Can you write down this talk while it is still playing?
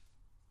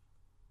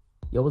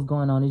Yo, what's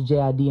going on? It's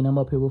JID, and I'm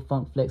up here with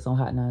Funk Flex on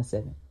Hot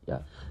 97. Yeah.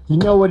 You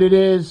know what it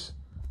is?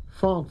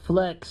 Funk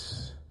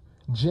Flex,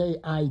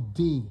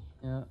 JID,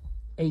 Yeah.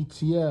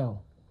 ATL.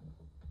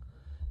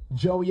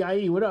 Joey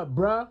IE, what up,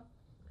 bruh?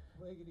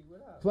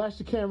 What up? Flash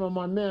the camera on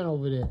my man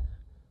over there.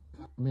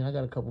 I mean, I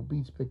got a couple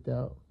beats picked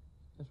out.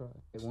 That's right.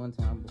 At one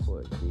time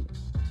before it's big.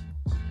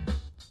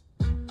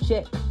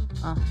 Check.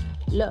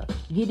 Look,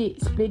 get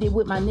it, split it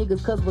with my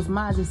niggas, cause what's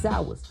mine is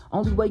ours.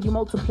 Only way you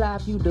multiply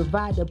if you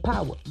divide the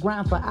power.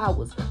 Grind for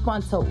hours,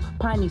 Fonto,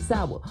 piney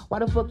sour. Why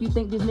the fuck you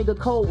think this nigga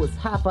Cole was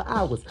high for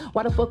hours?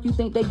 Why the fuck you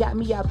think they got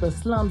me out the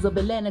slums of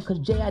Atlanta? Cause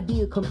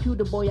JID a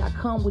computer boy, I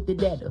come with the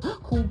data.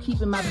 Cool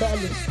keeping my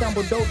balance,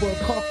 stumbled over a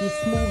coffee,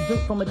 smooth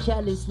drink from a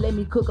chalice. Let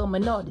me cook, I'm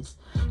an artist.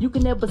 You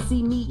can never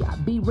see me, I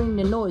be ring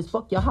the noise.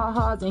 Fuck your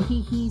ha-has and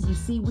he-he's, you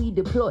see we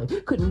deploy.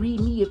 Couldn't read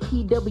me if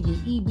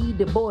P-W-E-B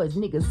the boys.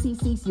 Nigga,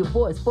 CC's your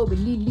voice, for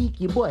we leak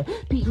your boy.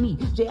 Peep me,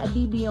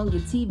 JID be on your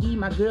TV.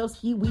 My girl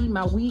ski weed,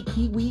 my weed,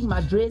 kiwi, my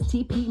dreads,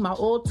 TP, my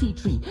old tea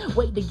tree.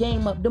 Wake the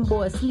game up, them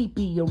boys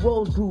sleepy. Your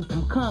rose grew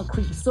from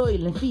concrete,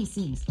 soil and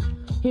feces.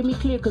 Hear me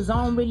clear, cause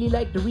I don't really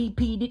like to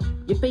repeat it.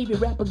 Your favorite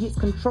rapper gets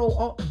control,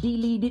 alt,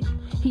 delete it.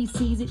 He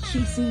sees it,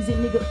 she sees it,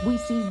 nigga, we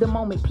seize the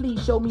moment.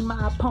 Please show me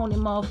my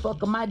opponent,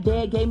 motherfucker. My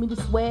dad gave me the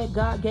swag,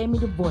 God gave me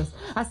the voice.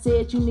 I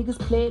said you niggas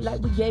play it like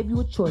we gave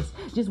you a choice.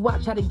 Just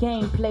watch how the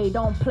game play,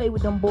 don't play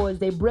with them boys.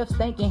 They breath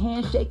stinking,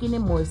 hand shaking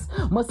and moist.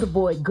 Must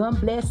avoid gun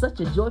blast,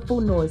 such a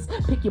joyful noise.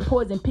 Pick your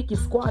poison, pick your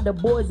squad of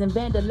boys and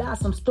vandalize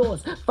some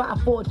stores.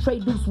 5-4,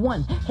 trade deuce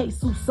 1, hey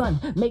Sue son.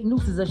 Make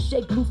nooses or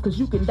shake loose, cause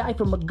you can die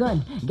from a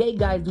gun. Gay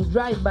guys do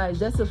drive-bys,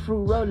 that's a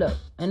fruit roll-up.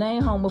 And I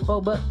ain't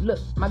homophobe, but look,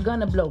 my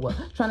gun a blower.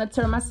 Trying to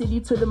turn my city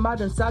to the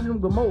modern Sodom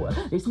and Gomorrah.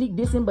 They sneak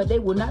dissing, but they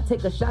will not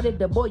take a shot at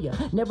the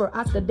boya. Never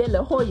Oscar De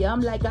La Hoya,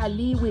 I'm like I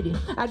lead with it.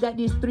 I got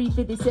this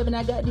 357,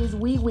 I got this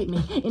weed with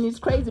me. And it's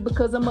crazy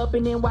because I'm up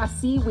in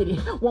NYC with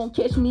it. Won't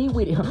catch me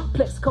with it.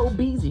 Plexco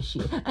B's and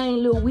shit. I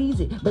ain't Lil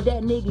Weezy, but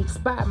that nigga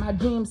expired my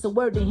dreams. So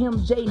word to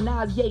him, J,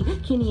 Nas, Ye,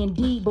 Kenny and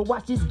D. But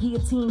watch this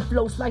guillotine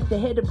flow, slice the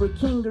head of a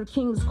king or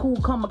king's cool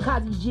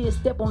kamikaze jizz.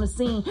 Step on the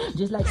scene,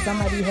 just like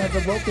somebody has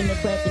awoken and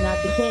cracking out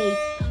the cage.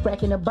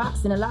 Cracking a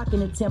box and a lock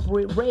in a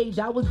temperate rage.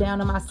 I was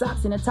down on my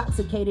socks and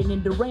intoxicated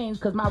and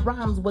deranged, cause my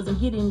rhymes wasn't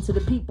getting to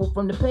the people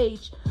from the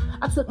page.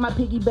 I took my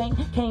piggy bank,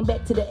 came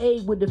back to the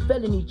aid with the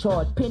felony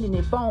charge. Pending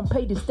it, phone,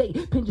 paid the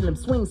state. Pendulum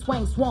swing,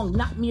 swang, swung,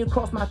 knocked me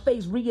across my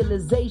face.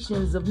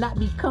 Realizations of not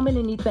becoming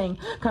anything.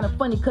 Kinda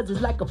funny cause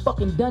it's like a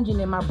fucking dungeon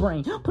in my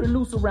brain. Put a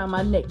noose around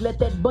my neck, let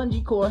that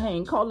bungee cord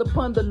hang. Call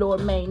upon the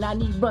Lord main, I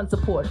need run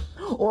support.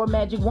 Or a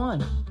magic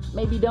wand,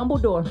 maybe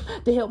Dumbledore,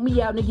 to help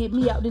me out and get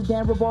me out this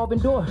damn revolving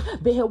door.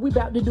 The hell we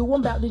about to do?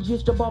 I'm about to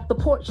just jump off the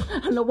porch.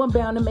 I know I'm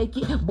bound to make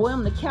it. Boy,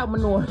 I'm the cow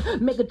manure.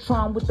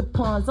 Megatron with the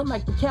puns. I'm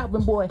like the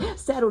Calvin boy.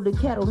 Saddle the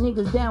cattle,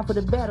 niggas down for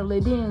the battle.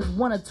 It ends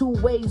one or two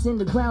ways in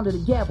the ground of the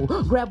gavel.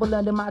 Gravel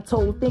under my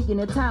toe, thinking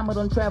the time I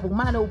don't travel.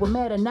 Mind over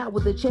matter, not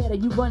with the chatter.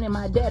 You running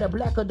my data.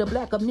 Blacker the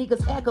black up.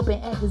 Niggas act up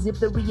and act as if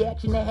the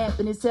reaction that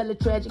happened is hella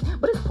tragic.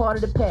 But it's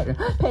part of the pattern.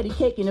 Patty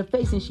cake in her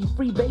face and she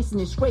free basing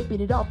and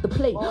scraping it off the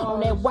plate. On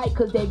that white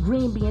cause that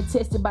green being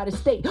tested by the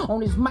state.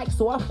 On his mic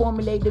so I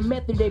formulate the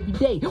method every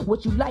day.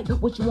 What you like,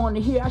 what you want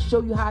to hear, I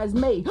show you how it's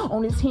made.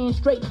 On his hand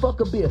straight,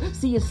 fuck a beer.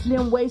 See a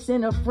slim waist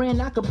and a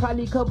friend, I could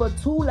probably cover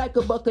two like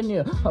a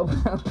buccaneer. Oh,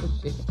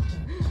 shit.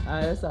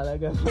 Alright, that's all I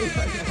got.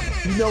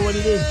 You know what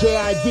it is,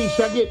 JID.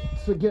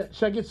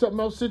 Should I get something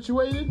else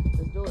situated?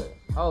 Let's do it.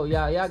 Oh,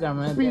 y'all got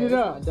me. Speed it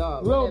up.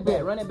 Run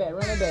it back.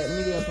 Let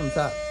me get it from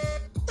top.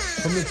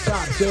 From the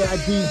top,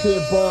 JID's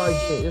here,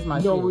 boys. Shit, this my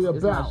you know shit. we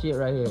This about. my shit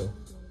right here.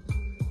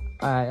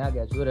 Alright, I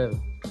got you. Whatever.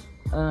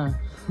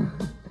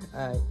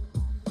 Alright.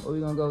 Where we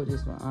gonna go with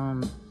this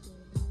one?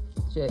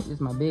 Check. This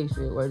is my big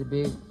shit. Where's the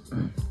big?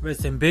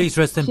 Rest in peace,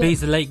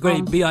 the late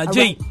great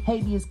B.I.G.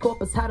 Habeas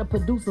corpus, how to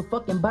produce a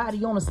fucking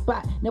body on the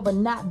spot. Never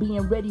not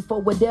being ready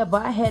for whatever.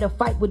 I had a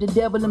fight with the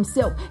devil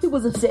himself. He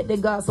was upset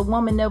that God's a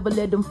woman never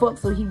let them fuck,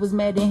 so he was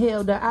mad in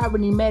hell. The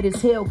irony mad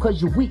as hell,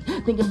 cause you're weak.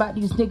 Thinking about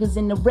these niggas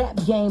in the rap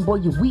game, boy,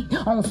 you're weak.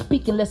 I don't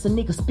speak unless a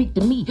nigga speak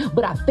to me,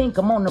 but I think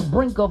I'm on the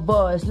brink of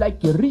it's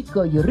like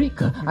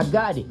Eureka. I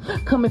got it.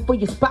 Coming for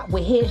your spot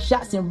with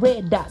headshots and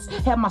red dots.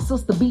 Have my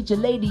sister beat your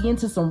lady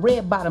into some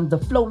red bottoms. The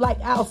flow like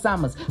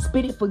Alzheimer's.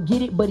 Spit it,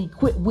 forget it, but he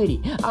quit with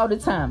it. All the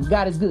time,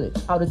 God is good,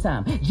 all the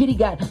time. Jitty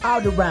got all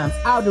the rhymes,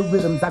 all the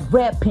rhythms. I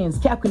grab pens,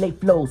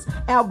 calculate flows,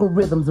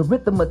 algorithms,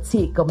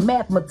 arithmetic. A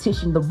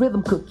mathematician, the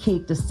rhythm could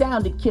kick, the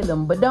sound to kill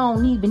him, but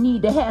don't even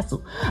need the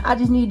hassle. I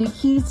just need the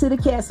keys to the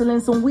castle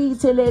and some weed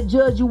till that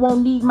judge you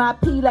won't need my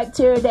pee like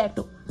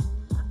pterodactyl.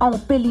 I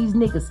don't feel these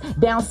niggas.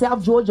 Down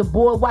South Georgia,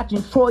 boy,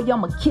 watching Troy,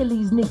 I'ma kill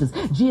these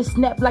niggas. Just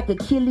snap like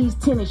Achilles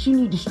tennis, you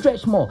need to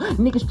stretch more.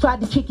 Niggas tried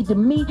to kick it to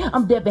me,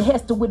 I'm Devin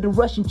Hester with the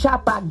Russian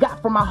chopper I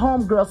got from my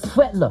homegirl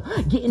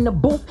Svetla. Get in the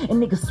booth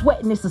and niggas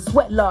sweating, it's a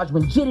sweat lodge.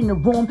 When Jit in the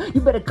room, you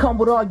better come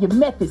with all your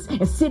methods.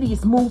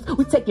 Insidious moves,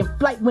 we taking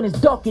flight when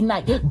it's dark at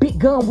night. Big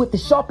gun with the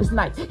sharpest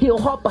knife, Hill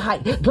Harper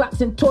height.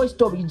 Glocks in Toy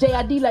Story,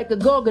 JID like a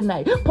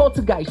Gorgonite.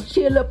 Poltergeist,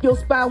 chill up your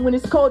spine when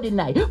it's cold at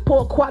night.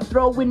 Pour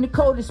Quattro in the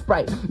coldest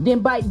Sprite, then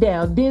bite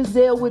down.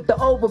 Denzel with the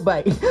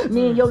overbite.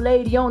 Me and your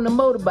lady on the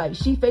motorbike.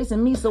 She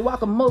facing me so I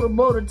can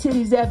motorboat her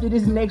titties after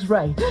this next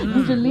right.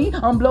 Usually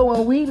I'm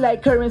blowing weed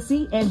like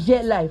Currency and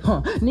Jet Life.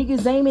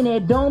 Niggas aiming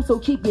at dome, so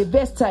keep your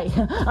vest tight.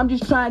 I'm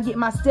just trying to get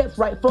my steps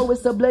right. Flow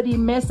is a bloody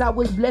mess. I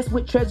was blessed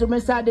with treasure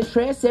inside the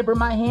trash. Sever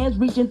my hands,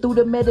 reaching through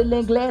the metal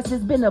and glass.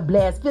 It's been a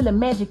blast. Feeling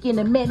magic in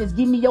the madness.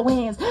 Give me your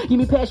hands. Give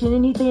me passion.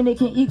 Anything that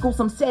can equal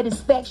some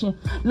satisfaction.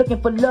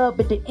 Looking for love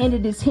at the end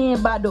of this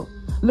hand bottle.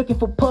 Looking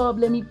for pub,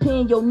 let me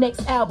pin your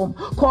next album.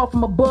 Call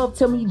from above,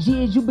 tell me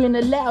Jizz, you been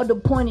allowed to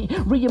point it.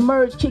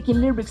 Re-emerge,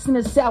 kicking lyrics in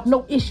the South,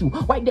 no issue.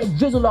 Wipe that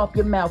drizzle off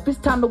your mouth. It's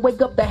time to wake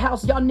up the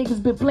house. Y'all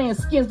niggas been playing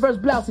skins versus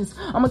blouses.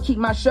 I'ma keep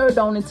my shirt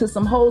on until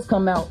some hoes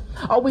come out.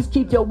 Always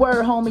keep your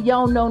word, homie,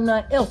 y'all don't know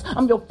nothing else.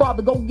 I'm your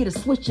father, go get a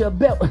switch or a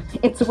belt.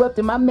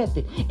 Interrupting my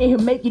method, in here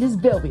making this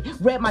velvet.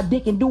 Grab my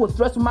dick and do a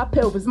thrust with my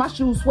pelvis. My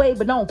shoes sway,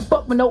 but don't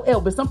fuck with no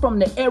Elvis. I'm from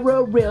the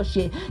era of real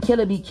shit.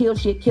 Killer bee, kill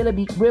shit, killer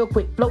bee, real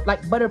quick. Float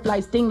like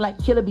butterflies, sting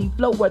like killer bee,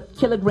 flow worth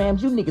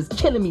kilograms. You niggas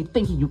killing me,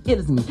 thinking you ill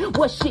as me.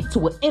 What shit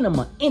to an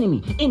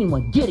enemy?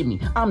 Anyone getting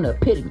me? I'm the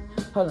epitome.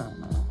 Hold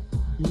on, man.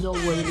 You know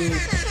what it is?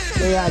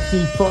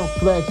 JID, Funk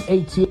Flex,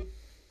 AT.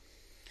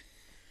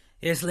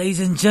 Yes, ladies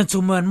and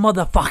gentlemen,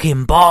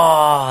 motherfucking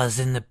bars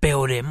in the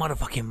building.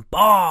 Motherfucking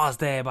bars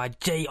there by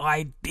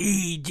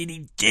JID,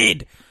 Jiddy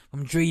Jid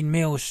from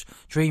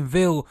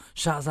Dreamville.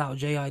 Shouts out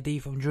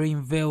JID from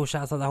Dreamville.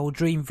 Shouts out the whole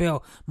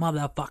Dreamville.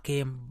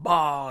 Motherfucking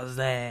bars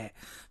there.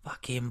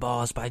 Fucking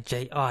bars by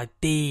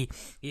JID.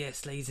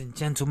 Yes, ladies and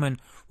gentlemen,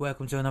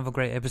 welcome to another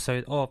great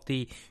episode of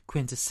the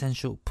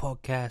Quintessential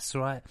podcast,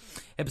 right?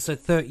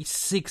 Episode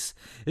 36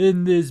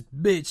 in this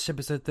bitch,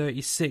 episode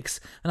 36.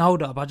 And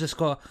hold up, I just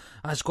got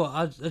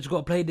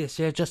to play this,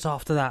 yeah, just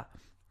after that.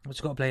 I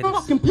just got to play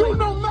this. You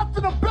know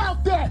nothing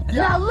about that.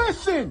 Now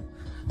listen.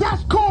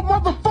 That's called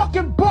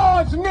motherfucking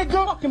bars,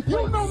 nigga.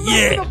 You know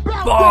nothing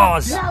about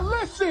bars. That. Now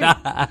listen.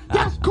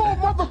 That's called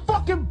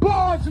motherfucking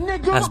bars,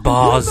 nigga. That's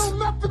bars. You know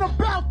nothing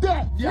about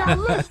that. Now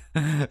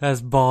listen.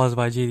 That's bars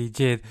by GD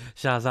Jid.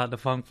 Shouts out to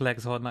Funk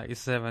Flex, Hot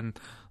 97,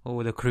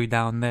 all the crew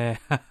down there.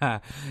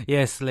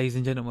 Yes, ladies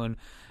and gentlemen,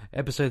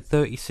 episode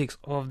 36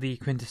 of the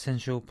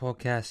Quintessential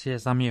podcast.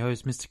 Yes, I'm your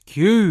host, Mr.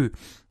 Q.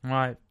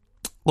 Right.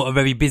 Got a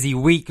very busy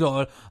week,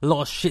 got a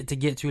lot of shit to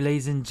get to,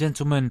 ladies and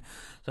gentlemen.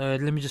 So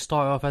let me just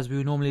start off as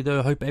we normally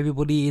do. Hope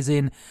everybody is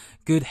in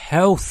good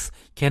health.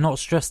 Cannot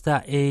stress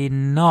that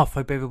enough.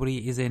 Hope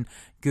everybody is in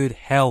good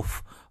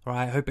health.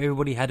 Right. Hope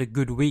everybody had a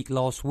good week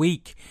last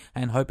week,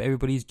 and hope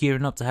everybody's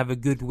gearing up to have a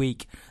good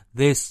week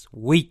this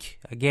week.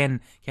 Again,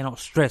 cannot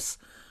stress.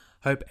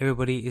 Hope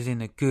everybody is in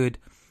a good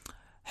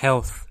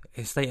health,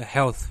 a state of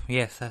health.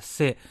 Yes, that's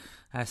it.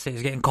 It's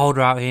getting colder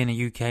out here in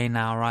the UK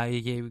now, right?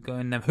 Yeah, we're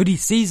going hoodie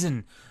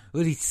season,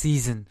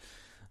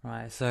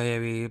 right? So yeah,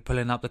 we're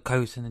pulling up the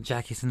coats and the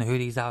jackets and the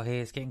hoodies out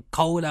here. It's getting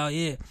cold out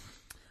here,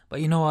 but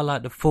you know I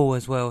like the fall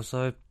as well.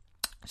 So it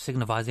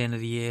signifies the end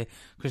of the year.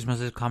 Christmas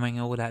is coming,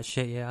 all that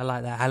shit. Yeah, I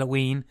like that.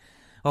 Halloween,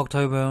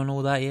 October, and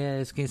all that.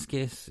 Yeah,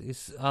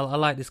 I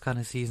like this kind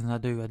of season. I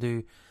do.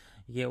 You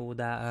get all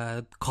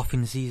that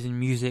coffin season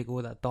music,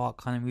 all that dark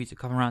kind of music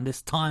coming around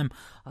this time.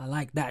 I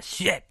like that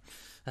shit.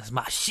 That's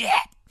my shit.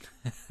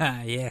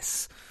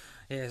 Yes.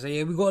 Yeah, so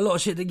yeah, we've got a lot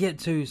of shit to get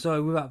to.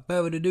 So without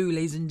further ado,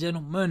 ladies and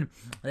gentlemen,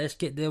 let's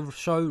get the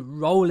show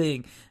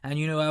rolling. And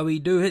you know how we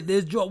do. Hit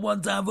this drop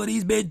one time for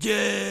these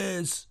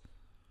bitches.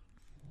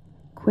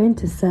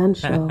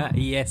 Quintessential.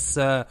 Yes,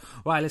 sir.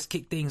 Right, let's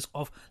kick things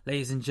off,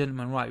 ladies and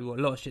gentlemen. Right, we've got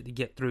a lot of shit to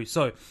get through.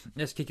 So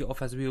let's kick it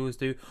off as we always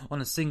do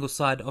on a single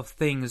side of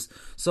things.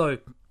 So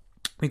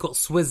we got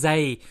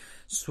Swizzy.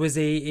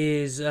 Swizzy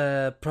is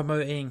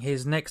promoting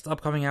his next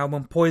upcoming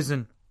album,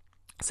 Poison.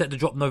 Set to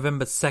drop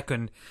November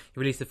 2nd. He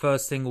released the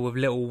first single with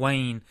Lil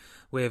Wayne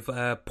with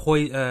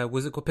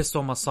was it called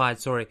Pistol on My Side?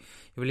 Sorry.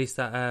 He released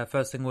that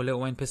first single with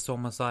Lil Wayne, Pistol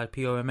on My Side,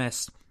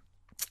 POMS,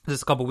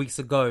 just a couple of weeks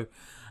ago.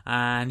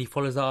 And he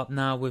follows that up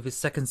now with his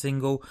second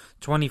single,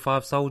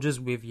 25 Soldiers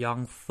with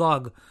Young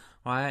Thug.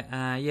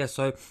 Right? Yeah,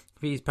 so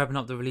he's prepping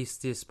up to release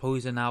this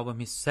Poison album,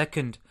 his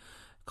second.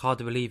 Hard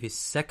to believe his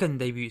second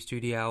debut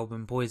studio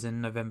album,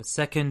 Poison, November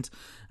 2nd,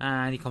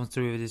 and he comes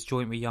through with his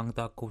joint with Young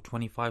Thug called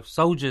 25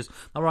 Soldiers.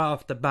 Now, right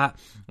off the bat,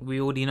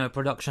 we already know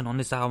production on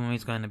this album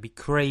is going to be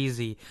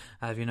crazy.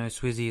 As you know,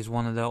 Swizzy is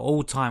one of the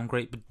all-time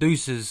great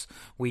producers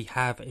we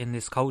have in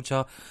this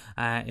culture,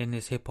 in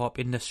this hip-hop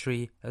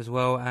industry as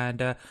well,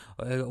 and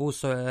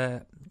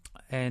also...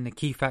 And the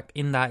key fact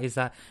in that is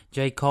that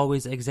J. Cole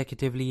is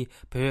executively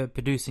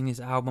producing this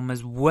album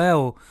as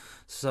well.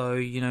 So,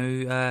 you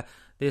know,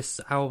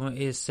 this album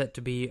is set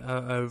to be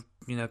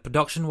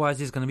production wise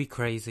is going to be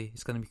crazy.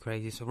 It's going to be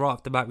crazy. So right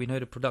off the bat, we know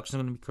the production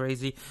is going to be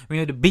crazy. We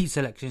know the beat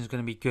selection is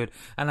going to be good,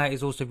 and that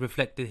is also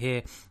reflected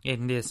here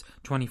in this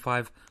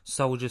 25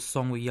 Soldiers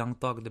song with Young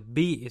Thug. The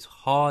beat is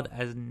hard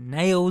as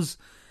nails,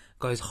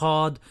 goes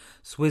hard.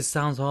 Swizz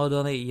sounds hard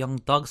on it, Young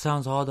Thug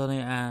sounds hard on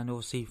it, and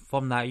obviously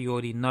from that you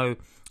already know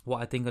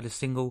what I think of the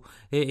single.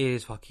 It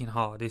is fucking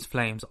hard. It's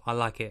flames. I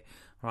like it.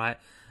 Right?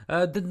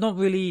 Not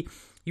really.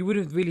 You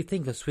wouldn't really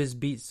think a Swizz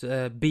beats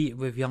beat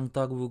with Young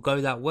Thug will go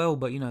that well,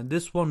 but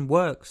this one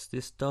works.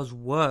 This does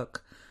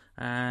work,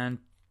 and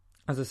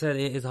as I said,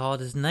 it is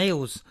hard as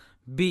nails.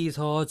 Beat is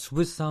hard.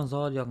 Swizz sounds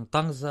hard. Young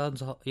Thug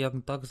sounds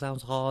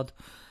hard.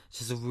 It's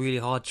just a really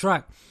hard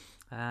track,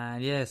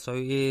 and yeah, so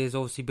it is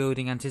obviously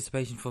building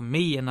anticipation for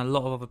me and a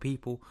lot of other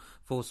people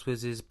for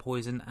Swizz's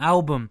Poison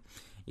album.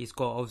 He's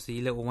got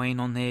obviously Lil Wayne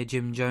on there,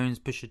 Jim Jones,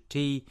 Pusha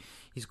T.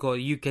 He's got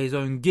UK's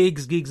own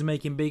Gigs. Gigs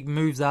making big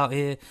moves out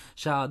here.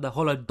 Shout out the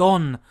Hollow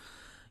Don,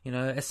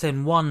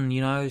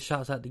 SN1,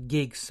 shouts out the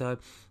Gigs. So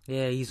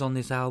yeah, he's on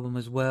this album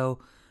as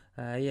well.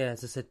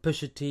 As I said,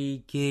 Pusha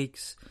T,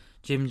 Gigs,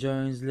 Jim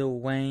Jones, Lil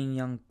Wayne,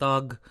 Young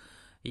Thug.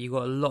 You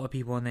got a lot of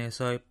people on there.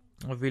 So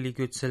a really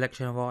good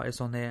selection of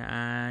artists on there.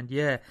 And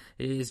yeah,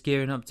 it is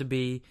gearing up to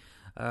be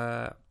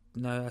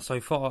so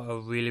far a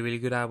really, really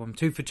good album.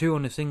 2 for 2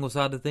 on the single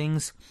side of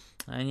things,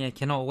 and yeah,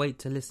 cannot wait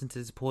to listen to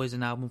this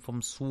Poison album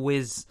from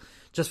Swizz.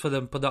 Just for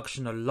the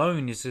production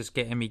alone is just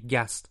getting me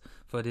gassed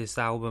for this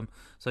album.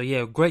 So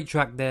yeah, great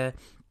track there.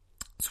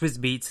 Swizz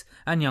Beatz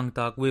and Young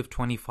Thug with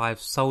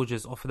 25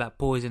 Soldiers off of that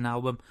Poison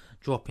album,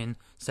 dropping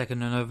 2nd of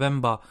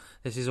November.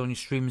 This is on your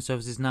streaming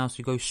services now, so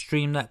you go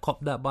stream that,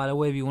 cop that. By the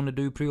way, if you want to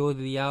do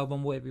pre-order the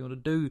album, whatever you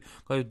want to do,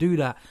 go do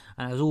that.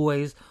 And as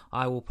always,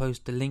 I will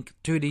post the link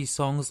to these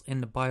songs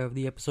in the bio of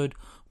the episode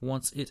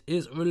once it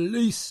is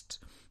released.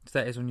 So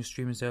that is on your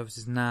streaming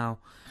services now.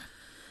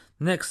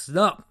 Next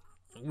up,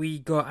 we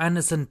got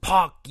Anderson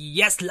 .Paak.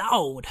 Yes,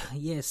 loud.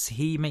 Yes,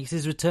 he makes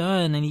his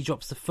return and he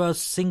drops the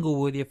first single,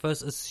 with the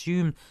first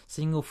assumed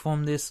single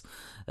from this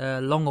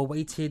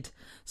long-awaited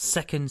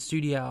second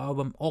studio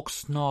album,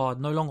 Oxnard.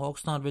 No longer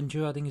Oxnard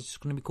Ventura. I think it's just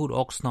going to be called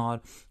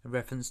Oxnard, a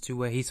reference to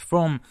where he's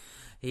from.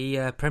 He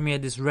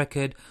premiered this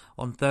record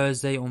on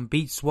Thursday on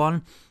Beats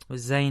One with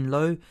Zane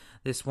Lowe.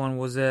 This one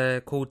was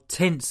called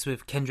Tints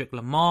with Kendrick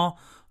Lamar.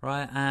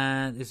 Right,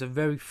 and it's a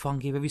very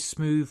funky, very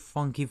smooth,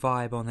 funky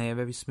vibe on here.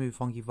 Very smooth,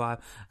 funky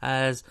vibe,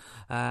 as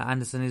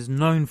Anderson is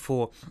known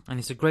for. And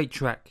it's a great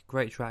track,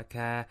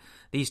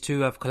 these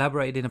two have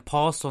collaborated in the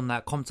past on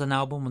that Compton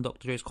album, on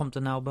Dr. Dre's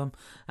Compton album.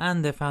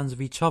 And they're fans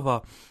of each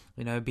other,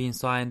 being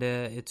signed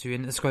to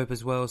Interscope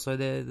as well. So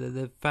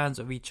they're fans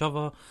of each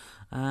other.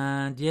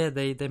 And yeah,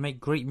 they make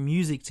great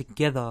music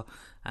together.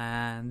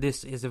 And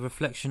this is a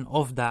reflection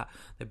of that.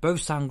 They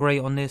both sound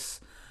great on this.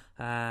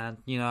 And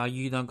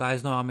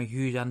guys know I'm a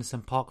huge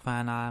Anderson .Paak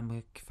fan. I'm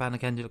a fan of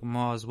Kendrick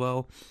Lamar as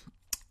well,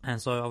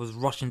 and so I was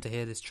rushing to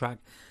hear this track,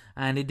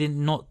 and it did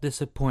not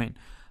disappoint.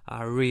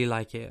 I really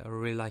like it.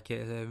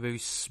 It's a very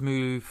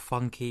smooth,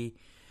 funky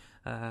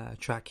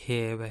track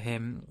here with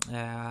him,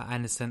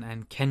 Anderson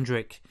and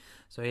Kendrick.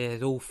 So yeah,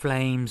 it's all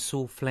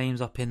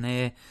flames up in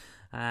there.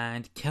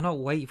 And cannot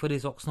wait for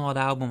this Oxnard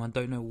album. I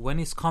don't know when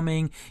it's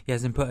coming. He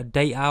hasn't put a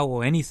date out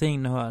or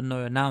anything. No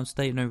announced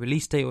date, no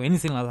release date or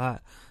anything like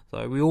that.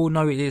 So we all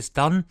know it is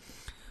done.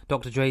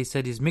 Dr. Dre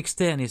said he's mixed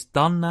it and it's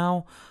done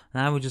now.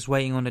 Now we're just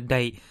waiting on a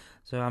date.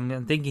 So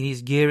I'm thinking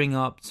he's gearing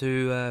up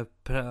to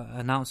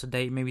announce a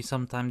date maybe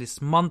sometime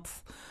this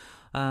month.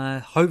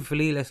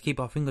 Hopefully, let's keep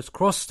our fingers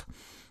crossed.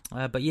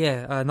 But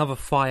yeah, another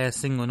fire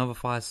single, another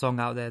fire song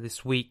out there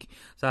this week.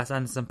 So that's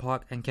Anderson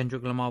 .Paak and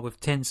Kendrick Lamar with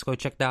Tints. Go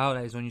check that out.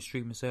 That is on your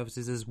streaming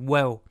services as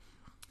well.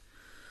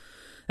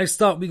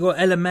 Next up, we got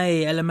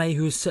LMA,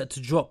 who is set to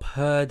drop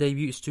her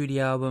debut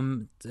studio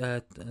album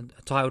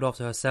titled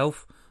after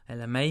herself,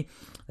 LMA.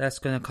 That's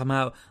going to come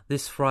out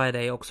this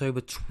Friday,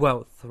 October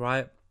 12th,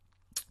 right?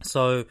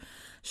 So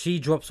she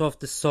drops off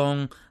the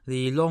song,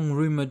 the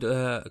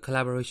long-rumoured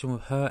collaboration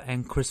with her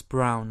and Chris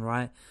Brown,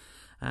 right?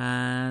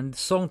 And the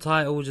song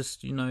title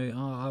just,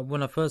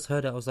 when I first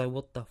heard it, I was like,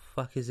 what the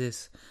fuck is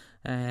this?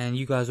 And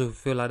you guys will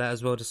feel like that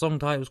as well. The song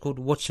title is called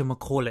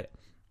Whatchamacallit,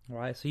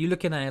 right? So you're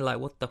looking at it like,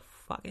 what the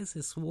fuck is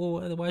this?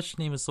 Why should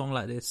she name a song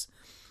like this?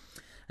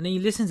 And then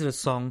you listen to the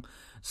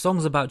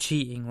song's about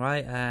cheating,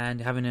 right? And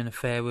having an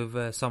affair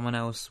with someone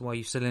else while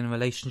you're still in a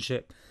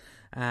relationship.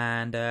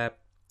 And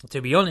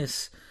to be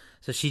honest,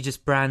 so she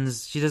just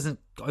brands, she doesn't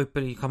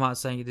openly come out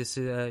saying this,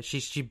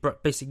 she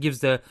basically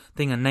gives the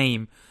thing a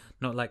name.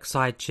 Not like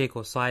side chick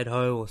or side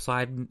hoe or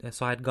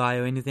side guy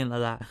or anything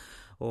like that.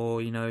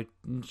 Or,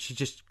 she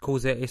just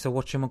calls it's a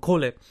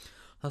whatchamacallit.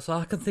 So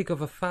I can think of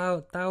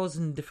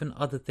 1,000 different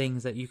other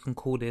things that you can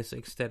call this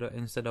instead of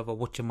a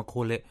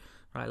whatchamacallit.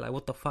 Right? Like,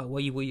 what the fuck?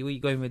 Where you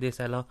going with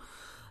this, Ella?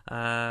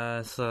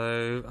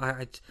 So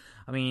I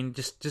mean,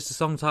 just the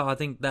song title. I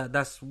think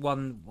that's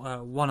one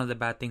of the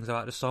bad things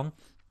about the song,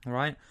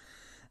 right?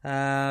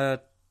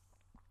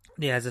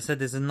 Yeah, as I said,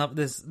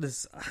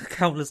 there's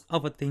countless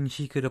other things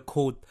she could have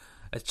called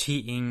a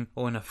cheating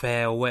or an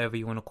affair or whatever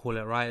you want to call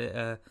it,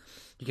 right?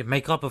 You can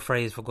make up a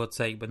phrase for God's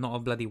sake, but not a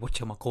bloody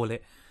whatchamacallit.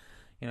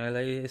 You know,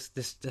 like it's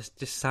this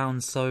just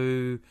sounds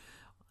so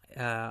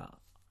not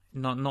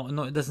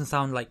it doesn't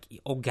sound like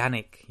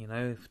organic, you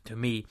know, to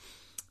me.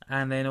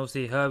 And then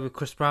obviously her with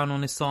Chris Brown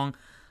on this song.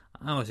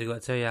 I also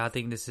got to tell you, I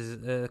think this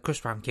is Chris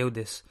Brown killed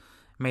this.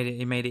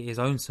 He made it his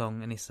own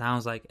song, and it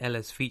sounds like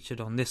Ella's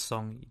featured on this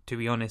song, to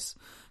be honest.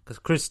 Because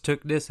Chris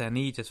took this and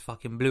he just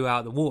fucking blew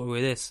out the water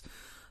with this.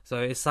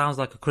 So it sounds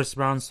like a Chris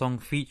Brown song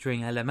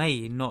featuring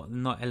LMA, not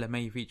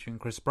LMA featuring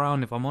Chris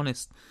Brown, if I'm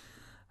honest.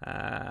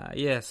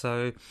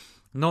 So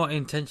not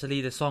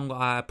intentionally the song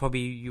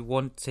you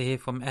want to hear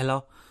from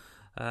Ella.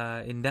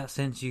 In that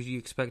sense, you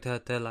expect her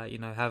to, like, you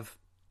know, have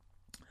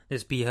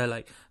this be her,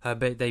 like, her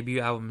debut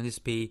album, and this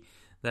be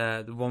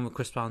the one with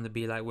Chris Brown to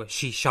be like where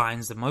she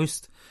shines the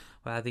most.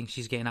 But I think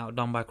she's getting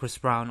outdone by Chris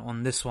Brown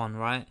on this one,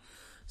 right?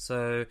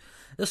 So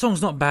the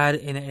song's not bad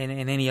in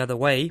any other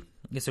way.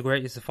 It's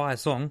a fire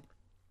song,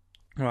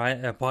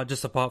 right?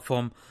 Apart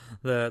from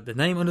the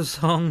name of the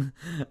song,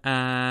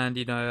 and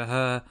you know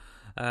her,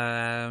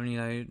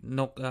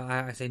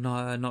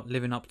 not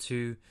living up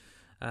to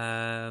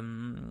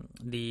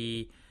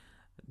the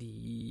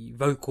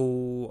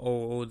vocal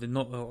or the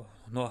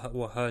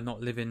her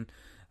not living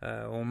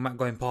or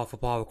going par for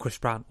par with Chris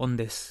Brown on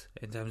this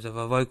in terms of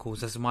her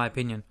vocals. That's my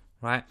opinion,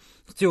 right?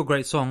 Still a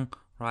great song,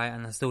 right?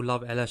 And I still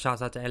love Ella.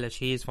 Shouts out to Ella.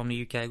 She is from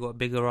the UK. Got a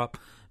big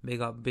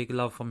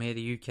love from here,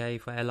 the UK,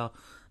 for Ella.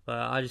 But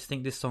I just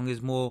think this song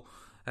is more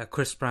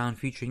Chris Brown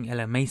featuring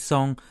Ella May's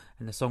song,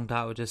 and the song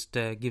title just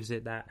gives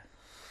it that,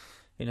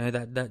 you know,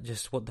 that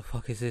just, what the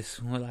fuck is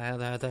this? You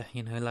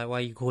know, like, why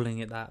are you calling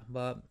it that?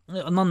 But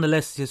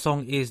nonetheless, the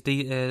song is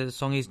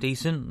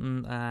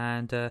decent,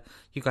 and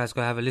you guys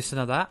go have a listen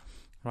to that,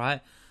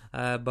 right?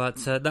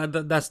 That's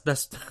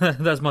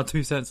that's my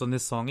 2 cents on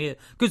this song. Yeah,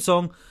 good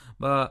song,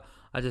 but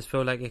I just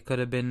feel like it could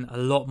have been a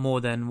lot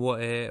more than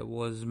what it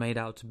was made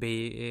out to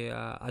be.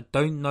 I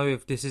don't know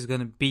if this is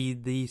going to be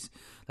these.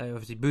 Like,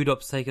 obviously, Boot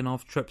Up's taken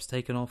off, Trip's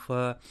taken off.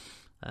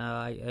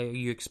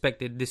 You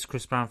expected this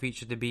Chris Brown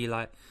feature to be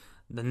like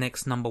the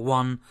next number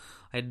one.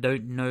 I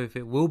don't know if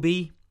it will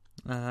be,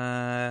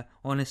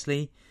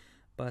 honestly.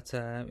 But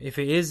if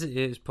it is,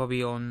 it's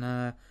probably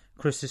on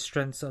Chris's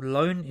strengths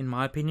alone, in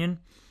my opinion.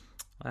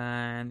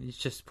 And it's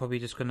just probably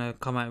just going to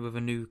come out with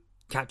a new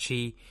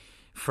catchy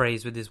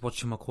phrase with this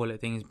whatchamacallit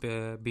things.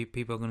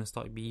 People are going to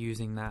start be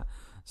using that.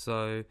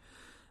 So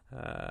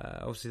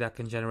obviously that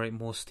can generate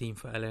more steam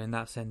for Ella in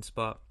that sense.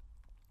 But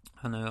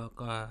I know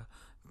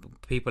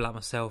people like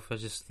myself are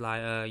just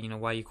like, you know,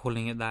 why are you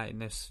calling it that?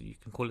 You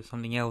can call it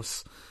something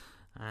else.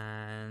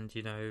 And,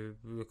 you know,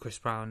 with Chris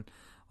Brown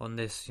on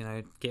this, you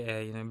know,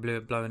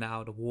 blowing it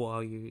out of the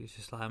water, it's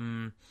just like,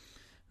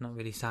 not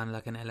really sounding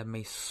like an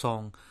LMA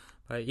song.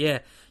 But yeah,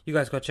 you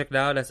guys gotta check it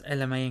out. That's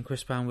LMA and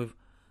Chris Brown with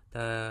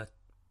the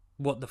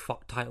what the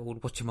fuck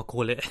titled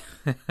whatchamacallit.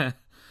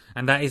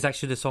 And that is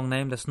actually the song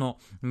name. That's not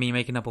me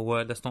making up a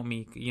word. That's not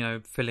me, you know,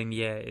 filling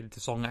the air.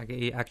 The song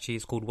actually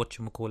is called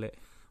whatchamacallit.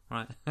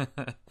 Right.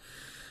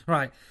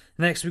 Right.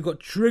 Next we've got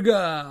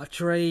Trigger.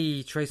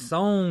 Trey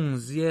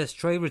Songz. Yes,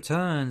 Trey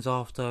returns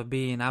after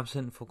being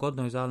absent for God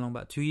knows how long,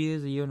 about 2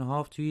 years, a year and a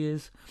half, 2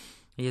 years.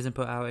 He hasn't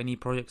put out any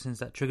project since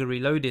that Trigger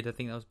Reloaded. I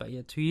think that was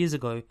about 2 years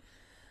ago.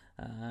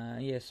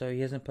 So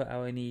he hasn't put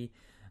out any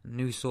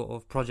new sort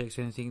of projects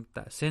or anything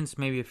that since.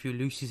 Maybe a few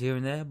loosies here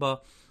and there,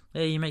 but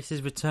yeah, he makes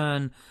his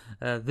return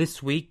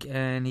this week,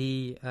 and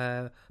he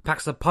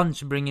packs a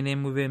punch, bringing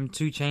in with him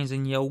 2 Chainz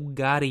and Yo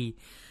Gotti,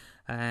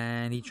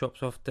 and he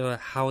drops off the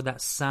How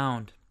That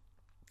Sound,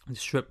 the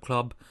strip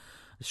club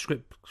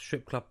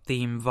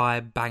theme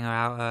vibe banger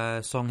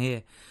out song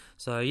here.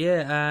 So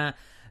yeah,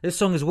 this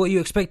song is what you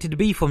expect it to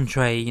be from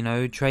Trey. You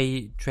know,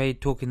 Trey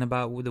talking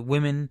about the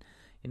women,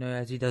 you know,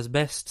 as he does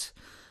best.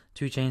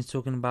 2 Chainz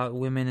talking about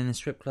women in the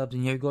strip clubs,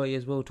 and Yo Gotti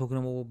as well talking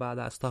all about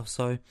that stuff.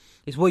 So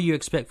it's what you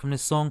expect from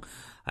this song.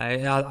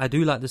 I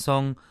do like the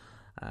song.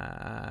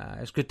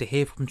 It's good to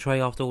hear from Trey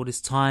after all this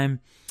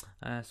time.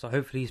 So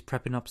hopefully he's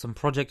prepping up some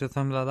project or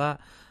something like that,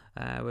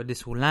 where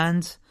this will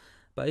land.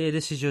 But yeah,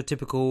 this is your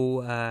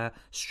typical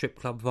strip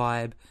club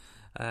vibe,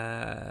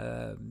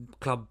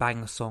 club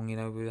banger song, you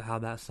know, with how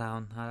that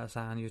sound,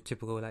 your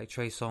typical like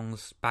Trey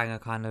Songz banger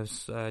kind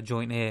of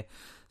joint here.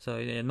 So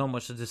yeah, not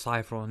much to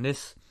decipher on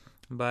this.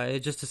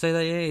 But just to say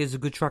that, yeah, it's a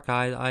good track.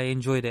 I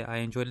enjoyed it. I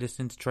enjoyed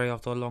listening to Trey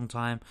after a long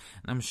time,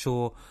 and I'm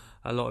sure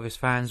a lot of his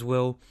fans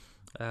will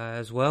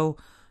as well.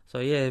 So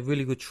yeah,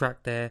 really good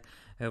track there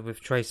with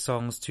Trey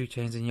Songz, 2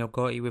 Chainz and Yo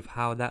Gotti with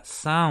How That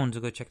Sounds.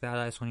 Go check that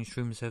out. It's on your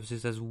streaming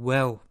services as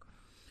well.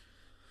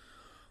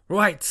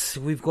 Right,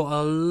 we've got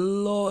a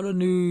lot of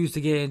news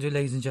to get into,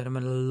 ladies and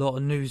gentlemen. A lot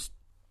of news.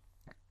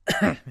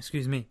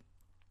 Excuse me.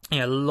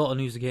 Yeah, a lot of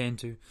news to get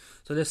into.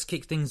 So let's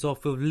kick things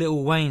off with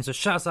Lil Wayne. So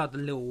shouts out to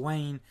Lil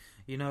Wayne,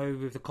 you know,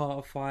 with the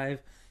Carter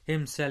 5.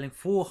 Him selling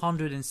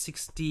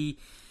 464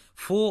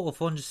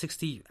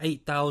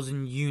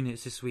 468,000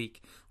 units this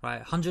week, right?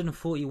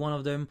 141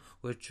 of them,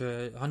 which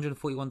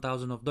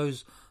 141,000 of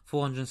those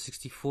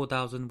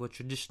 464,000 were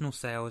traditional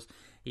sales.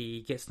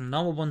 He gets the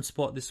number one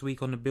spot this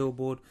week on the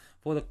Billboard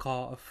for the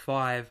Carter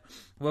 5.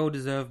 Well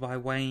deserved by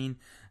Wayne.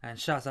 And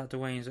shouts out to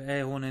Wayne. So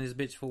air horn in his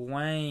bitch for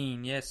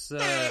Wayne. Yes, sir.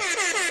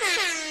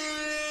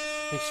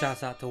 Big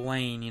shouts out to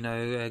Wayne. You know,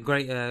 a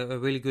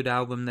really good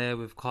album there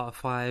with Carter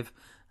 5.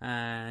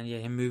 And yeah,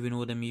 him moving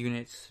all them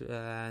units.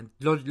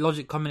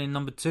 Logic coming in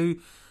number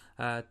 2.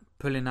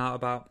 Pulling out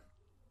about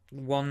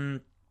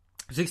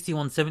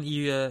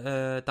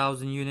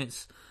 170,000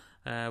 units.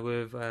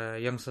 With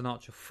Young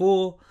Sinatra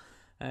 4.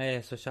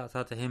 Yeah, so shouts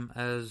out to him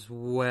as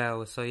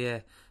well. So yeah,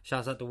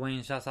 shouts out to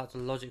Wayne, shouts out to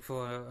Logic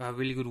for a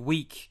really good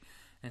week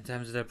in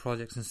terms of their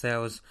projects and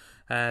sales.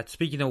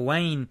 Speaking of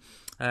Wayne,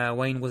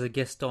 Wayne was a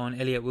guest on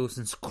Elliot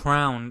Wilson's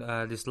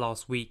Crown this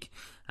last week.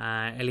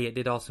 Elliot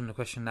did ask him the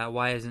question that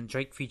why isn't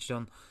Drake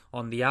featured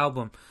on the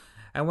album?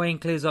 And Wayne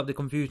clears up the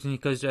confusion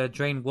because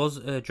Drake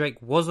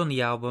was on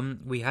the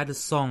album. We had a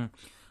song,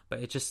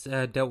 but it just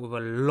dealt with a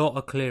lot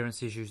of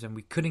clearance issues and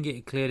we couldn't get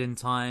it cleared in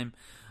time.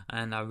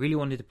 And I really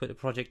wanted to put the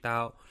project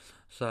out.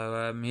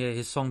 So, yeah,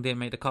 his song didn't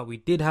make the cut. We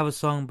did have a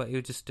song, but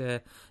it just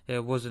it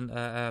wasn't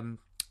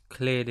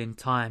cleared in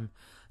time.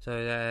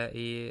 So,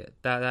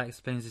 that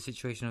explains the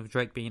situation of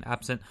Drake being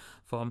absent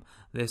from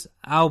this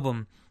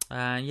album.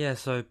 Yeah,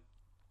 so,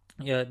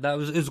 yeah, it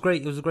was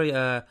great. It was a great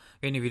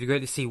interview.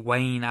 Great to see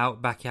Wayne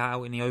back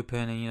out in the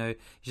open. And, you know,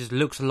 he just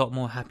looks a lot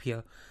more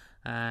happier.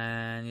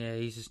 And yeah,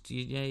 he's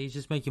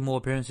just making more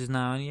appearances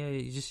now, and yeah,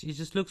 he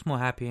just looks more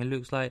happy and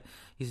looks like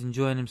he's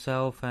enjoying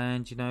himself,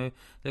 and you know,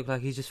 look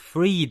like he's just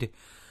freed,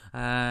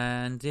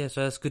 and yeah,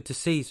 so that's good to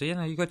see. So you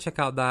know, you go check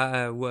out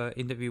that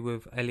interview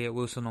with Elliot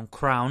Wilson on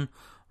Crown,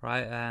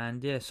 right?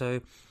 And yeah, so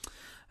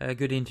a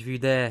good interview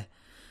there.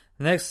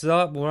 Next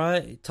up,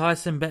 right,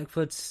 Tyson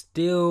Beckford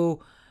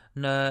still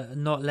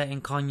not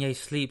letting Kanye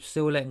sleep,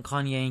 still letting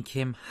Kanye and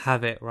Kim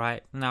have it,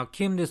 right? Now,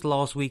 Kim this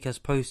last week has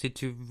posted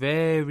 2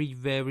 very,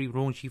 very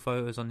raunchy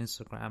photos on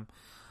Instagram.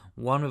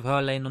 One with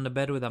her laying on the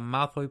bed with her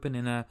mouth open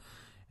in a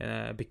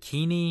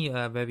bikini,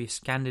 a very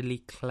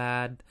scantily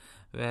clad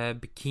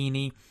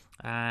bikini.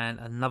 And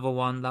another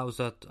one, that was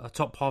a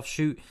top half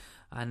shoot.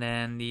 And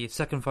then the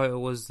second photo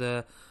was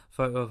the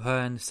photo of her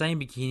in the same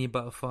bikini,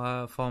 but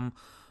from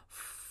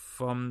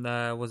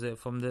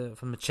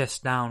the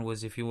chest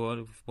downwards, if you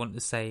want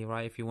to say,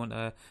 right, if you want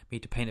me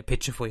to paint a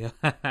picture for you.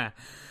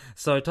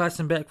 So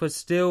Tyson Beckford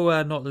still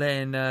not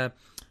letting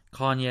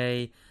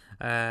Kanye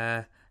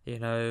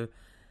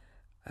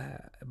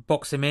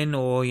box him in,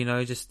 or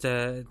just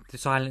to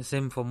silence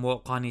him from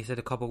what Kanye said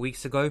a couple of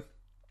weeks ago.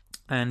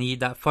 And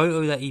that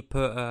photo that he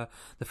put,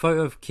 the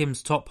photo of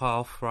Kim's top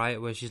half, right,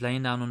 where she's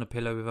laying down on the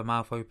pillow with her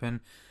mouth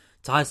open,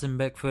 Tyson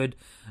Beckford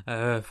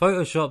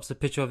photoshops the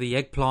picture of the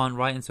eggplant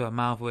right into her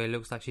mouth where it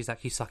looks like she's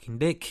actually sucking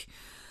dick.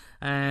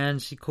 And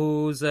she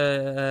calls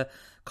Kanye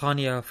a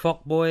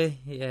fuckboy.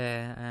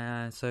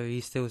 Yeah, so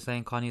he's still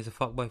saying Kanye's a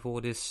fuckboy for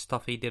all this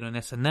stuff he did on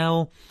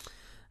SNL.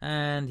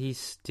 And he's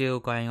still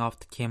going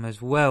after Kim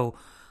as well.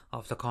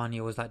 After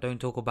Kanye was like,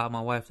 don't talk about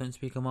my wife, don't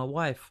speak of my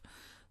wife.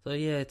 So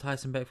yeah,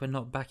 Tyson Beckford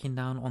not backing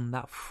down on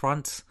that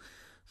front.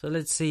 So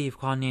let's see if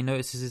Kanye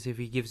notices, if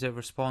he gives a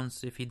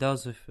response, if he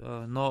does, if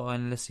not,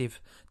 and let's see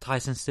if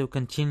Tyson still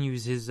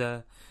continues his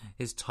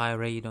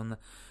tirade on the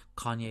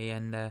Kanye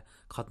and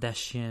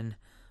Kardashian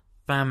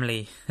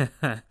family.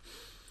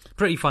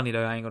 Pretty funny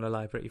though, I ain't gonna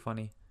lie, pretty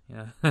funny.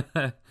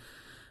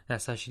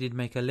 That's how she did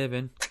make a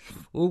living.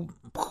 Ooh,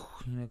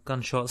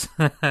 gunshots.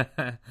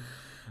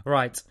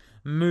 Right,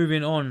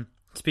 moving on.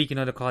 Speaking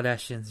of the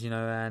Kardashians,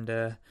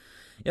 and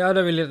yeah, I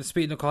don't really like to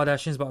speak to the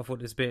Kardashians, but I thought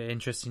this bit of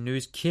interesting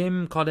news.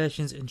 Kim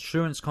Kardashian's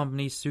insurance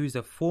company sues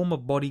a former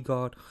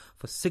bodyguard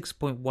for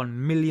 $6.1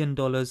 million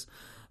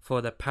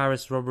for the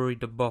Paris robbery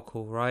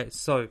debacle, right?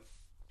 So,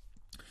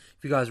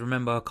 if you guys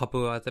remember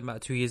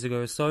about 2 years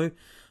ago or so,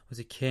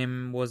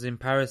 Kim was in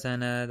Paris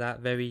and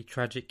that very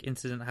tragic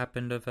incident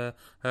happened of her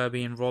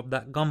being robbed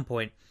at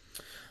gunpoint.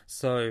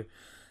 So,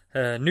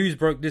 news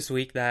broke this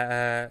week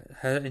that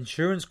her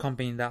insurance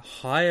company that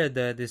hired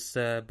this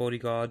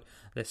bodyguard,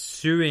 they're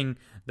suing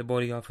the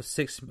bodyguard for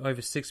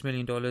over $6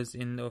 million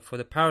for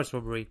the Paris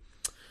robbery.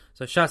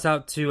 So shouts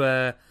out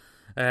to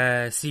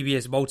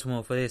CBS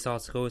Baltimore for this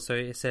article. So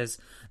it says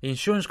the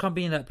insurance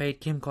company that paid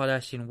Kim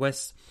Kardashian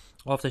West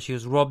after she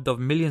was robbed of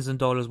millions of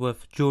dollars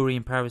worth of jewelry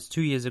in Paris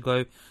 2 years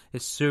ago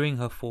is suing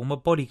her former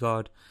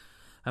bodyguard.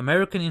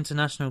 American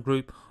International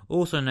Group,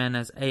 also known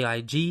as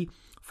AIG,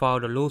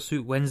 filed a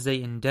lawsuit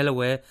Wednesday in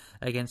Delaware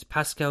against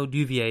Pascal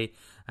Duvier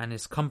and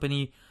his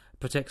company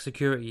Protect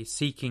Security,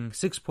 seeking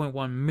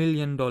 $6.1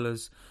 million,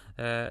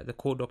 the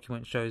court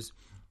document shows.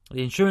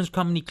 The insurance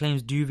company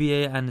claims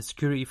Duvier and the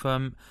security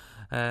firm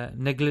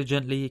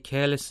negligently,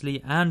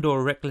 carelessly and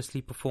or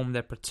recklessly performed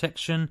their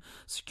protection,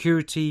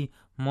 security,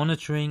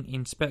 monitoring,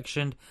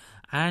 inspection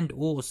and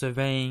or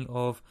surveying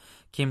of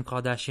Kim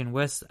Kardashian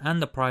West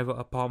and the private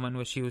apartment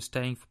where she was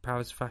staying for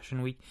Paris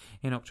Fashion Week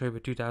in October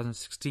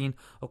 2016,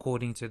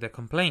 according to the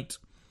complaint.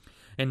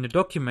 In the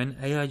document,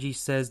 AIG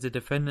says the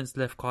defendants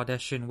left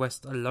Kardashian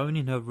West alone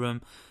in her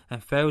room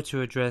and failed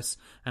to address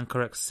and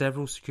correct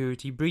several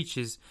security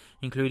breaches,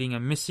 including a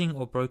missing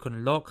or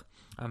broken lock,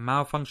 a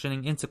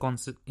malfunctioning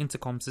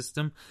intercom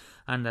system,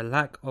 and a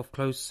lack of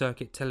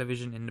closed-circuit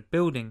television in the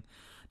building.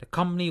 The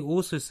company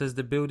also says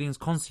the building's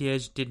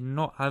concierge did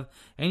not have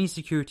any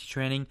security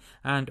training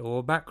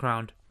and/or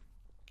background.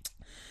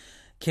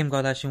 Kim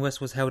Kardashian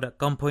West was held at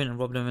gunpoint and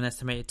robbed of an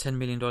estimated $10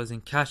 million in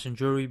cash and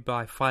jewelry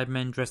by 5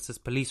 men dressed as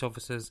police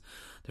officers,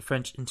 the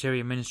French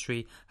Interior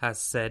Ministry has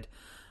said.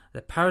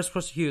 The Paris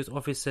prosecutor's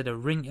office said a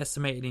ring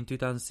estimated in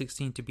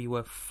 2016 to be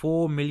worth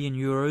 4 million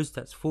euros,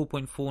 that's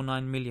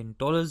 $4.49 million,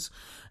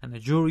 and a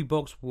jewelry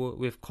box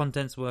with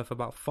contents worth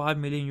about 5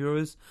 million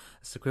euros,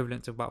 that's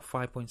equivalent to about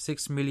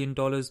 $5.6 million,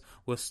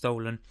 was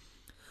stolen.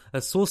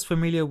 A source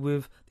familiar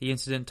with the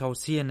incident told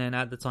CNN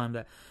at the time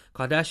that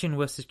Kardashian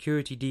West's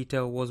security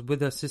detail was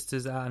with her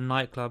sisters at a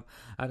nightclub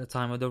at the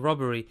time of the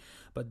robbery,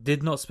 but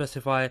did not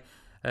specify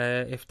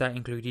if that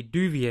included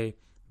Duvier.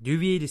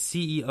 Duvier, the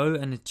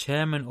CEO and the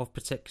chairman of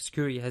Protect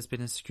Security, has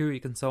been a security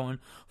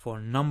consultant for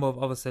a number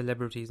of other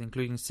celebrities,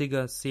 including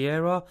Siga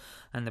Sierra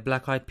and the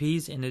Black Eyed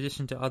Peas, in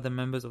addition to other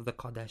members of the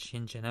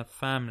Kardashian-Jenner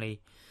family.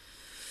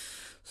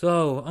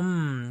 So,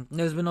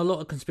 there's been a lot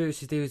of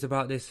conspiracy theories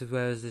about this, as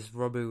well as this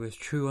robbery was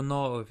true or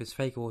not, or if it's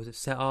fake, or was it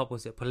set up,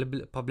 was it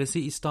a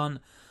publicity stunt?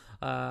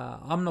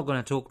 I'm not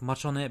going to talk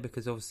much on it,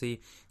 because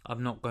obviously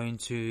I'm not going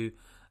to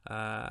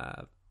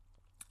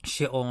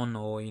shit on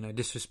or,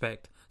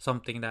 disrespect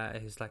something that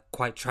is like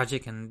quite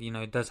tragic and,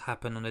 it does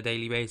happen on a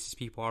daily basis.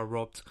 People are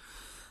robbed,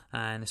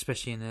 and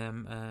especially in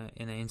an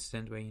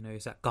incident where,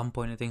 it's at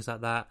gunpoint and things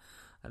like that.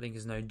 I think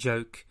it's no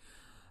joke.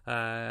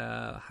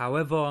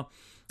 However,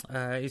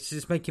 it's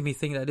just making me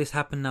think that this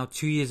happened now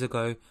 2 years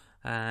ago,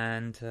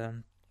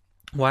 and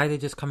why are they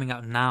just coming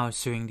out now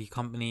suing the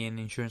company and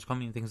the insurance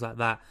company and things like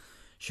that?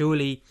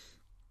 Surely,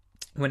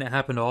 when it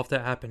happened or after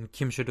it happened,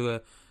 Kim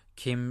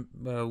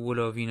would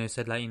have,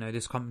 said like,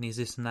 this company is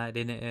this and that.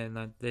 They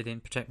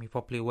didn't protect me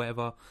properly or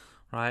whatever,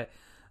 right?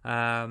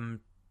 And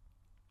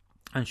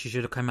she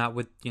should have come out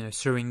with,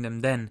 suing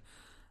them then.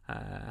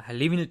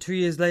 Leaving it 2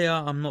 years later,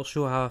 I'm not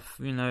sure how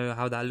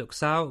that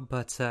looks out,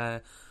 but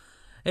a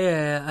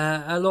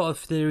lot of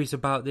theories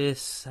about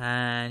this,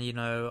 and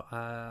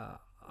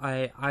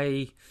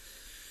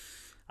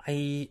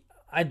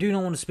I do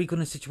not want to speak on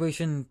the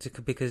situation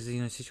because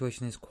the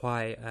situation is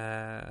quite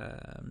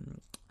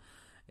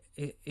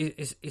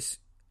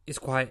it's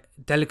quite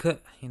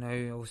delicate.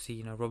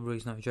 Obviously, robbery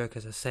is no joke,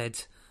 as I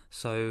said.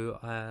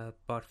 So,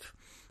 but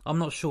I'm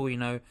not sure,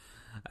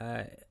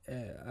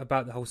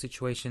 about the whole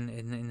situation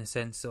in the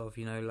sense of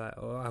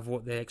of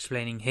what they're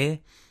explaining here.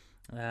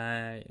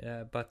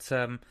 But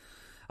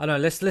I don't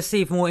know. Let's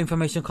see if more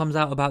information comes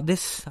out about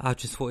this. I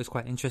just thought it's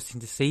quite interesting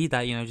to see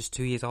that just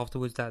 2 years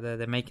afterwards that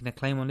they're making a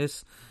claim on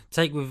this.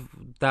 Take with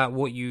that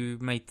what you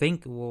may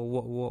think, or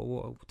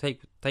what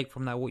take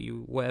from that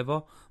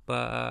whatever.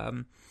 But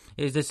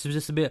it's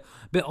just a bit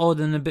odd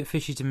and a bit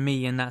fishy to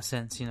me in that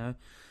sense,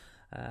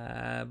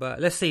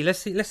 But let's see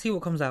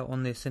what comes out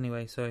on this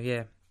anyway. So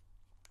yeah,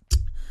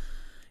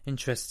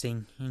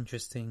 interesting.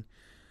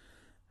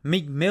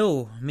 Meek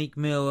Mill,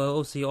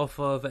 also off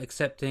of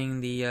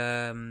accepting the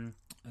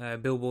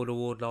Billboard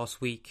Award last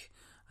week,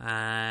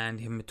 and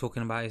him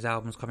talking about his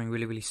albums coming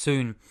really, really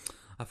soon.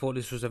 I thought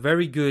this was a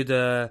very good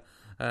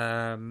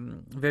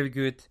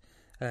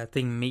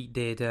thing Meek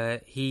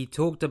did. He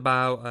talked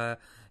about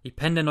he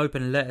penned an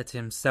open letter to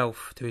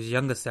himself, to his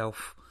younger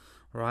self,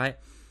 right?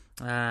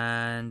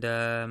 And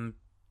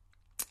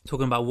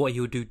talking about what he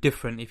would do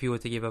different if he were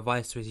to give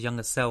advice to his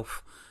younger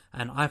self.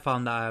 And I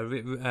found that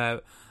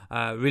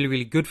really,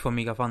 really good for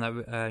Meek. I found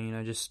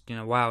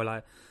that wow,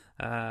 like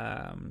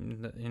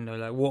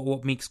like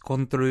what Meek's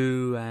gone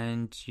through,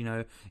 and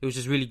it was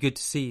just really good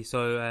to see.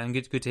 So and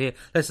good to hear.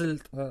 Let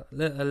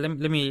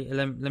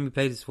me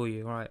play this for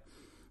you. All right,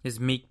 is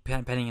Meek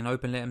penning an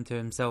open letter to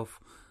himself,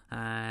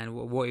 and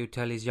what he would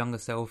tell his younger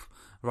self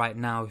right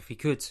now if he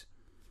could.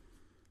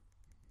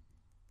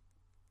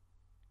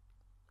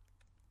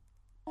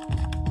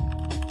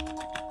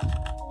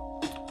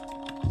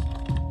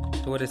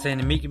 So what they're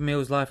saying, Meek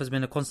Mill's life has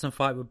been a constant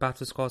fight with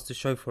battle scars to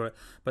show for it,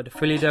 but the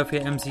Philadelphia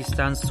MC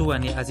stands tall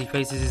as he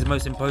faces his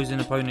most imposing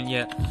opponent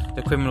yet,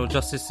 the criminal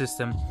justice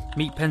system.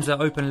 Meek pens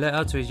an open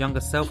letter to his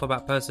younger self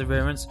about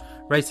perseverance,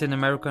 race in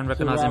America, and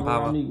recognizing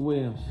power. Meek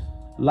Williams,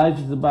 life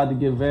is about to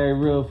get very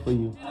real for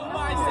you.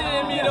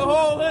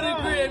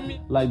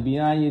 Like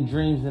beyond your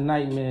dreams and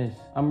nightmares.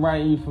 I'm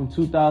writing you from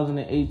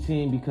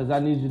 2018 because I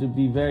need you to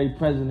be very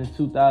present in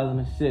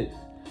 2006.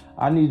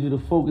 I need you to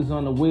focus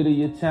on the weight of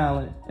your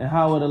talent and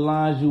how it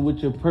aligns you with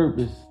your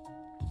purpose.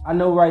 I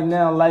know right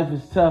now life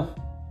is tough,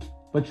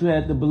 but you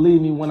have to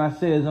believe me when I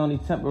say it's only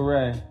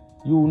temporary.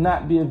 You will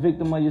not be a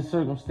victim of your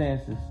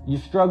circumstances. Your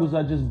struggles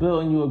are just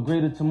building you a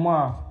greater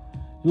tomorrow.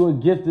 You are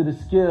gifted a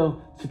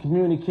skill to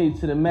communicate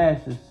to the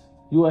masses.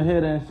 You are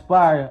here to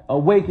inspire,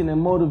 awaken,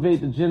 and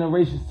motivate the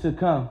generations to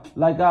come.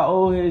 Like our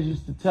old heads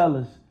used to tell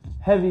us,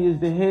 heavy is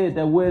the head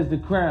that wears the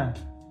crown.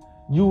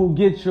 You will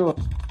get yours.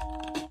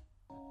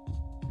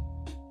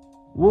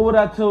 What would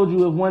I told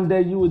you if one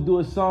day you would do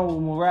a song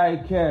with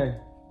Mariah Carey?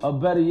 Or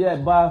better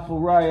yet, buy a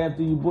Ferrari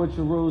after you bought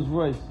your Rolls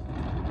Royce?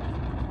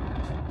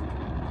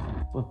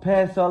 But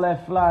past all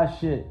that fly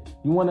shit,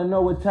 you wanna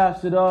know what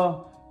tops it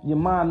all? Your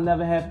mom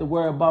never have to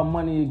worry about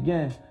money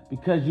again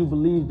because you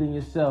believed in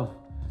yourself.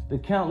 The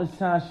countless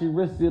times she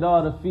risked it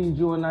all to feed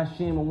you and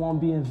Nashim, it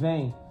won't be in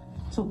vain.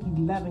 Took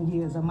 11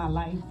 years of my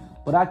life.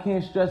 But I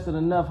can't stress it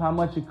enough how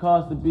much it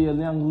costs to be a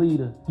young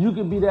leader. You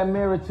can be that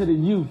mirror to the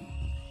youth.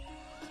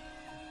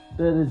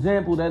 The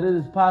example that it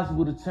is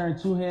possible to turn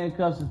 2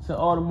 handcuffs into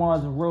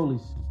Audemars and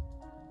Rollies.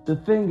 The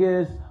thing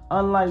is,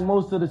 unlike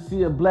most of the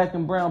sea of black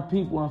and brown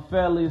people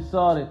unfairly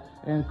assaulted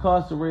and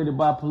incarcerated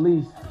by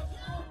police,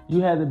 you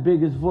had the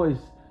biggest voice.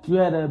 You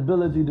had the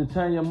ability to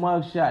turn your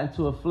mugshot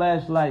into a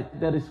flashlight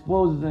that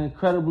exposes an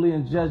incredibly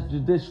unjust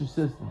judicial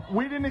system.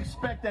 We didn't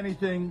expect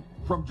anything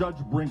from Judge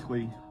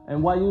Brinkley.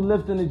 And while you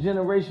lifting a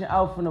generation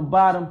out from the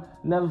bottom,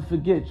 never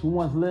forget you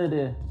once lived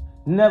there.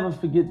 Never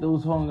forget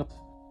those hung-ups.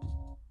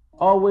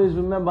 Always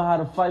remember how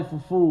to fight for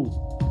food.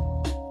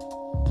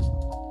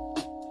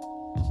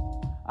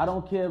 I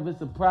don't care if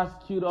it's a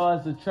prosecutor or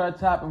it's a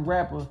chart-topping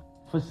rapper.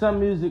 For some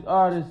music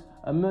artists,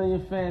 1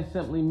 million fans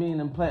simply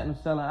mean a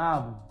platinum-selling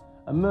album.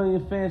 1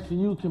 million fans for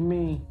you can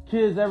mean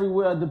kids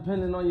everywhere are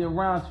depending on your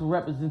rhymes for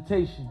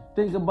representation.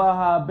 Think about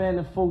how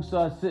abandoned folks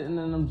are sitting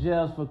in them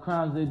jails for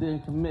crimes they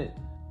didn't commit.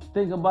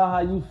 Think about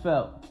how you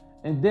felt,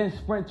 and then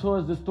sprint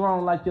towards the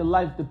throne like your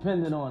life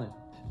depended on it.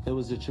 It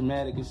was a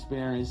traumatic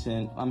experience,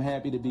 and I'm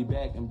happy to be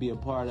back and be a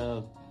part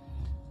of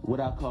what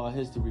I call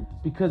history.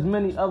 Because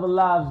many other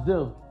lives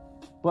do.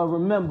 But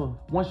remember,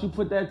 once you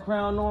put that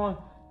crown on,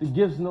 the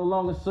gifts no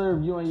longer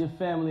serve you and your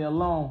family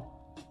alone.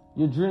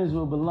 Your dreams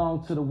will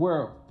belong to the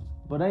world.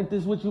 But ain't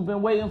this what you've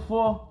been waiting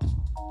for?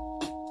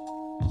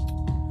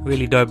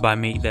 Really dope by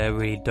Meek there,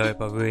 really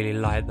dope. I really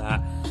like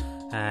that.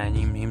 And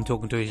him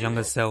talking to his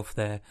younger self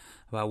there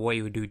about what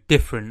he would do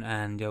different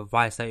and the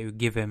advice that he would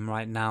give him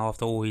right now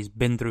after all he's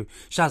been through.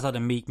 Shouts out to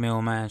Meek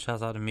Mill, man.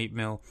 Shouts out to Meek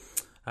Mill.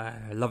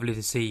 Lovely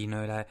to see,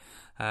 that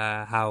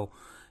how,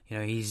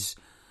 he's,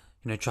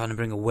 trying to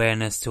bring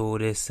awareness to all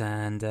this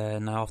and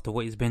after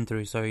what he's been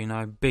through. So,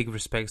 big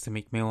respects to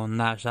Meek Mill on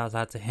that. Shouts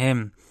out to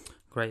him.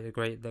 Great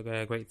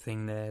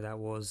thing there that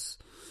was.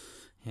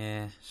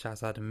 Yeah,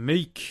 shouts out to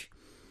Meek.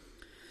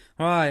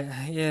 Right,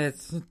 yeah,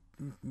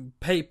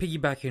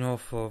 piggybacking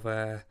off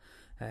of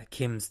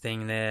Kim's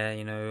thing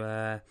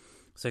there,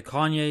 so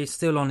Kanye is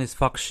still on his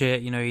fuck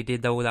shit. He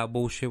did all that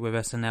bullshit with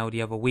SNL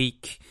the other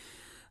week.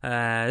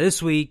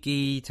 This week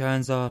he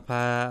turns up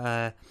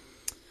at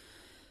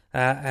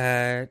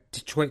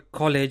Detroit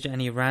College and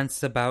he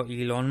rants about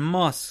Elon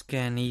Musk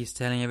and he's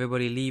telling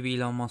everybody leave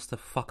Elon Musk the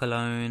fuck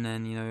alone.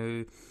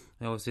 And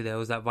obviously there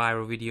was that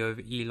viral video of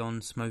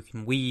Elon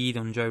smoking weed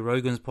on Joe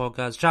Rogan's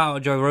podcast. Shout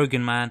out Joe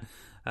Rogan, man.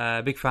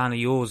 Big fan of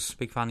yours,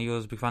 big fan of your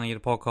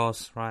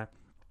podcast, right?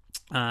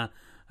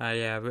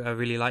 Yeah, I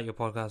really like your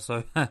podcast,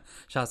 so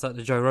shouts out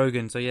to Joe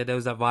Rogan. So yeah, there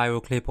was that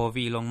viral clip of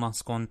Elon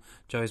Musk on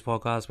Joe's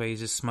podcast where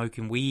he's just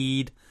smoking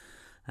weed,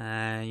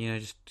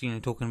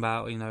 talking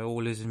about,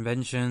 all his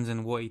inventions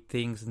and what he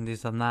thinks and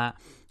this and that,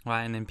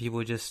 right? And then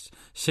people just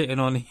shitting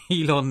on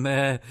Elon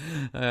there,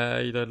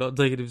 not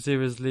taking him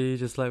seriously,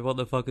 just like, what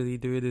the fuck is he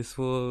doing this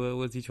for?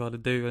 What's he trying to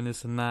do and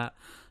this and that?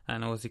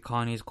 And obviously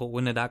Kanye's caught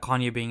wind of that.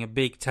 Kanye being a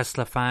big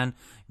Tesla fan,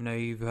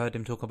 you've heard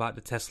him talk about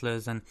the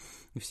Teslas and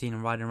you've seen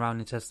him riding around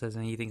in Teslas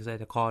and he thinks they're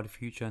the car of the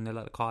future and they're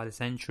like the car of the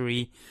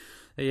century.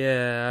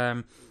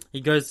 Yeah, he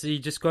goes to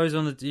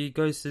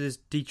this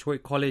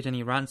Detroit College and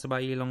he rants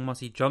about Elon Musk.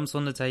 He jumps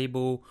on the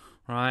table,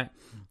 right?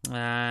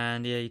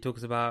 And yeah, he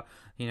talks about,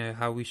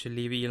 how we should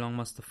leave Elon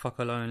Musk the fuck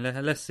alone.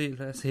 Let's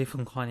hear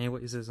from Kanye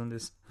what he says on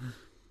this.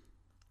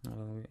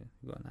 Oh,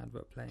 we got an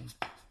advert playing.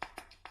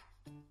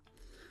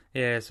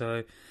 Yeah,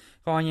 so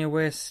Kanye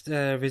West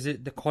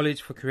visit the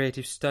College for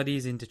Creative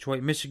Studies in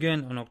Detroit,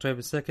 Michigan on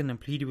October 2nd and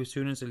pleaded with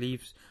students to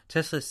leave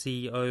Tesla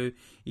CEO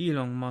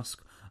Elon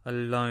Musk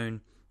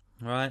alone.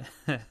 Right?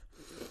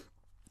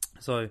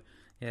 So,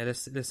 yeah,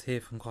 let's hear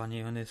from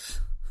Kanye on this.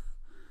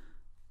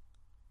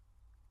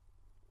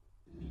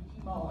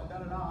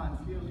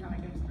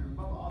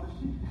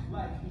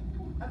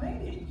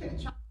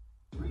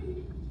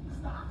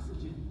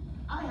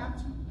 I have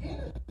to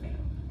innovate.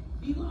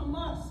 Elon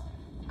Musk,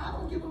 I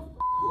don't give a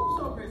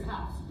who's over his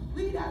house.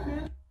 Leave that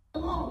man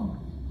alone.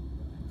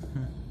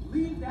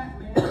 Leave that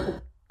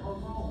man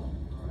alone.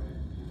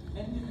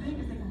 And the thing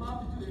is, they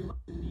love to do, they love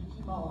to be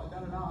emo and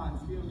da-da-da and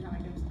still kind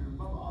of gangster and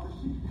all this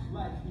shit.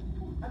 Like,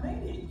 I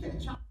made it. You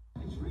can't chop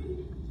the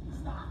tree.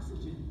 It's the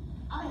oxygen.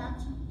 I have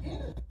to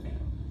innovate.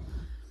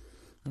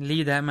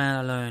 Leave that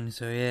man alone.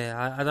 So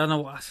yeah, I don't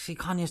know. See,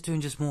 Kanye's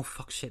doing just more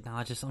fuck shit now.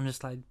 I'm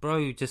just like,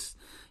 bro, just,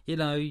 you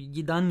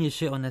done your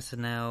shit on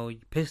SNL. You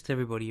pissed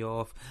everybody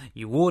off.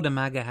 You wore the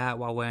MAGA hat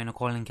while wearing a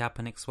Colin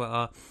Kaepernick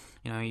sweater.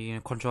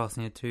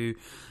 Contrasting it to,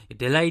 you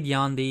delayed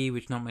Yandi,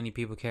 which not many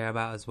people care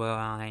about as well.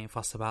 I ain't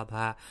fussed about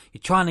that.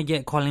 You're trying to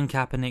get Colin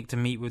Kaepernick to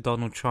meet with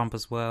Donald Trump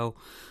as well.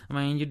 I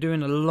mean, you're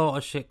doing a lot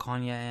of shit,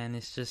 Kanye, and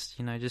it's just,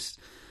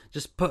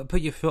 just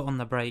put your foot on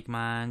the brake,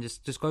 man.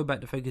 Just go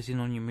back to focusing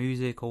on your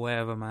music or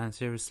whatever, man.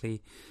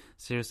 Seriously,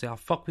 I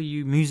fuck with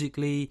you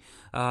musically,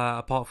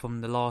 apart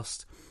from the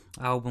last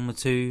album or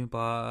two,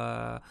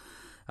 but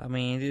I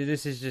mean,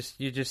 this is just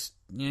you're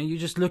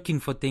just looking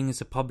for things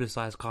to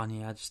publicize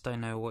Kanye. I just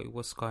don't know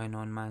what's going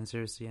on, man.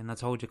 Seriously, and I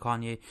told you,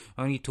 Kanye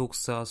only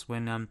talks to us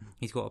when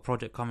he's got a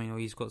project coming or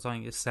he's got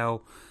something to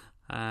sell,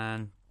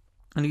 and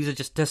these are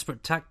just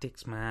desperate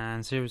tactics,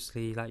 man.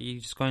 Seriously, like you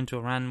just go into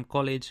a random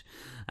college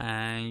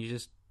and you're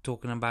just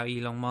talking about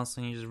Elon Musk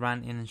and you're just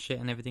ranting and shit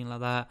and everything like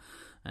that.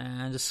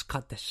 And just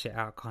cut that shit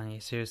out, Kanye.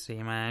 Seriously,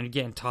 man. I'm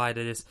getting tired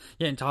of this.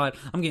 I'm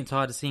getting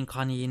tired of seeing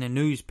Kanye in the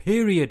news,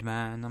 period,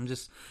 man.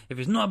 If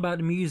it's not about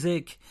the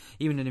music,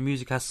 even though the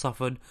music has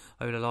suffered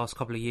over the last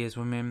couple of years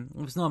from him,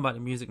 if it's not about the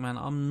music, man,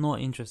 I'm not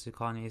interested,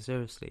 Kanye.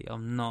 Seriously,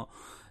 I'm not.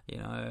 You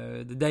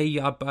know, the day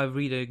I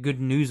read a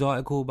good news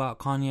article about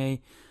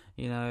Kanye,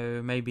 you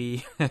know,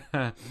 maybe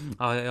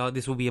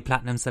this will be a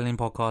platinum selling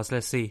podcast.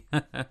 Let's see.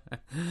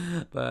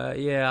 But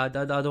yeah, I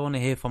don't want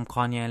to hear from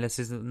Kanye unless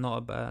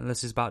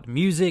it's about the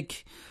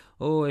music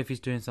or if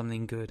he's doing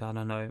something good. I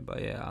don't know.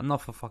 But yeah, I'm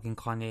not for fucking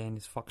Kanye and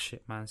his fuck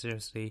shit, man.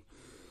 Seriously.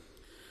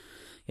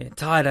 Yeah,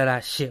 tired of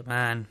that shit,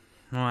 man.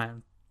 Right.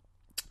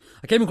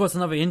 I came across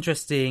another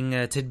interesting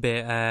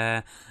tidbit,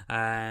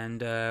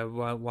 and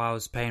while I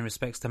was paying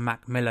respects to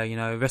Mac Miller, you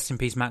know, rest in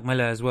peace Mac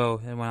Miller as well,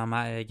 when I'm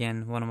at it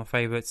again, one of my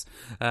favourites.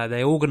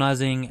 They're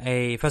organising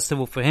a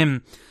festival for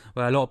him,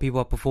 where a lot of people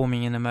are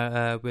performing in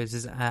which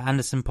is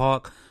Anderson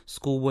Park,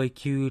 Schoolboy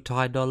Q,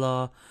 Ty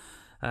Dolla,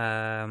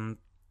 Kehlani,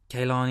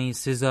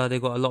 SZA.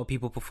 They've got a lot of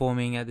people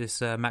performing at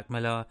this Mac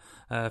Miller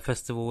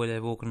festival where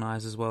they've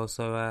organised as well,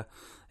 so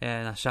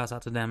yeah, shouts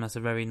out to them. That's a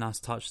very nice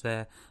touch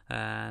there.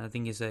 I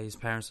think his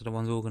parents are the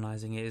ones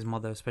organising it, his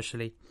mother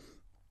especially.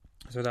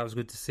 So that was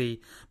good to see.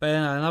 But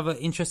another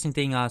interesting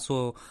thing I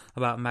saw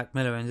about Mac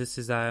Miller, and this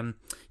is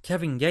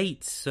Kevin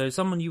Gates. So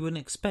someone you wouldn't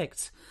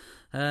expect.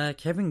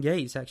 Kevin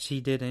Gates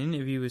actually did an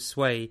interview with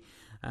Sway,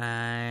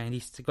 and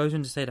he goes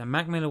on to say that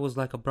Mac Miller was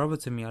like a brother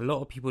to me. A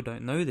lot of people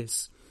don't know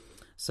this.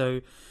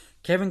 So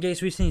Kevin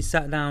Gates recently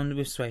sat down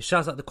with Sway.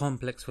 Shouts out the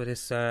Complex for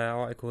this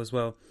article as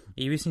well.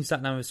 He recently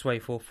sat down with Sway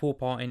for a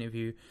 4-part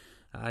interview.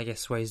 I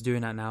guess Sway's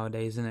doing that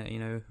nowadays, isn't it? You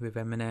know, with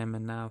Eminem,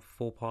 and now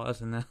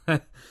 4-parters and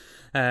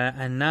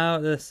now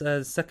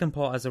the second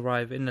part has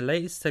arrived. In the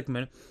latest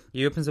segment,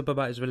 he opens up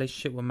about his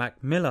relationship with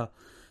Mac Miller.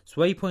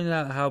 Sway pointed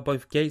out how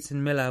both Gates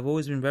and Miller have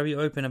always been very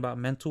open about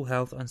mental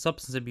health and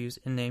substance abuse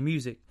in their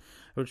music,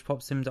 which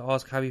prompts him to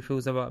ask how he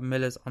feels about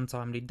Miller's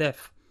untimely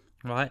death.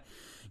 Right?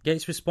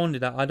 Gates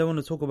responded that, I don't want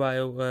to talk about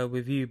it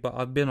with you, but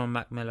I've been on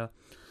Mac Miller.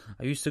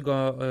 I used to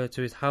go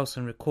to his house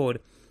and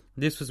record.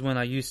 This was when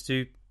I used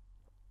to...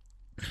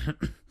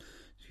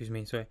 Excuse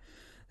me, sorry.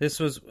 This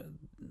was...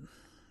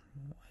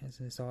 Why is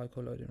this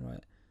article loading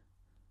right?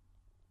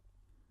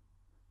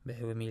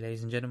 Bear with me,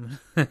 ladies and gentlemen.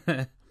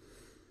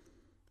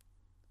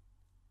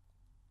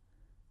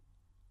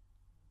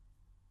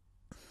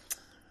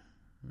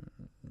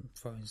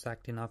 Phone's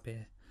acting up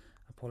here.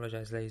 I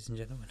apologise, ladies and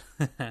gentlemen.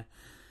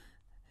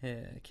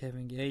 Yeah,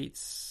 Kevin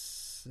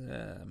Gates,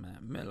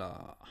 Mac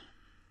Miller.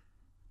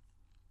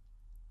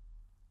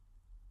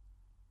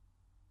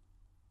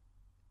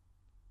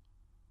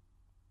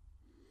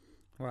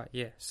 Right,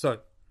 yeah, so.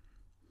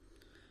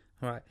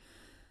 Right.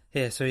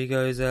 Yeah, so he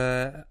goes,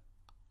 obviously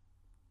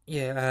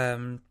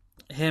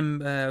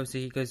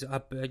he goes,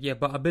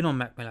 but I've been on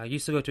Mac Miller. I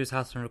used to go to his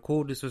house and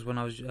record. This was when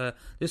I was,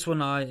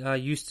 I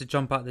used to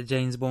jump out the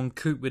James Bond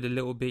coupe with a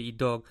little bitty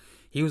dog.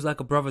 He was like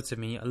a brother to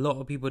me. A lot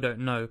of people don't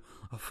know.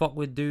 I fuck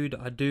with dude.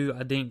 I do.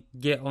 I didn't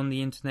get on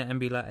the internet and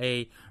be like,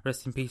 hey,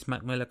 rest in peace,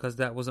 Mac Miller, because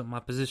that wasn't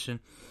my position.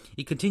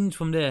 He continued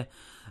from there,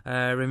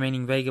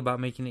 remaining vague about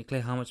making it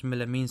clear how much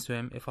Miller means to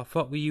him. If I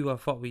fuck with you, I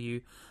fuck with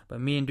you. But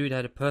me and dude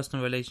had a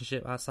personal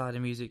relationship outside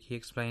of music, he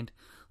explained.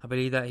 I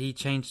believe that he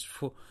changed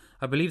form,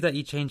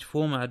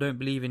 and I don't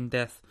believe in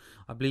death.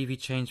 I believe he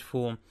changed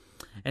form.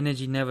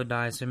 Energy never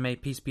dies, so may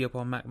peace be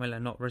upon Mac Miller,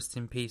 not rest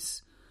in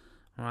peace.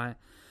 Alright.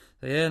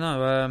 So yeah,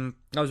 no,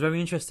 that was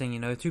very interesting, you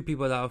know, two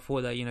people that I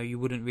thought that, you know, you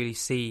wouldn't really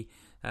see,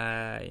 you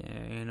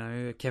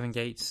know, Kevin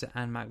Gates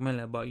and Mac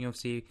Miller, but you know,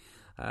 see,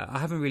 I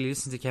haven't really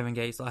listened to Kevin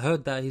Gates. I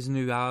heard that his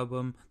new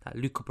album, that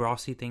Luca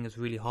Brasi thing, is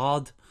really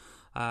hard.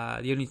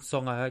 The only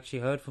song I actually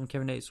heard from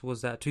Kevin Gates was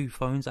that 2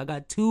 Phones. I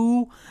got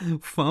 2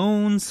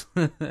 phones.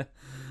 I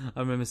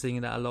remember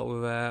singing that a lot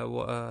with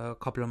a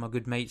couple of my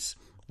good mates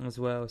as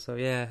well. So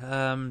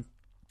yeah, and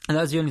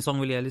that's the only song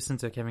really I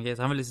listened to Kevin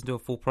Gates. I haven't listened to a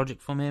full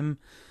project from him.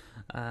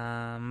 But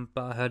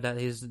I heard that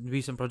his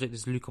recent project,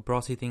 this Luca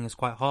Brasi thing, is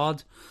quite hard.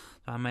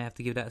 So I may have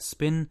to give that a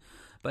spin.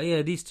 But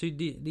yeah, these two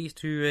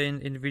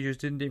individuals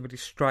didn't really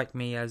strike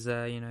me as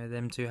you know,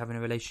 them two having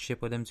a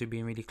relationship or them two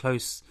being really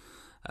close.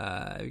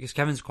 Because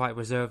Kevin's quite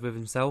reserved with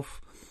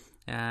himself,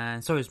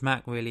 and so is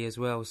Mac really as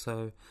well.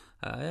 So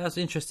that's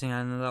interesting,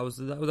 and that was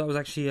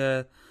actually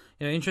you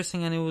know,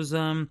 interesting, and it was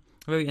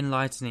very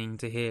enlightening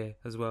to hear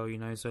as well. You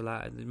know, so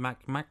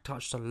like Mac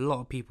touched a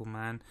lot of people,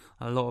 man,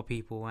 a lot of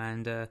people,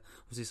 and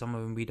obviously some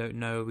of them we don't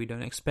know, we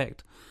don't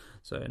expect.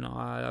 So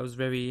that was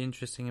very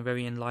interesting and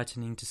very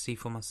enlightening to see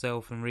for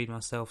myself and read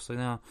myself. So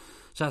now,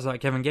 shouts out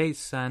Kevin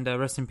Gates and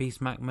rest in peace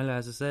Mac Miller,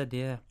 as I said.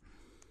 Yeah.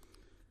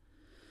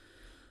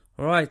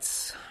 All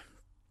right.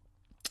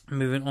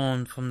 Moving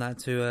on from that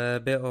to a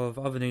bit of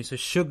other news. So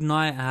Suge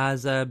Knight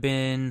has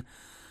been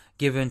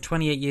given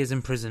 28 years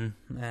in prison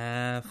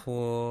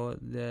for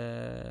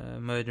the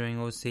murdering,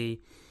 obviously,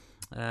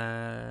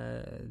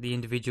 the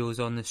individuals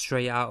on the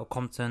Straight Outta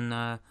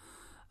Compton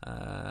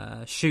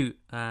shoot,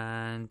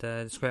 and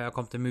the Straight Outta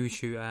Compton movie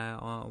shoot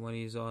when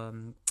he's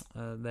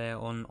there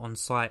on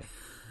site,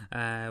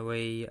 where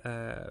he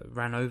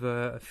ran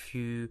over a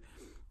few,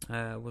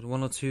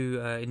 one or two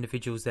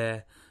individuals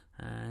there.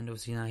 And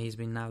obviously now he's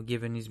been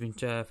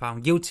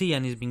found guilty,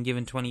 and he's been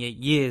given 28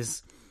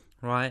 years,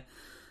 right?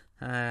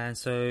 And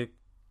so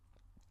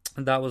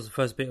that was the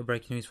first bit of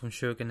breaking news from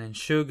Suge. And then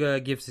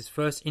Suge gives his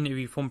first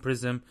interview from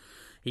prison.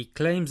 He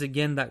claims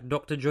again that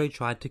Dr. Dre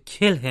tried to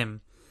kill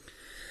him.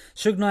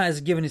 Suge Knight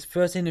has given his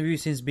first interview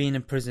since being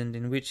imprisoned,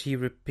 in which he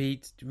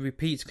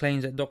repeats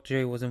claims that Dr.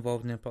 Dre was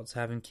involved in the plot to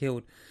have him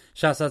killed.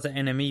 Shouts out to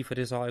NME for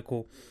this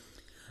article.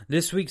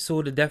 This week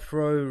saw the Death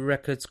Row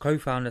Records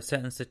co-founder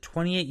sentenced to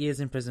 28 years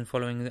in prison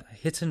following a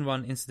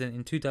hit-and-run incident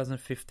in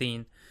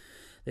 2015.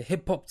 The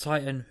hip-hop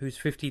titan, who's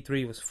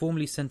 53, was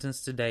formally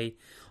sentenced today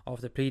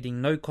after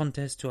pleading no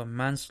contest to a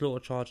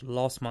manslaughter charge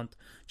last month,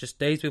 just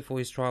days before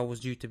his trial was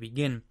due to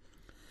begin.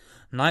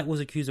 Knight was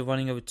accused of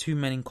running over two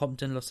men in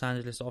Compton, Los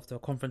Angeles after a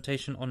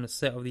confrontation on the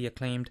set of the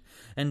acclaimed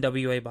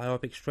NWA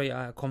biopic Straight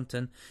Outta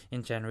Compton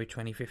in January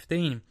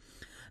 2015.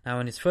 Now,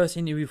 in his first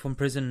interview from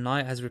prison,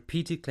 Knight has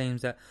repeated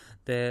claims that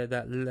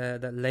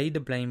laid the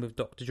blame with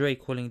Dr. Dre,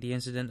 calling the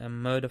incident a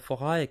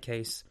murder-for-hire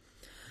case.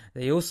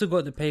 They also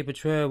got the paper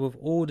trail with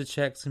all the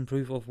checks and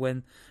proof of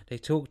when they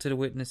talked to the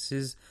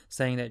witnesses,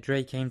 saying that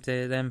Dre came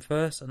to them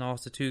first and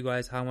asked the two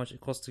guys how much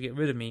it cost to get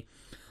rid of me.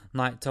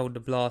 Knight told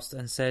the Blast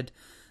and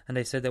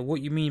they said that,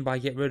 "What you mean by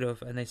get rid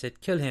of?" And they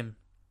said, "Kill him."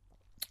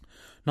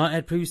 Knight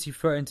had previously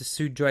threatened to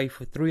sue Dre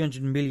for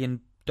 $300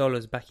 million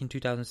back in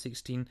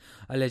 2016,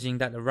 alleging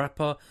that the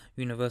rapper,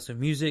 Universal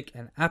Music,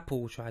 and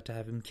Apple tried to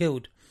have him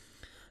killed.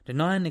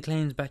 Denying the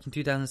claims back in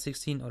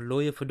 2016, a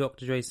lawyer for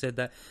Dr. Dre said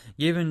that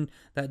given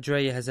that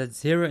Dre has had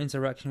zero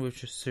interaction with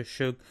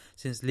Suge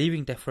since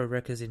leaving Death Row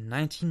Records in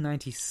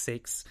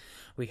 1996,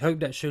 we hope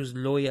that Suge's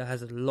lawyer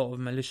has a lot of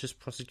malicious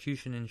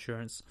prosecution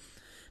insurance.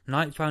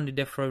 Knight founded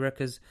Death Row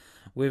Records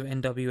with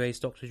NWA's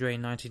Dr. Dre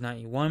in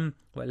 1991,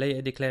 but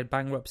later declared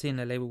bankruptcy, and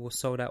the label was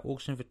sold at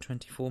auction for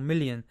 $24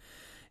 million.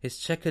 His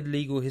checkered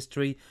legal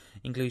history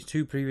includes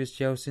two previous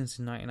jail stints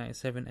in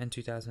 1997 and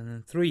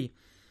 2003.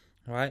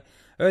 Right.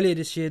 Earlier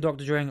this year,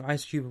 Dr. Dre and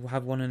Ice Cube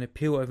have won an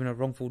appeal over a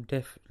wrongful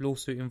death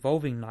lawsuit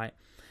involving Knight.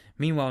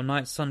 Meanwhile,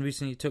 Knight's son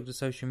recently took to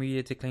social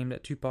media to claim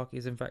that Tupac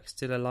is in fact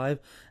still alive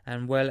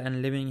and well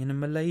and living in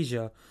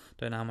Malaysia.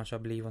 Don't know how much I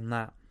believe on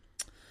that.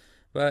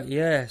 But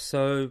yeah,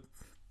 so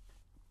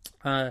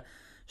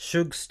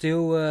Suge's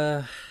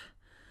still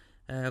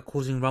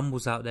causing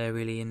rumbles out there,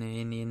 really, in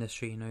the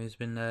industry. You know, he's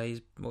been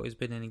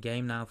in the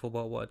game now for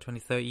about 20,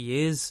 30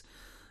 years,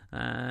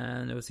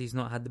 and obviously he's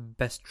not had the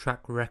best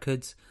track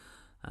records.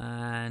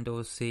 And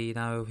obviously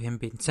now him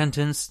being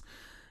sentenced,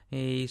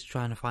 he's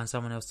trying to find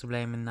someone else to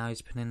blame, and now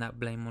he's pinning that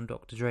blame on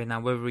Dr. Dre. Now,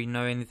 whether we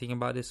know anything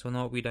about this or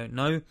not, we don't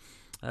know.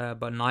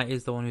 But Knight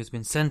is the one who's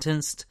been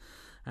sentenced,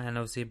 and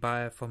obviously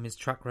from his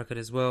track record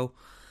as well.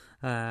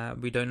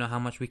 We don't know how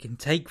much we can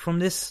take from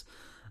this.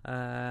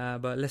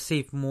 But let's see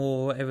if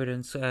more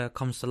evidence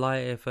comes to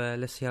light.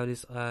 Let's see how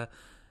this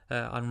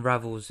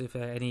unravels. If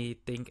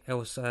anything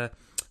else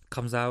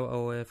comes out,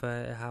 or if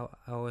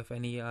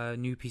any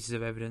new pieces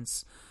of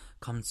evidence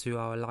come to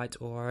our light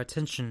or our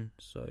attention.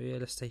 So yeah,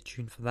 let's stay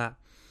tuned for that.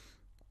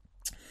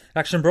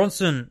 Action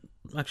Bronson,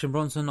 after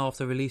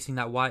releasing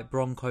that White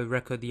Bronco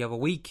record the other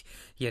week,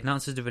 he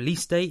announces the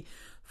release date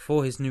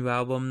for his new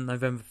album,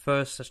 November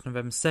 1st /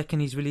 November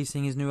 2nd. He's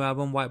releasing his new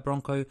album, White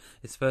Bronco,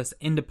 his first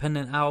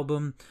independent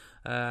album,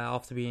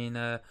 after being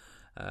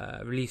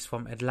released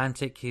from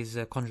Atlantic. His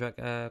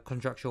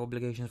contractual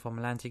obligations from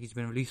Atlantic, he's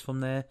been released from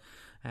there,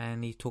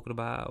 and he talked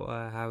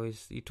about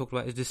his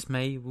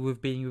dismay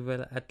with being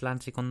with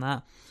Atlantic on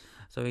that.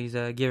 So he's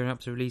gearing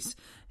up to release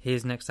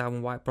his next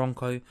album, White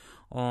Bronco,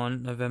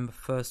 on November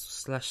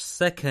 1st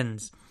 /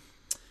 2nd.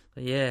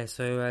 Yeah,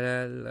 so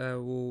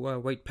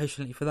we'll wait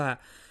patiently for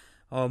that.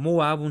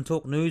 More album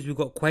talk news. We've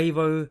got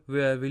Quavo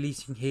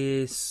releasing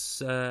his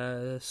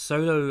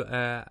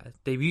solo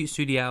debut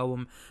studio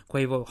album,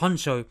 Quavo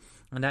Honcho,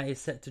 and that is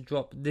set to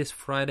drop this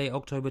Friday,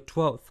 October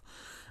 12th.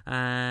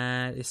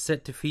 And it's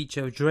set to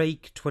feature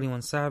Drake,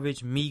 21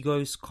 Savage,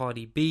 Migos,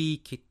 Cardi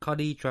B, Kid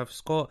Cudi, Travis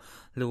Scott,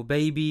 Lil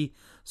Baby,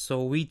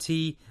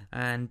 Saweetie,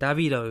 and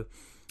Davido.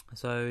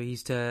 So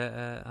he's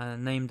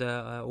named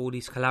all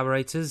these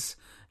collaborators.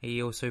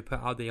 He also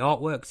put out the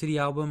artwork to the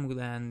album,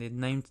 and it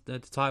named the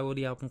title of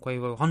the album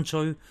Quavo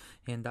Honcho,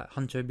 and that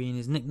Honcho being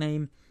his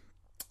nickname.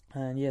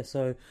 And yeah,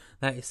 so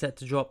that is set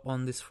to drop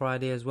on this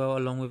Friday as well,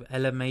 along with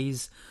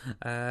LMA's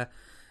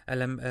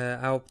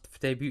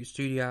debut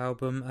studio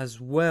album as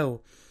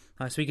well.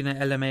 Speaking of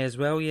LMA as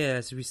well, yeah,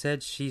 as we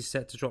said, she's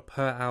set to drop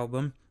her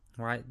album,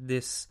 right,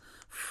 this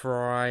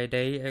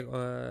Friday,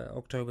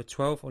 October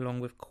 12th, along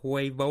with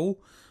Quavo,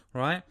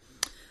 right?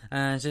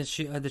 And so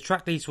the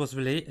track list was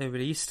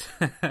released.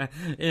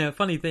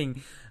 Funny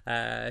thing,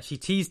 she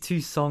teased 2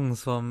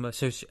 songs from.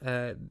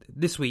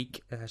 This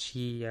week,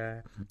 she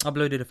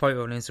uploaded a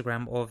photo on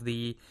Instagram of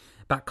the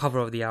back cover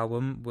of the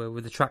album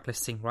with the track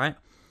listing. Right,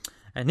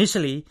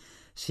 initially,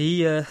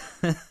 she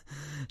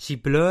she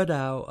blurred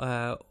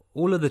out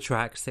all of the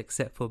tracks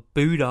except for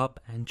 "Booed Up"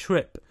 and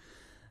 "Trip."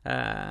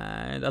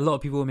 And a lot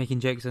of people were making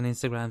jokes on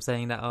Instagram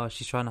saying that,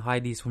 she's trying to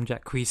hide these from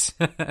Jack Queese.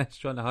 She's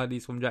trying to hide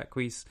these from Jack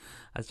Queese.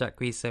 As Jack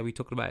Queese said, we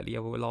talked about it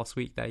last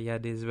week that he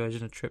had his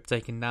version of Trip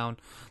taken down.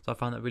 So I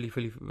found that really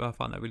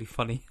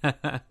funny.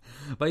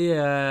 But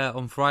yeah,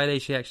 on Friday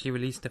she actually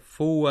released a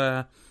full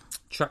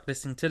track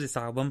listing to this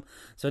album.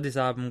 So this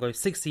album goes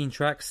 16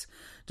 tracks,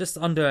 just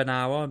under an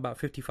hour, about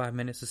 55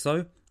 minutes or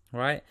so,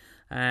 right?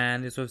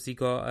 And it's obviously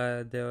got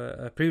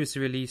the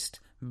previously released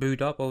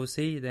Booed Up,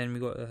 obviously. Then we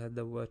got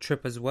the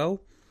Trip as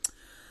well.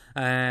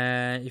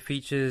 It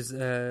features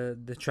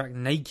the track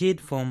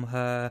Naked from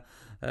her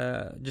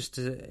just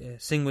a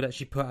single that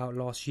she put out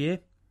last year.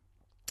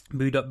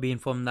 Booed Up being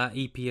from that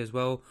EP as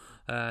well,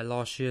 from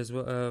last year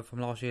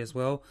as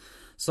well.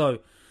 So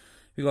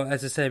we got,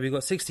 as I said, we've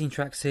got 16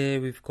 tracks here.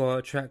 We've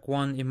got track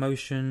 1,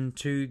 Emotion,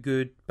 2,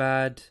 Good,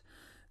 Bad,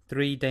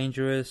 3,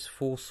 Dangerous,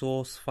 4,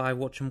 Source, 5,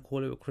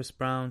 Whatchamacallit with Chris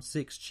Brown,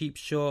 6, Cheap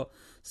Shot,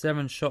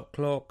 7, Shot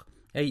Clock,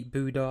 8,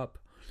 Booed Up,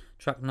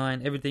 track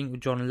 9, Everything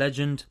with John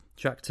Legend,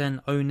 track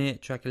 10, Own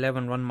It, track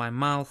 11, Run My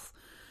Mouth,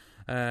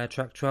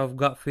 track 12,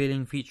 Gut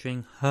Feeling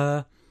featuring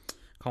Her,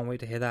 can't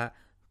wait to hear that,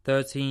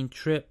 13,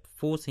 Trip,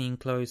 14,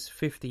 Close,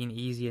 15,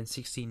 Easy, and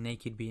 16,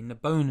 Naked being the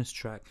bonus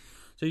track.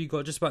 So you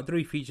got just about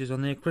 3 features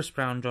on there, Chris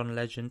Brown, John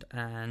Legend,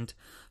 and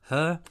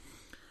Her,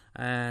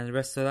 and the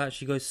rest of that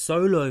she goes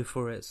solo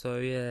for it. So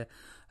yeah,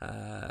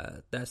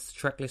 that's the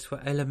track list for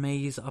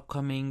LMA's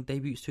upcoming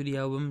debut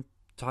studio album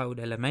titled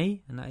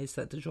LMA, and that is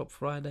set to drop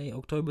Friday,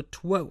 October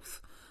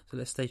 12th. So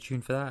let's stay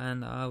tuned for that,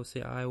 and I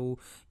will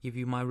give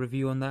you my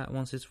review on that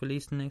once it's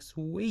released next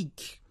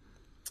week.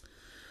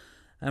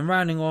 And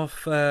rounding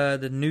off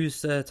the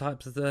news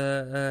types of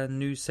the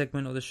news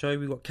segment of the show,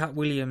 we've got Cat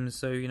Williams.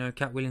 So,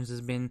 Cat Williams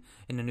has been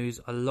in the news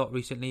a lot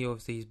recently.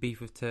 Obviously, his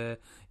beef with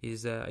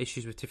his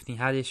issues with Tiffany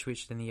Haddish,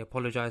 which then he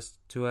apologised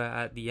to her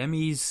at the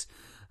Emmys.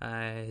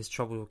 His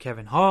trouble with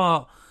Kevin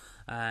Hart.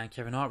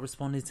 Kevin Hart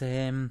responded to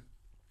him.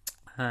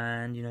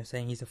 And,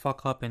 saying he's a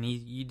fuck up and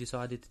he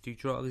decided to do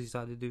drugs, he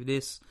decided to do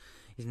this.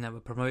 He's never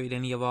promoted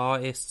any of our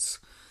artists.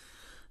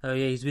 So,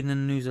 yeah, he's been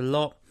in the news a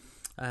lot.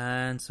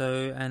 And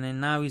then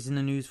now he's in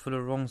the news for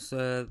the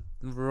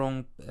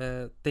wrong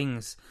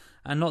things.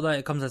 And not that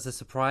it comes as a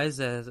surprise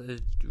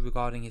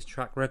regarding his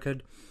track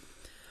record.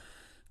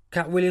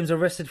 Cat Williams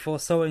arrested for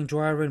assaulting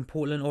driver in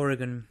Portland,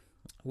 Oregon.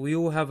 We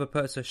all have a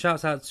person.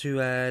 Shouts out to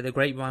the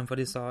Grapevine for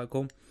this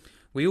article.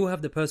 We all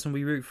have the person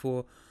we root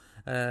for.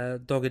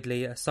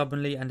 Doggedly,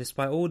 stubbornly, and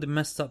despite all the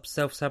messed up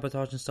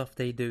self-sabotage and stuff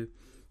they do.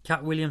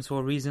 Cat Williams, for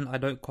a reason I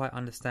don't quite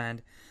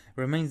understand,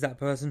 remains that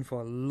person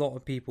for a lot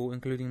of people,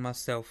 including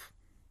myself.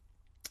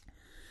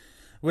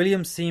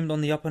 Williams seemed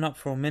on the up and up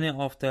for a minute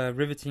after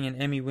riveting an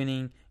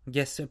Emmy-winning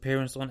guest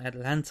appearance on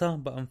Atlanta,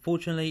 but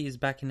unfortunately is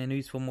back in the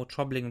news for more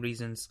troubling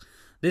reasons.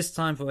 This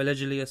time for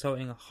allegedly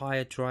assaulting a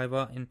hired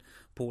driver in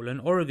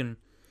Portland, Oregon.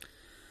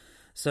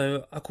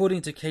 So,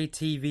 according to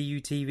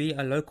KTVU-TV,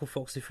 a local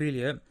Fox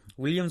affiliate,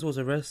 Williams was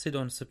arrested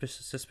on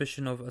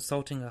suspicion of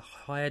assaulting a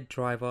hired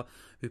driver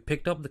who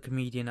picked up the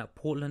comedian at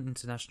Portland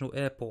International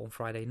Airport on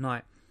Friday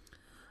night.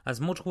 As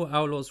multiple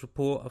outlets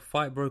report, a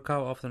fight broke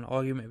out after an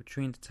argument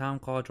between the town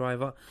car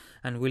driver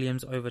and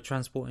Williams over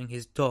transporting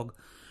his dog.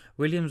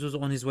 Williams was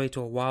on his way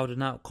to a Wild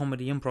and Out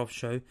comedy improv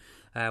show,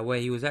 where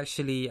he was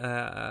actually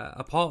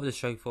a part of the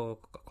show for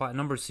quite a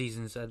number of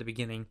seasons at the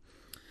beginning.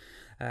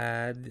 He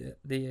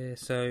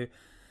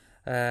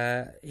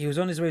was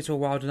on his way to a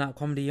Wild and Out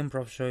comedy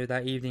improv show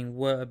that evening.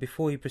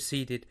 Before the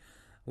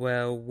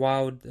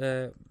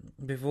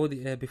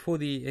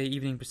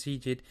evening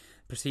proceeded,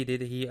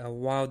 he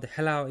wowed the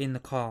hell out in the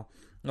car.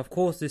 Of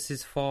course, this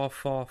is far,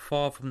 far,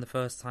 far from the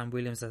first time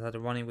Williams has had a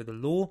run-in with the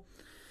law.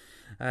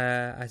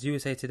 As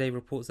USA Today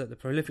reports that the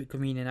prolific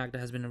comedian actor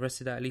has been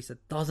arrested at least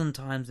 12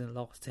 times in the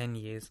last 10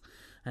 years,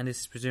 and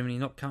this is presumably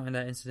not counting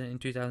that incident in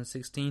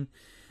 2016.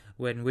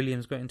 When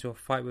Williams got into a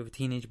fight with a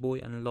teenage boy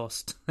and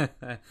lost.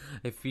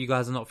 If you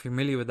guys are not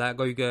familiar with that,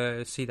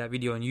 go see that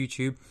video on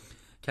YouTube.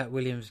 Cat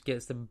Williams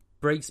gets the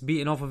brakes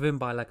beaten off of him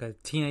by like a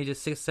teenager,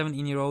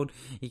 17-year-old.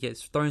 He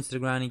gets thrown to the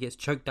ground. He gets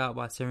choked out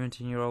by a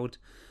 17-year-old.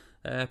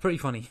 Pretty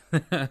funny.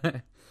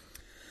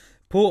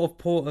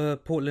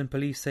 Portland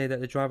police say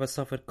that the driver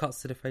suffered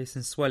cuts to the face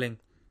and swelling.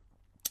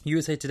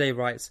 USA Today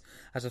writes,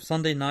 as of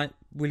Sunday night,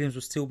 Williams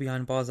was still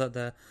behind bars at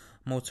the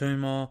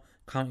Multnomah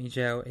County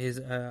Jail. His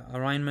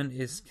arraignment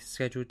is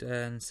scheduled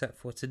and set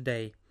for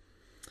today.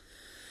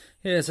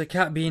 Yeah, so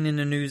Cat being in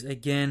the news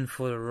again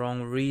for the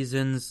wrong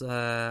reasons.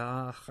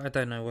 I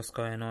don't know what's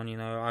going on,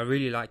 I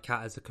really like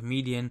Cat as a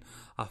comedian.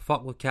 I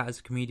fuck with Cat as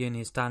a comedian.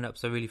 His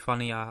stand-ups are really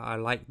funny. I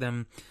like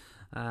them.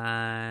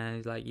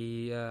 And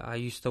I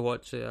used to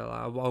watch.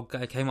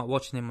 I came up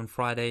watching him on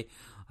Friday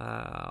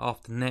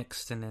after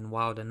Next, and then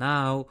Wilder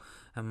Now,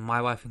 and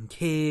My Wife and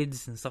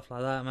Kids, and stuff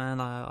like that. Man,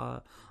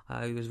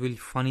 it was really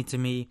funny to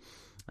me.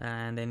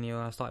 And then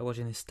I started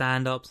watching his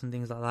stand-ups and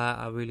things like that.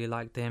 I really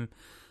liked him.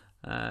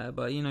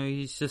 But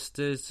he's just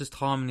it's just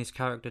harming his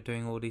character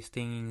doing all these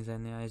things,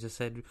 and as I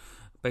said,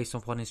 based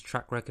upon his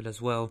track record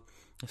as well,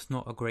 it's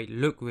not a great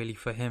look really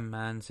for him,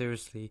 man.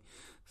 Seriously.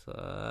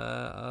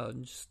 So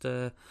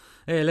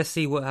let's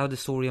see how the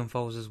story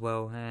unfolds as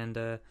well,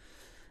 and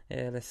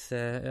let's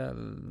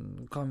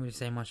can't really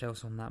say much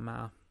else on that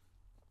matter.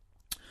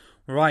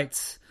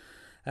 Right.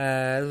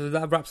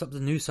 That wraps up the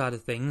news side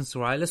of things,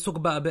 right? Let's talk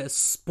about a bit of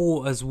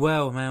sport as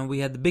well, man. We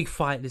had the big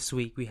fight this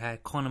week. We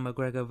had Conor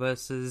McGregor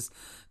versus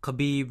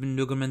Khabib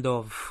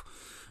Nurmagomedov,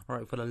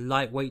 right, for the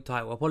lightweight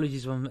title.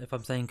 Apologies if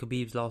I'm saying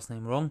Khabib's last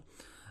name wrong.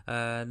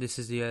 This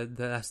is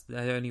that's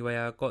the only way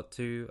I got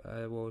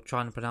to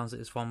trying to pronounce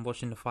it is from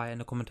watching the fight and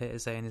the commentator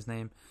saying his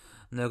name,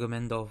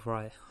 Nurmagomedov,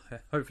 right?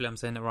 Hopefully I'm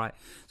saying it right.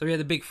 So we had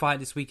the big fight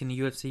this week in the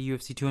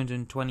UFC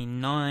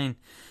 229.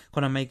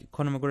 Conor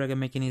McGregor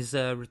making his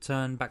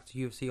return back to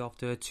UFC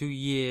after 2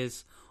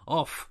 years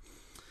off.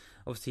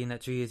 Obviously in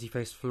that 2 years he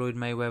faced Floyd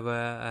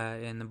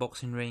Mayweather in the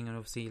boxing ring, and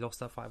obviously he lost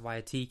that fight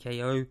via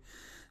TKO.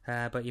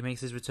 But he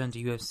makes his return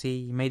to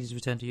UFC. He made his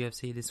return to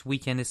UFC this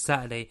weekend, this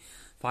Saturday.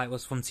 Fight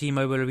was from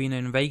T-Mobile Arena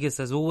in Vegas,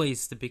 as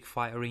always, the big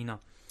fight arena.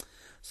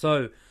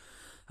 So,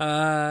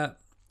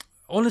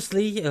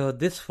 honestly,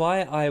 this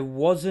fight, I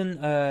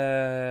wasn't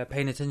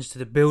paying attention to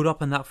the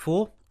build-up and that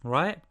for,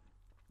 right?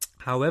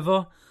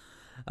 However,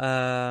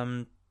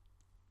 on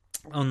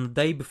the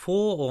day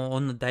before, or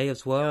on the day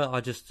as well,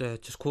 I just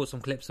caught some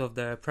clips of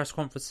the press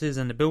conferences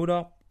and the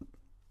build-up.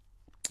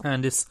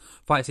 And this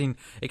fight seemed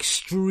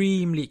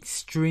extremely,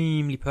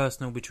 extremely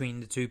personal between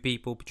the two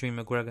people, between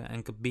McGregor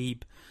and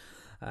Khabib.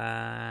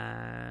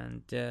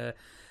 And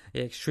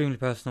extremely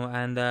personal.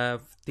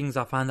 And things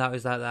I found out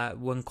is that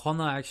when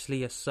Conor actually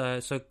just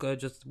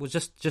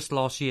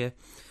last year,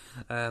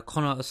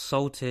 Conor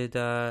assaulted,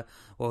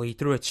 he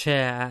threw a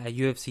chair at a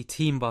UFC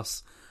team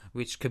bus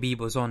which Khabib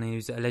was on. He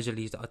was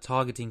allegedly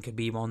targeting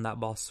Khabib on that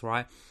bus,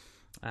 right?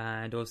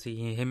 And obviously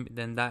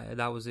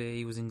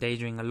he was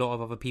endangering a lot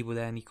of other people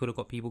there, and he could have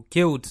got people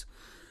killed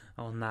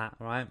on that,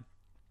 right?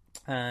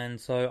 And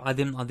so I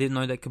didn't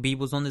know that Khabib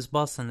was on this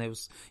bus, and he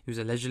was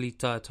allegedly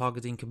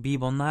targeting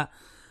Khabib on that.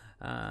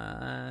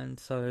 And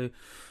so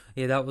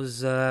that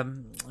was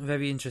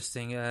very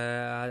interesting.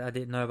 I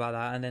didn't know about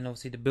that. And then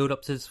obviously the build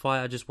up to this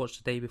fight I just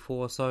watched the day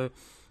before or so,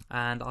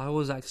 and I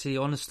was actually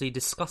honestly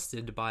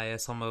disgusted by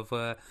some of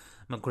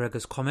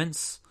McGregor's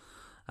comments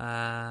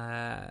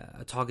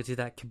targeted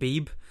at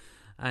Khabib,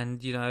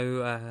 and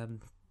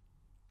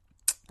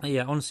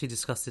honestly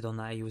disgusted on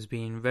that. He was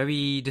being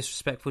very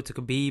disrespectful to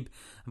Khabib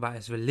about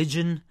his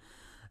religion,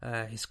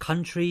 his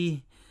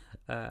country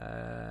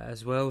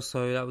as well.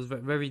 So that was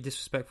very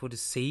disrespectful to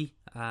see.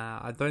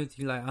 I don't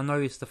think, I know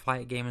it's the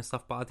fight game and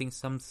stuff, but I think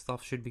some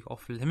stuff should be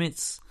off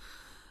limits.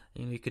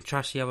 You could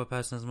trash the other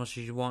person as much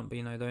as you want, but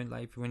don't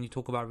when you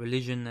talk about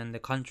religion and the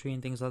country and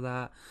things like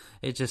that.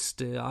 It just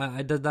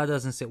that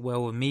doesn't sit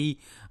well with me,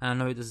 and I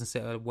know it doesn't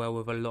sit well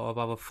with a lot of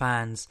other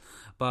fans.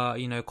 But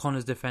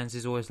Conor's defense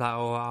is always like,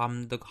 "Oh,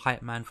 I'm the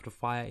hype man for the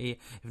fight.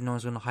 If no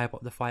one's gonna hype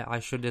up the fight,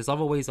 I should." There's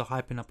other ways of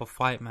hyping up a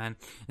fight, man.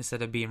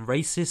 Instead of being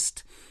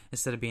racist,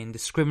 instead of being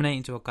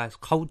discriminating to a guy's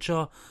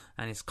culture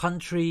and his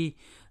country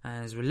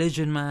and his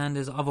religion, man.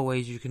 There's other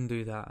ways you can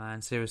do that,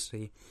 man.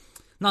 Seriously.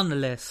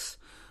 Nonetheless.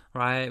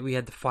 Right, we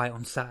had the fight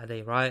on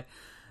Saturday, right,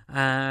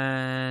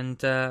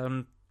 and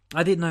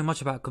I didn't know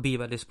much about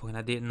Khabib at this point.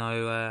 I didn't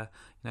know,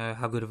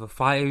 how good of a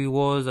fighter he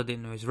was. I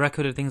didn't know his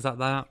record and things like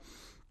that.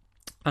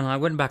 And I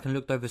went back and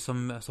looked over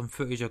some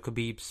footage of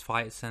Khabib's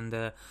fights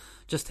and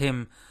just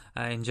him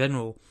in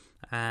general.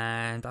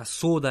 And I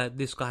saw that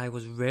this guy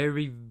was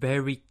very,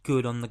 very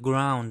good on the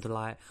ground.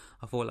 I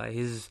thought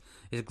his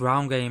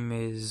ground game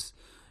is,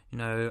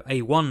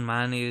 A1,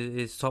 man.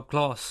 Is top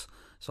class.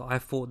 So I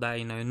thought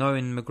that,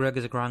 knowing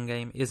McGregor's ground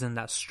game isn't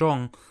that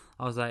strong,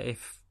 I was like,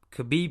 if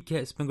Khabib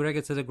gets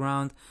McGregor to the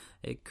ground,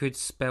 it could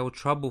spell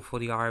trouble for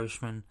the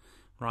Irishman,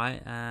 right?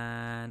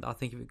 And I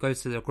think if it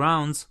goes to the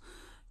grounds,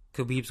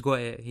 Khabib's got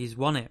it. He's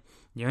won it.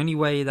 The only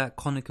way that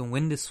Conor can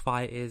win this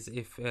fight is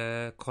if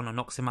Conor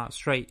knocks him out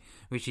straight,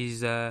 which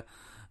is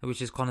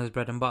Conor's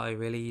bread and butter,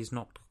 really. He's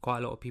knocked quite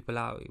a lot of people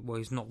out. Well,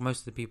 he's knocked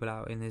most of the people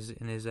out in his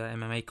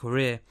MMA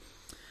career.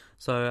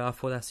 So I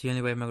thought that's the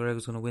only way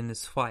McGregor's going to win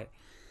this fight.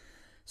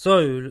 So,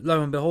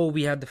 lo and behold,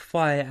 we had the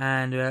fight,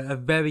 and a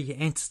very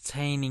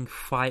entertaining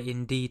fight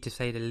indeed, to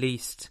say the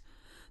least,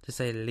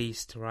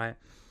 right?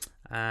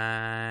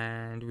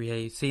 And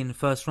we see in the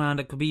first round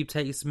that Khabib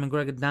takes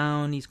McGregor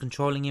down. He's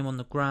controlling him on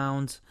the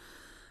ground,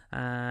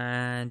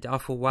 And I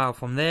thought, wow,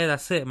 from there,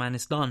 that's it, man.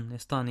 It's done.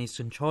 It's done. He's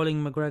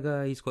controlling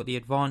McGregor. He's got the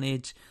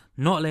advantage,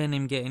 not letting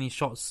him get any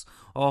shots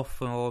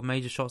off or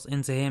major shots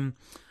into him.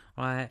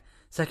 Right.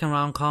 Second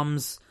round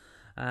comes,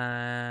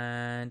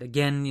 and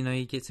again,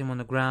 he gets him on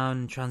the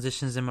ground,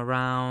 transitions him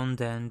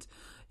around, and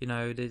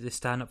they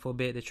stand up for a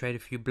bit, they trade a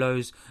few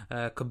blows.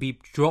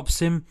 Khabib drops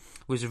him,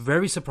 which was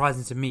very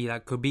surprising to me.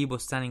 Like, Khabib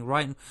was standing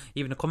right,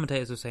 even the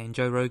commentators were saying,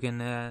 Joe Rogan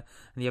and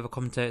the other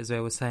commentators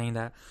there were saying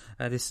that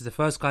this is the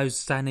first guy who's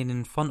standing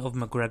in front of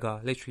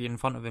McGregor, literally in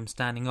front of him,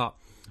 standing up.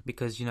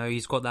 Because,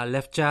 he's got that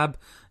left jab,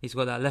 he's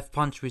got that left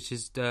punch, which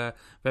is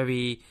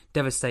very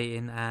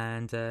devastating,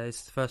 and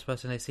it's the first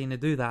person they've seen to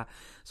do that.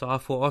 So I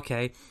thought,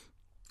 okay,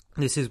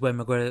 this is where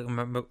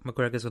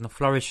McGregor's going to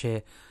flourish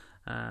here.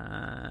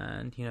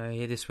 And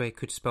this way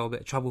could spell a bit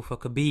of trouble for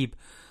Khabib,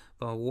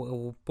 but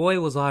boy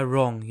was I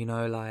wrong.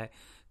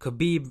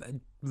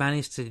 Khabib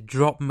managed to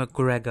drop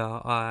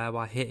McGregor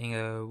by hitting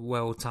a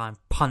well-timed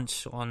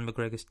punch on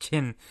McGregor's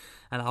chin,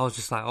 and I was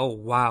just like, oh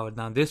wow,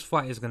 now this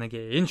fight is going to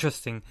get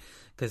interesting,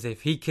 because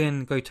if he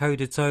can go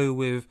toe-to-toe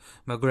with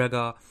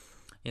McGregor,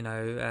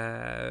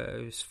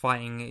 who's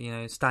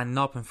fighting, standing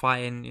up and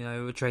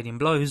fighting, trading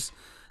blows,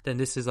 then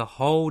this is a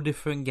whole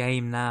different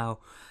game now.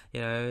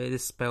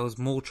 This spells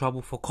more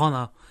trouble for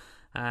Conor.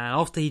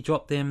 After he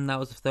dropped him, that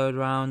was the third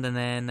round, and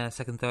then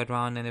third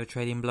round, and they were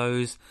trading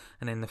blows.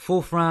 And then the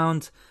fourth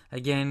round,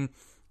 again,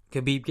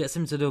 Khabib gets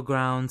him to the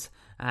ground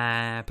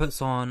and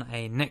puts on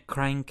a neck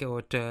crank,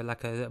 or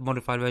like a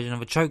modified version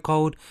of a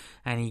chokehold,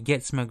 and he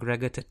gets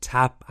McGregor to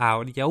tap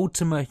out. The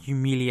ultimate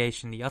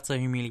humiliation, the utter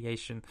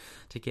humiliation,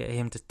 to get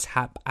him to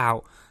tap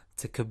out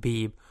to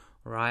Khabib,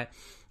 right?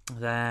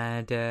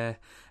 And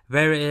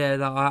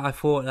I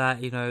thought that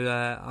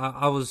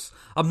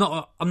I'm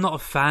not a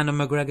fan of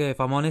McGregor,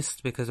 if I'm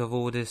honest, because of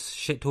all this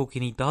shit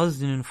talking he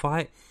does in the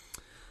fight.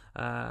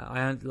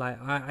 I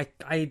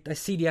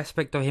see the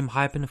aspect of him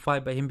hyping the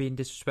fight, but him being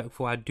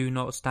disrespectful, I do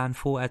not stand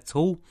for at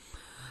all.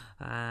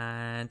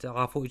 And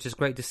I thought it was just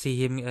great to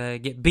see him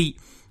get beat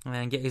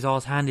and get his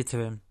ass handed to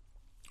him.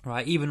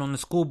 Right, even on the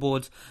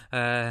scoreboards,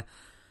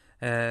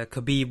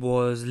 Khabib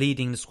was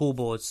leading the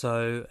scoreboard,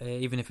 so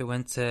even if it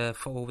went to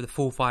over the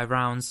 4-5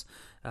 rounds,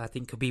 I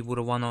think Khabib would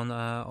have won on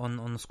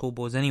the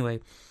scoreboards anyway.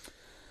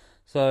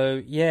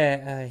 So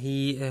yeah,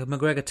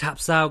 McGregor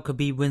taps out.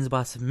 Khabib wins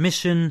by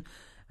submission.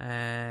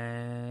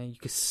 You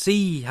could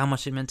see how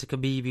much it meant to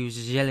Khabib. He was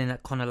just yelling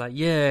at Conor like,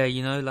 yeah,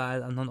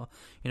 I'm not,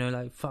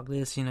 like, fuck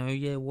this,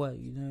 yeah, what,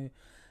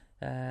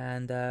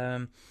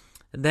 and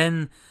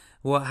then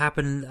what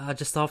happened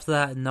just after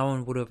that, no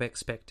one would have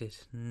expected.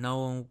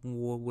 No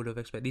one would have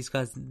expected. These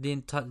guys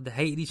they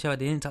hated each other.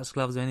 They didn't touch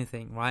gloves or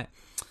anything, right?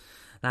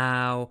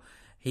 Now,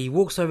 he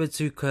walks over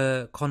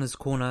to Conor's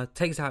corner,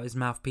 takes out his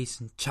mouthpiece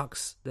and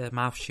chucks the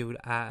mouth shield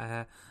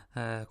at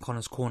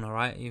Conor's corner,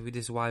 right?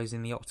 This is why he's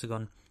in the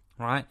octagon,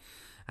 right?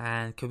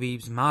 And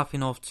Khabib's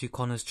mouthing off to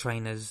Conor's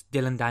trainers,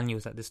 Dylan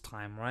Daniels at this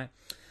time, right?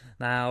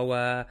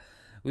 Now,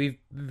 we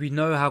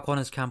know how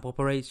Conor's camp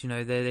operates.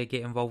 They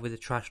get involved with the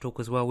trash talk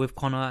as well with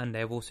Conor, and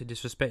they've also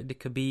disrespected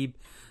Khabib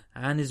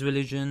and his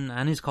religion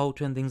and his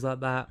culture and things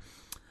like that.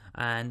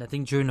 And I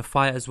think during the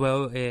fight as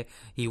well,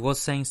 he was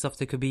saying stuff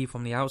to Khabib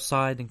from the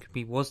outside, and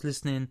Khabib was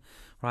listening,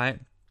 right?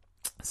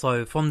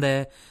 So from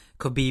there,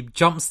 Khabib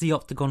jumps the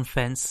octagon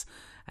fence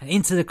and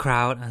into the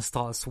crowd and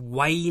starts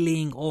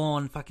wailing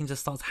on,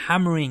 just starts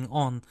hammering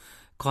on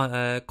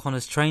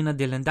Conor's trainer,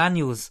 Dylan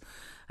Daniels.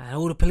 And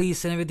all the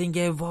police and everything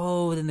get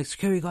involved, and the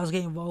security guards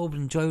get involved,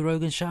 and Joe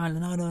Rogan shouting,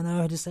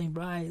 no, this ain't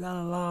right, la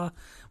la la.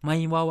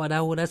 Meanwhile, while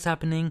all that's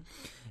happening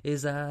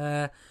is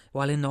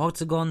while in the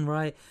octagon,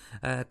 right,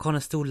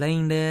 Conor's still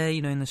laying there,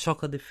 in the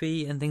shock of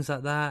defeat and things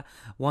like that.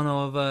 One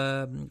of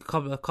a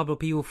couple of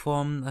people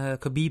from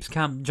Khabib's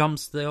camp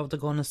jumps the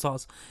octagon and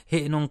starts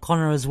hitting on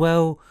Conor as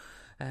well.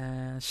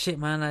 Shit,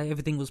 man,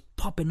 everything was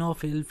popping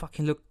off. It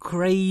fucking looked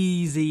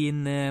crazy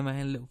in there, man.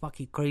 It looked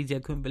fucking crazy. I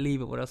couldn't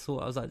believe it when I saw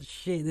it. I was like,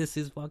 shit, this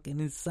is fucking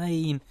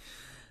insane.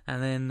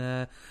 And then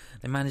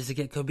they managed to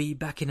get Khabib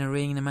back in the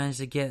ring. They managed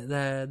to get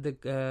the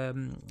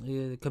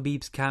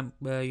Khabib's camp,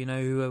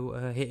 who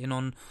were hitting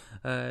on,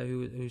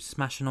 who was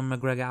smashing on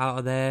McGregor out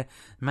of there.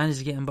 Managed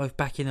to get them both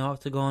back in the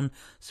octagon,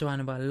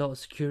 surrounded by a lot of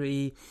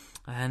security.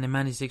 And they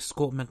managed to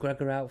escort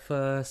McGregor out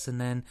first, and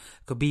then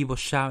Khabib was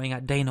shouting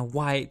at Dana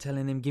White,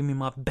 telling him, give me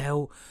my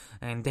belt.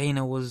 And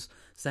Dana was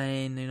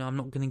saying, I'm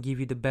not going to give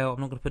you the belt,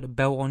 I'm not going to put the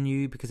belt on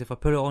you, because if I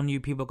put it on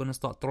you, people are going to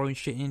start throwing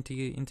shit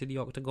into the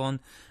octagon,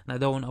 and I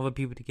don't want other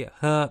people to get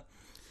hurt.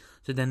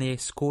 So then they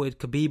escorted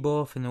Khabib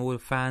off, and all the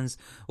fans,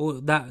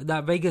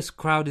 that Vegas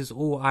crowd is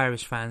all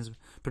Irish fans,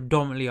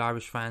 predominantly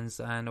Irish fans,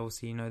 and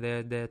obviously,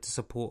 they're there to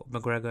support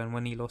McGregor, and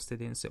when he lost, it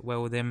didn't sit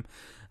well with him,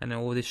 and then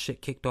all this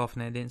shit kicked off,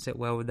 and it didn't sit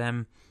well with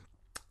them.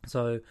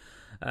 So,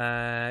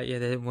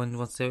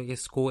 once they were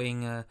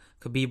escorting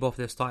Khabib off,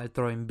 they started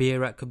throwing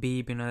beer at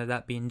Khabib,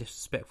 that being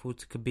disrespectful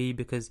to Khabib,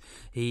 because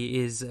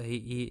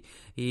he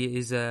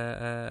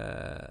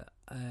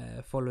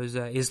follows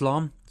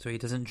Islam, so he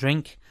doesn't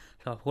drink.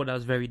 So I thought that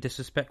was very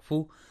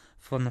disrespectful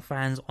from the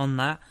fans on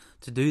that,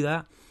 to do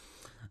that.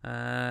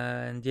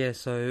 And yeah,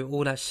 so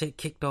all that shit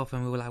kicked off,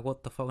 and we were like,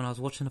 what the fuck? When I was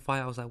watching the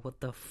fight, I was like,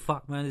 what the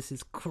fuck, man? This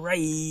is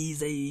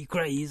crazy,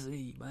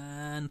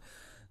 man.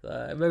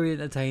 Very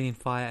entertaining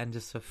fight, and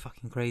just a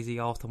fucking crazy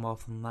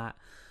aftermath from that.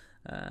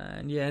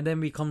 And yeah, then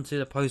we come to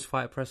the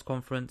post-fight press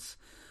conference,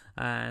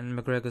 and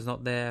McGregor's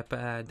not there,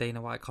 but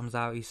Dana White comes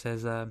out. He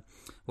says,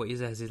 what he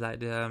says is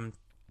like,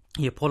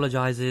 he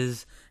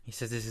apologizes. He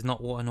says this is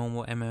not what a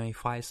normal MMA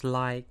fight's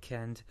like,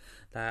 and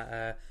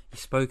that he's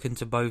spoken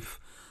to both.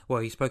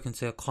 Well, he's spoken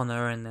to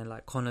Conor, and then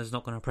like Conor's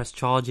not going to press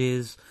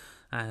charges,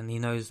 and he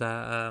knows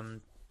that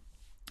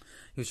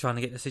he was trying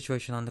to get the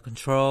situation under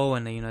control,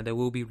 and you know there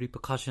will be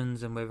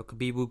repercussions, and whether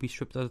Khabib will be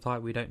stripped of the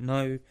title, we don't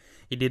know.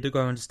 He did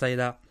go on to say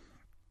that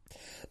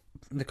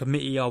the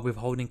committee are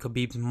withholding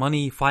Khabib's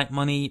money, fight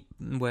money,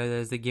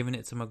 whereas they're giving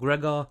it to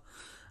McGregor.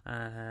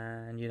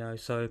 And you know,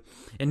 so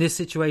in this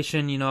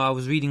situation, you know, I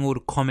was reading all the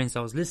comments,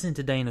 I was listening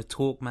to Dana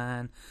talk,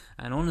 man,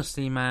 and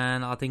honestly,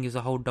 man, I think it's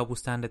a whole double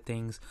standard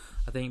things.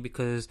 I think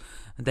because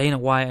Dana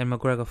White and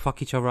McGregor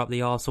fuck each other up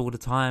the arse all the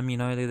time, you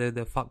know,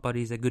 they're fuck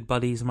buddies, they're good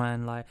buddies,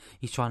 man. Like,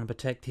 he's trying to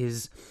protect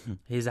his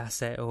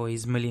asset, or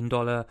his $1 million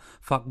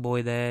fuck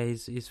boy there,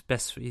 his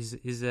best,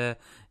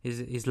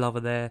 his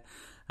lover there,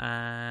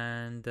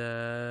 and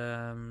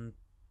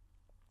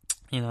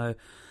you know,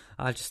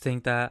 I just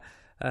think that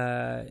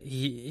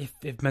if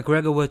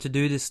McGregor were to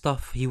do this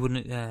stuff, he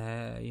wouldn't,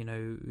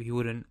 he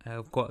wouldn't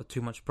have got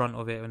too much brunt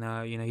of it.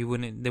 Now, you know,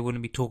 there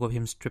wouldn't be talk of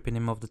him stripping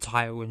him of the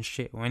title and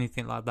shit, or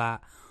anything like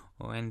that,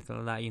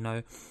 you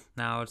know.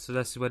 Now, so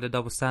that's where the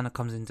double standard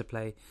comes into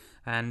play.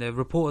 And the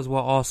reporters were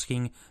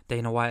asking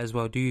Dana White as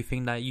well, do you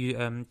think that you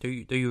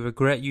do you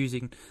regret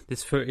using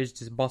this footage,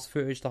 this bus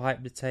footage, to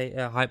hype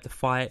the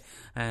fight?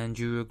 And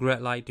do you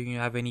regret, like, do you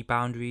have any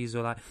boundaries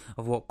or like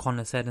of what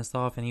Conor said and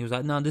stuff? And he was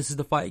like, no, this is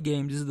the fight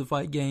game.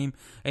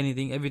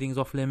 Everything's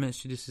off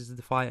limits. This is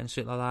the fight and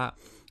shit like that.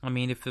 I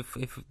mean, if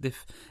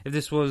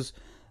this was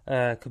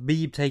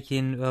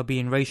Khabib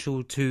being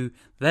racial to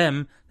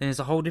them, then it's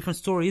a whole different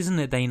story, isn't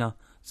it, Dana?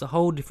 It's a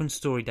whole different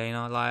story,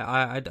 Dana.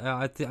 Like,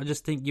 I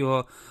just think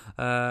you're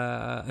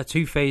a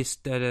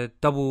two-faced,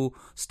 double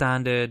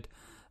standard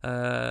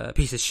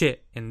piece of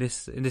shit in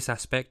this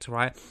aspect,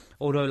 right?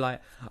 Although,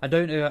 like, I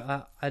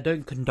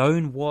don't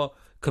condone what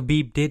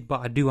Khabib did, but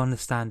I do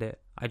understand it.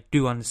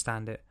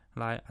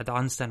 Like, I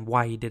understand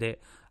why he did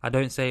it. I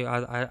don't say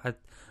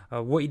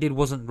what he did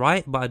wasn't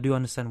right, but I do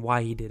understand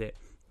why he did it,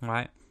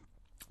 right?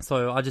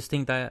 So I just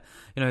think that,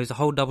 you know, it's a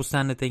whole double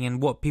standard thing,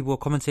 and what people were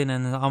commenting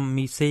and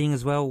me seeing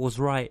as well was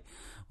right.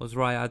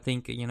 I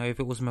think, you know, if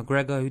it was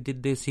McGregor who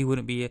did this, he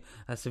wouldn't be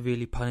as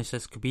severely punished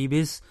as Khabib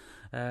is.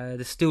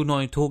 There's still not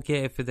in talk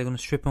yet if they're going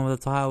to strip him of the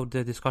title.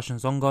 The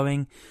discussion's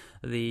ongoing.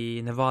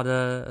 The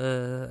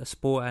Nevada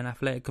Sport and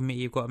Athletic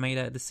Committee have got to make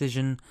that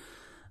decision.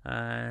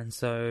 And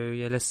so,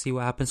 yeah, let's see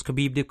what happens.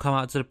 Khabib did come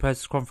out to the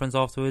press conference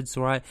afterwards,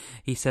 right?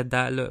 He said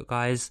that, look,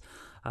 guys,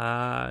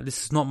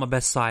 this is not my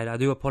best side. I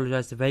do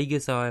apologize to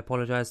Vegas. I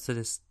apologize to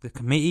the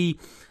committee,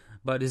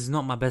 but this is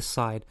not my best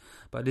side.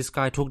 But this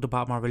guy talked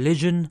about my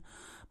religion,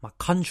 my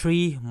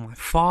country, my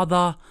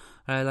father.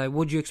 Like,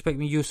 what do you expect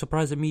me? You're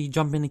surprised at me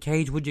jump in the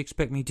cage. What do you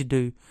expect me to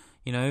do?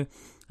 You know?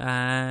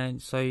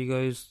 And so he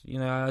goes, you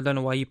know, I don't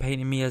know why you're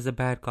painting me as a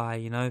bad guy,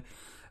 you know?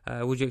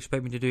 What do you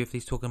expect me to do if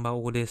he's talking about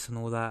all this and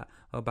all that,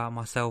 about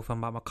myself and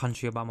about my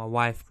country, about my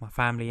wife, my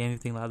family,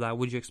 anything like that?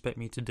 What do you expect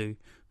me to do?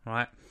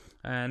 Right?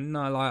 And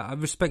no, like, I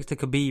respect to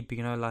Khabib,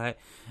 you know, like,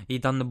 he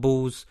had the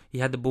balls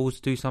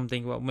to do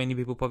something what many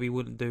people probably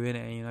wouldn't do in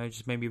it, you know,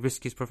 just maybe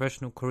risk his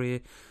professional career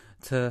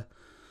to,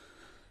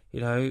 you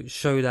know,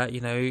 show that,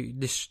 you know,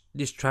 this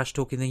trash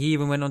talking thing. He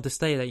even went on to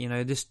say that, you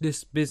know, this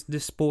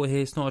sport here,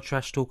 it's not a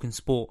trash talking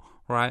sport,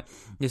 right?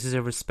 This is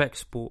a respect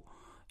sport,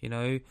 you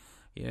know.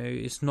 You know,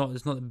 it's not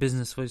a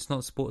business, it's not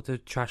a sport to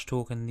trash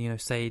talk and, you know,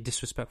 say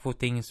disrespectful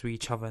things to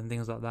each other and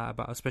things like that,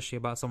 especially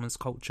about someone's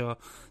culture,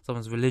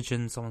 someone's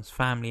religion, someone's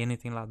family,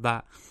 anything like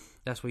that.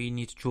 That's where you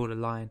need to draw the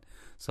line.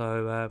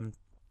 So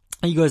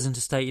he goes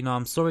into state, you know,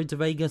 I'm sorry to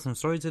Vegas, I'm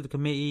sorry to the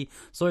committee,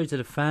 sorry to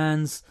the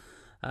fans,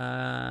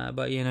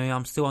 but, you know,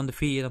 I'm still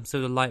undefeated, I'm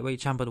still the lightweight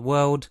champ of the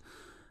world.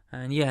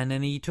 And yeah, and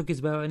then he took his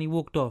belt and he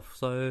walked off.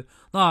 So,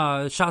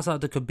 shouts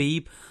out to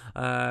Khabib.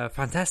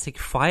 Fantastic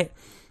fight.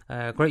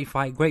 Great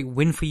fight, great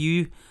win for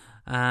you.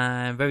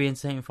 Very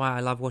entertaining fight. I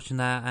love watching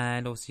that.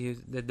 And obviously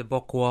the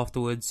debacle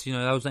afterwards, you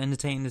know, that was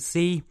entertaining to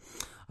see.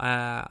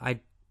 I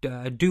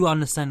do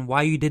understand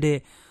why you did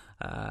it,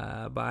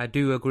 but I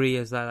do agree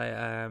as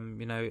that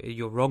you know,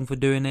 you're wrong for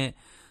doing it.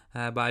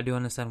 But I do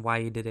understand why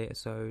you did it.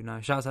 So, no,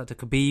 shouts out to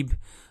Khabib.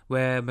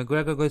 Where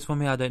McGregor goes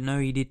from here, I don't know.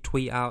 He did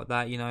tweet out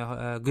that, you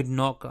know, good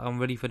knock, I'm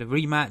ready for the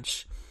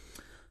rematch.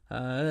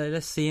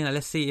 Let's see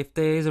if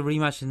there is a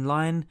rematch in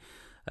line.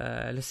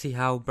 Let's see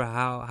how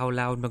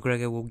loud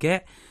McGregor will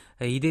get.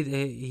 He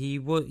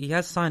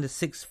has signed a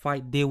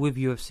 6-fight deal with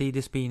UFC,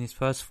 this being his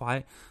first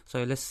fight.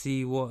 So let's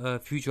see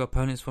what future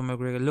opponents for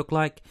McGregor look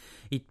like.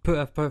 He put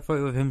a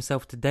photo of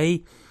himself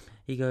today.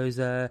 He goes,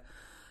 won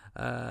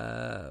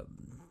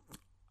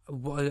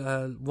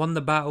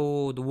the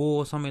battle, the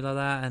war, something like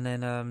that, and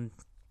then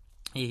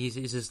He's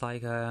just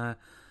like good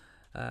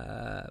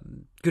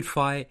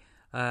fight,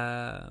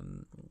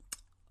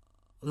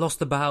 lost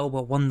the battle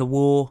but won the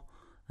war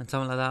and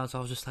something like that. So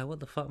I was just like, what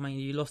the fuck, man?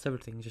 You lost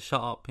everything. Just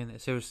shut up,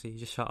 seriously,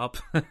 just shut up.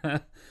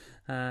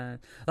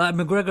 Like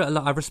McGregor,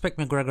 like, I respect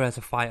McGregor as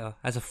a fighter.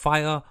 As a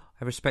fighter,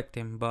 I respect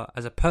him, but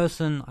as a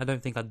person, I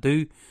don't think I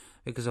do,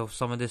 because of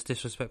some of this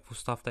disrespectful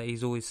stuff that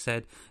he's always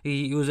said.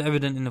 It was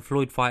evident in the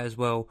Floyd fight as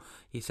well.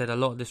 He said a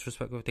lot of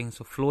disrespectful things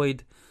for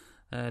Floyd,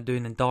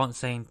 doing the dance,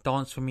 saying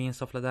dance for me and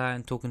stuff like that,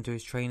 and talking to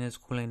his trainers,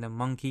 calling them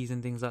monkeys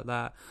and things like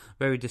that.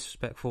 Very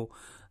disrespectful.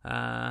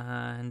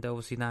 And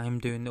obviously now him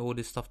doing all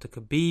this stuff to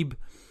Khabib.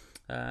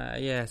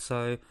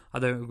 So I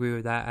don't agree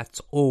with that at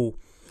all.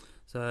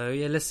 So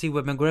yeah, let's see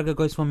where McGregor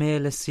goes from here.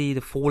 Let's see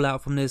the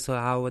fallout from this, or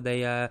how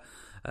they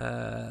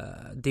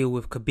deal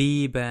with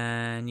Khabib,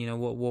 and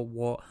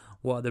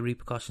what the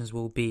repercussions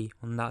will be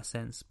on that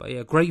sense. But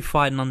yeah, great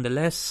fight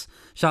nonetheless.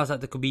 Shouts out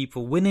to Khabib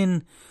for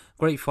winning.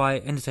 Great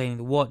fight, entertaining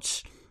to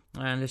watch,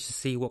 and let's just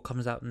see what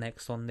comes out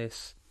next on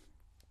this.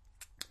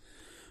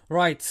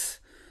 Right,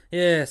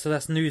 yeah, so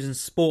that's news and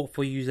sport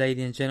for you,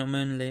 ladies and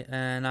gentlemen.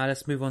 And now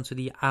let's move on to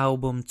the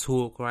album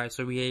talk. Right,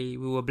 so we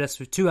were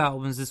blessed with 2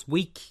 albums this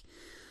week.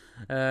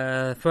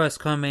 First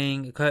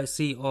coming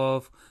courtesy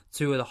of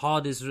 2 of the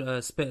hardest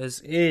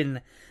spitters in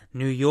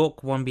New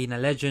York, one being a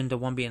legend and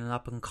one being an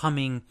up and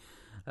coming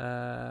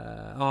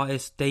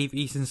artist, Dave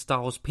East and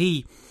Styles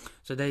P.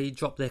 So they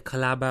dropped their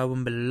collab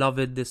album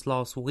Beloved this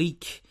last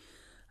week.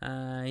 So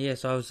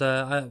I was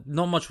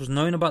not much was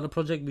known about the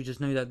project. We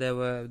just knew that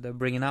they're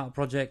bringing out a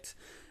project,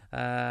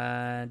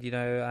 and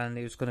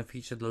it was going to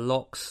feature the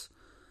Locks,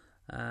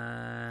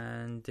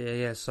 and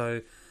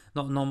so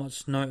not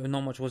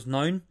much was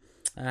known.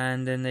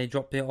 And then they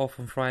dropped it off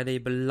on Friday,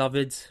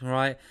 Beloved,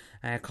 right?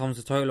 And it comes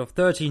a total of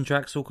 13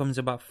 tracks, all comes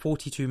about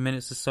 42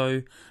 minutes or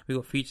so. We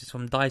got features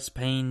from Dice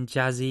Payne,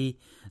 Jazzy,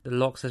 The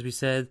Locks, as we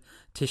said,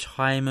 Tish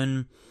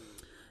Hyman.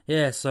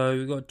 Yeah, so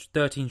we got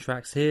 13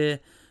 tracks here.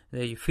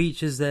 There are your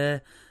features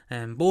there.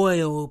 And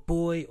boy, oh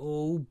boy,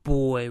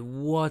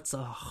 what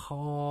a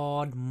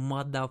hard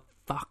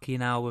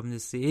motherfucking album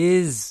this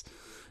is.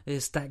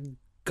 It's that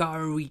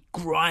guttery,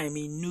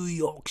 grimy New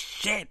York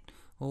shit.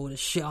 Oh, the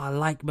shit I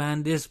like,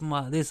 man. This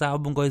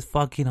album goes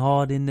fucking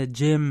hard in the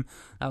gym.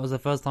 That was the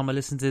first time I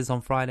listened to this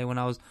on Friday, when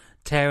I was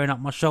tearing up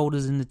my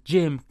shoulders in the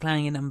gym,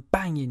 clanging and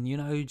banging,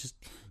 just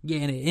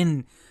getting it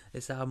in.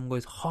 This album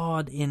goes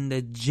hard in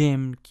the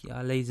gym,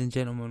 ladies and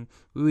gentlemen.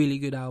 Really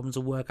good album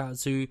to work out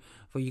to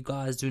for you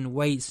guys doing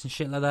weights and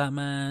shit like that,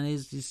 man.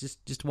 It's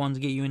just one to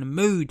get you in the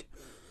mood.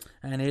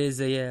 And it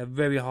is a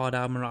very hard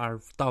album. I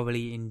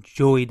thoroughly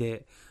enjoyed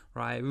it.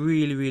 Right,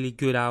 really, really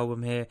good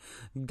album here.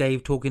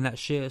 Dave talking that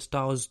shit,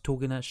 Styles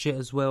talking that shit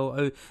as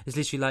well. It's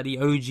literally like the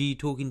OG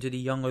talking to the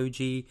young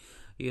OG.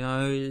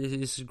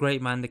 It's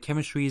great, man. The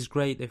chemistry is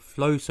great. They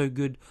flow so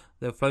good.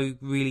 They flow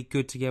really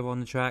good together on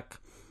the track.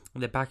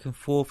 They're back and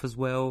forth as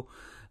well.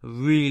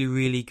 Really,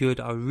 really good.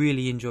 I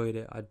really enjoyed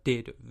it. I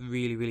did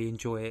really, really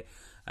enjoy it.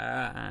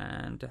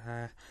 And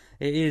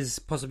it is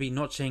possibly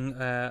notching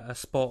a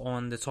spot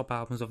on the top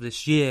albums of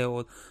this year,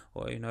 or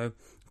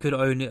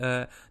could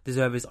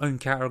deserve its own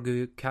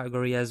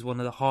category as one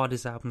of the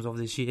hardest albums of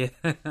this year.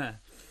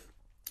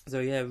 So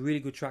yeah,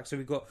 really good track. So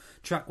we got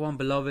track 1,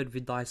 Beloved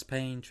with Dice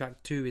Payne.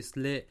 Track 2 is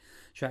Lit.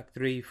 Track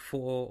 3,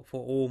 for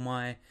all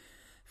my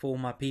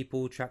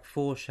people. Track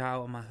 4, Shout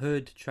Out of My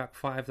Hood. Track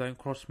 5, Don't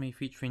Cross Me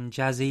featuring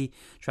Jazzy.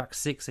 Track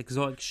 6,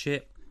 Exotic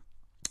Shit.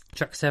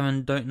 Track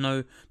 7,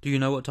 Do You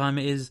Know What Time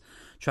It Is.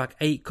 Track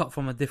 8, Cut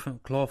From a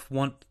Different Cloth.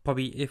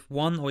 Probably if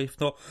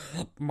not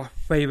my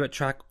favourite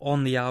track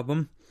on the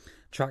album.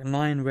 Track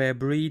 9, Rare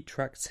Breed.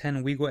 Track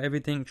 10, We Got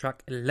Everything.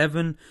 Track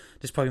 11,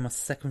 this is probably my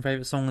second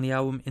favourite song on the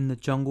album, In the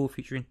Jungle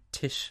featuring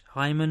Tish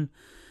Hyman.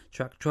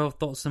 Track 12,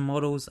 Thoughts and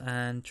Models.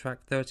 And track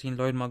 13,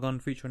 Load My Gun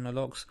featuring The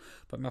Locks.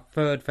 But my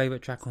third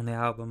favourite track on the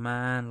album,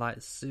 man,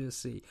 like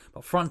seriously.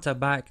 But front to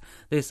back,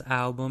 this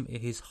album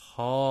is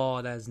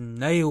hard as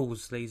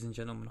nails, ladies and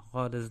gentlemen.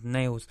 Hard as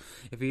nails.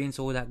 If you're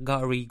into all that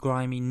guttery,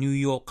 grimy New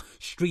York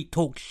street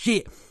talk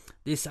shit,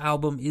 this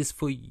album is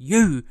for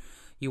you.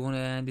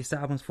 This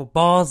album's for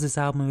bars, this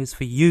album is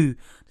for you.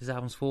 This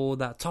album's for all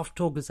that tough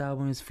talk, this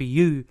album is for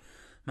you.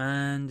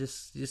 Man,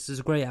 this is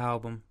a great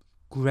album.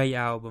 Great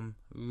album.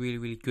 Really,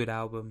 really good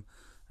album.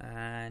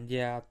 And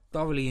yeah, I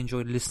thoroughly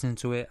enjoyed listening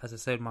to it. As I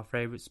said, my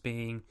favourites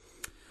being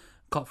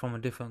Cut From a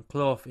Different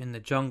Cloth, In the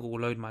Jungle,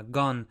 Load My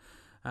Gun.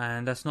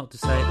 And that's not to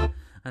say that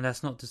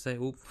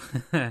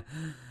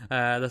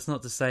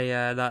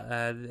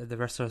the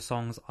rest of the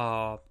songs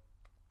are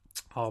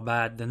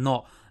bad. They're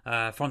not.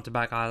 Front to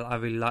back, I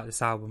really like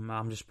this album.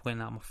 I'm just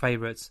pointing out my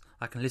favourites.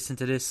 I can listen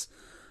to this.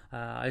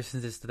 I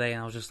listened to this today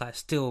and I was just like,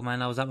 still,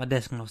 man, I was at my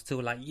desk and I was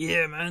still like,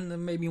 yeah, man, that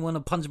made me want to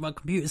punch my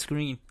computer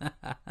screen.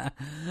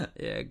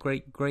 Yeah,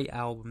 great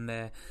album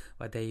there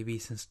by Dave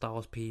East and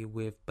Styles P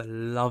with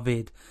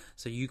Beloved.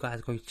 So you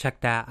guys go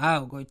check that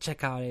out. Go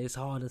check out it. It's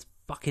hard as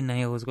fucking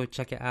nails. Go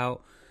check it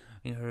out.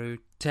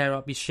 Tear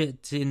up your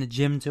shit in the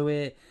gym to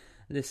it.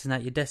 listen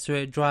at your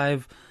desperate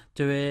drive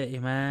to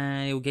it,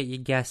 man. It'll get you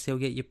gassed, it'll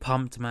get you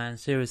pumped, man.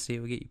 Seriously,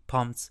 it'll get you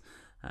pumped.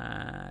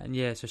 And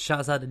yeah, so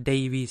shouts out to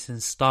Davies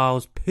and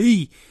Styles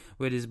P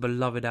with his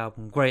beloved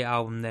album. Great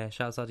album there.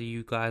 Shouts out to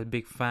you guys,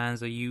 big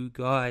fans of you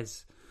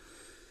guys.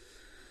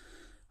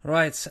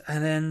 Right,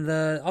 and then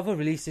the other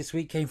release this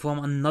week came from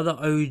another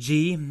OG.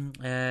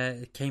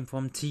 It came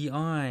from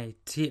T.I.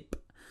 Tip.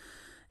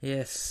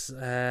 Yes,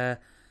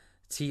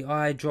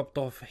 T.I. dropped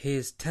off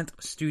his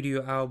 10th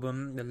studio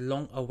album, the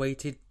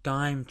long-awaited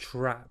Dime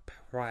Trap.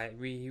 Right,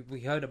 we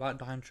heard about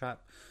Dime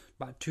Trap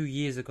about 2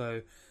 years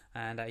ago,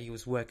 and he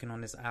was working on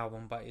this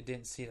album, but it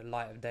didn't see the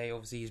light of day.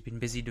 Obviously, he's been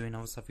busy doing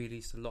other stuff. He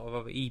released a lot of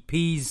other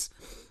EPs,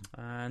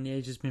 and yeah,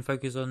 he's just been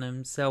focused on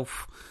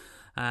himself.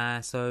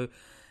 So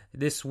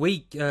this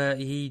week,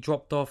 he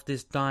dropped off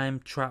this Dime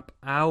Trap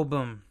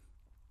album,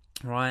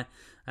 right?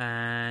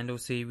 And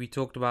obviously, we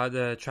talked about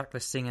the track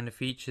listing and the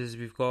features.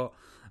 We've got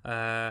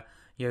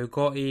Yo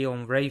Gotti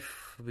on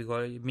Rafe. We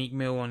got Meek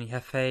Mill on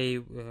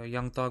Hefe.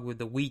 Young Thug with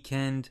The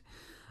Weeknd.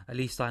 At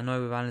Least I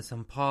Know with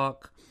Anderson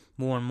 .Paak.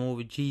 More and More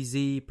with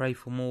Jeezy. Pray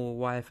for More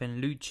with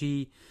YFN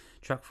Lucci.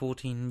 Track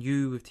 14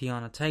 You with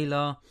Tiana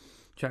Taylor.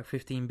 Track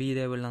 15 Be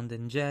There with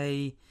London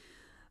J.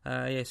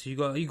 Yeah, so you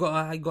got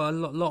a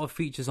lot of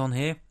features on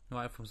here,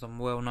 right, from some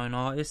well-known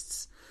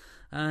artists.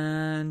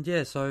 And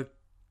yeah, so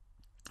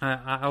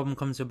our album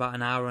comes to about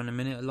an hour and a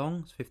minute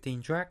long. It's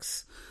 15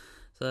 tracks.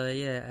 So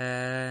yeah,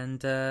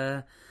 and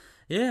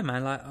yeah,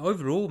 man, like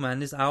overall, man,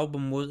 this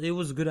album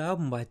was a good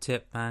album by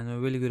Tip, man, a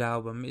really good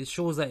album. It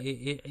shows that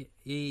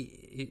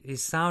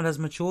his sound has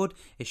matured.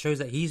 It shows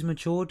that he's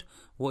matured,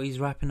 what he's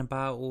rapping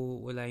about,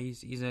 or like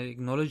he's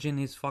acknowledging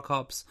his fuck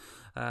ups,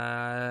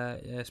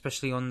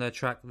 especially on the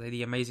track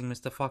The Amazing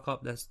Mr. Fuck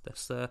Up. That's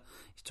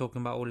he's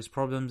talking about all his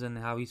problems and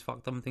how he's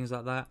fucked up and things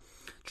like that.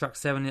 Track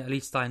 7, At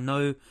Least I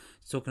Know,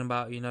 he's talking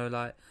about, you know,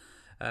 like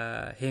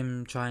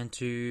him trying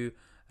to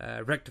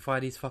rectify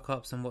these fuck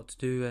ups and what to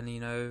do, and you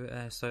know,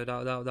 so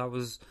that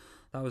was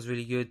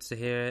really good to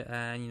hear.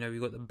 And you know, we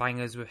got the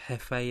bangers with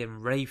Hefe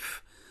and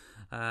Rafe.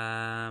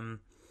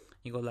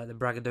 You got like the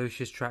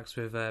braggadocious tracks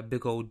with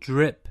Big Old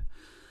Drip.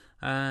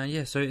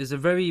 Yeah, so it's a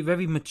very,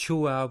 very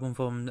mature album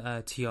from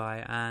T.I.,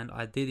 and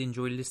I did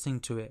enjoy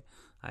listening to it.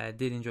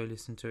 It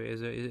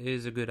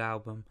is a good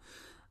album.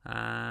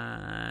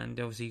 And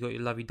obviously you got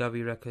your Lovey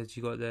Dovey records.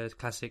 You got the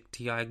classic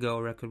T.I. Girl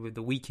record with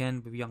The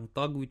Weeknd with Young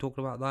Thug. We talked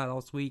about that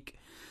last week.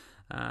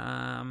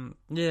 Yeah,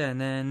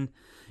 and then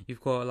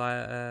you've got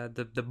like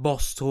the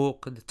Boss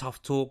Talk, the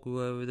Tough Talk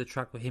with the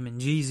track with him and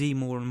Jeezy,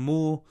 More and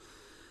More.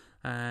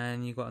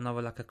 And you got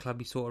another like a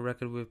clubby sort of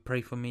record with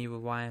Pray For Me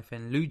with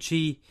YFN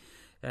Lucci.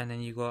 And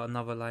then you got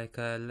another like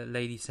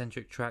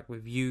lady-centric track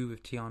with You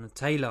with Tiana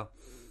Taylor.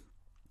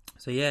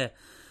 So yeah,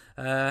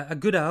 a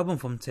good album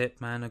from Tip,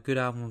 man. A good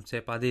album from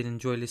Tip. I did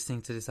enjoy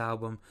listening to this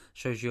album.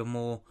 Shows you a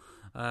more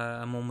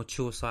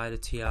mature side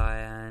of T.I.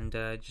 and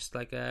just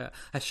like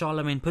as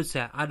Charlemagne puts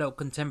it, adult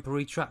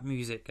contemporary trap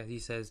music, as he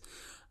says.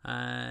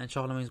 And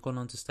Charlemagne's gone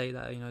on to state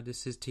that, you know,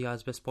 this is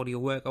T.I.'s best body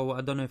of work. Oh,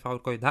 I don't know if I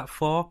would go that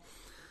far.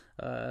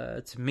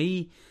 To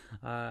me,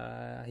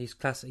 he's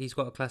got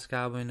a classic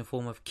album in the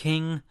form of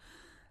King,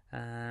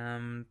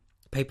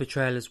 Paper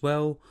Trail as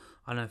well.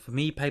 I know for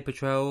me, Paper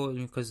Trail,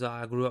 because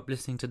I grew up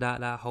listening to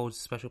that holds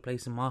a special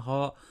place in my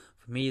heart.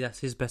 For me, that's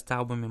his best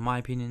album in my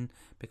opinion,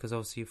 because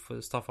obviously for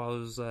the stuff I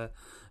was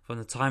from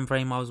the time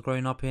frame I was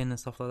growing up in and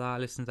stuff like that, I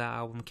listened to that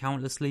album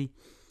countlessly.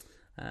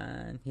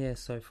 And yeah,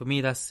 so for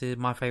me, that's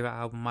my favourite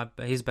album,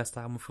 his best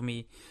album for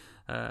me,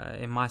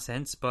 in my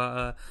sense.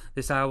 But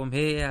this album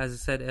here, as I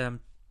said,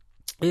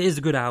 it is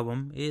a good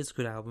album.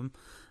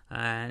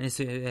 And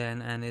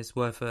it's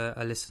worth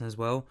a listen as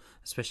well,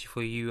 especially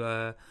for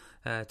you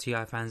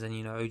T.I. fans and,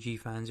 you know, OG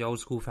fans, your old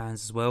school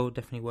fans as well.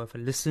 Definitely worth a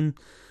listen.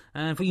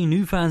 And for you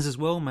new fans as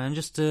well, man,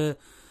 just to,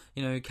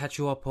 you know, catch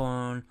you up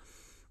on,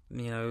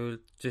 you know,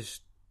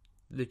 just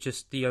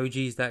the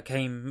OGs that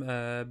came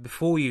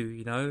before you,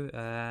 you know,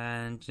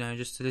 and, you know,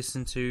 just to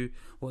listen to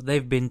what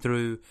they've been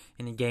through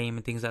in the game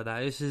and things like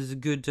that. This is a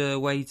good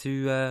way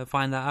to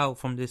find that out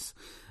from this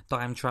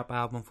Dime Trap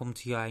album from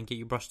T.I. and get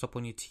you brushed up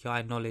on your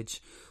T.I.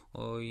 knowledge,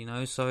 or, you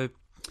know, so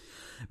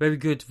very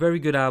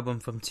good album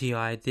from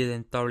T.I.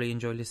 Did thoroughly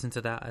enjoy listening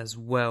to that as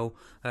well.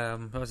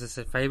 As I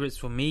said, favourites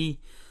for me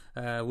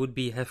would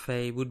be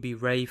Hefe, would be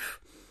Rafe,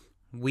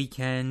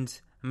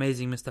 Weeknd,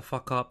 Amazing Mr.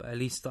 Fuck Up, At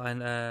Least I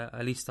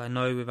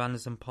Know with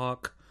Anderson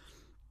 .Paak,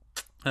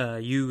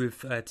 You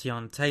with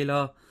Tiana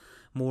Taylor,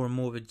 More and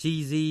More with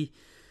Jeezy.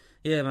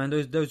 Yeah, man,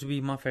 those would be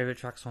my favourite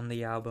tracks on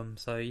the album.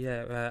 So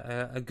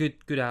yeah, a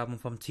good album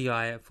from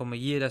T.I. from a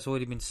year that's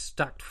already been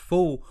stacked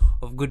full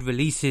of good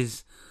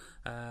releases.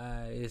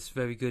 It's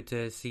very good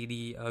to see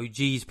the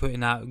OGs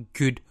putting out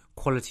good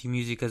quality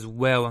music as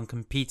well and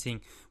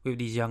competing with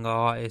these younger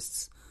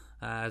artists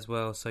as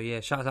well. So yeah,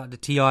 shout out to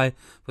T.I.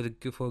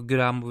 for a good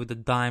album with the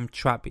Dime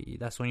Trap.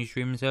 That's on your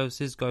streaming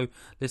services. Go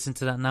listen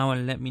to that now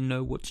and let me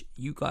know what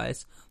you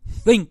guys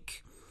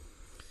think.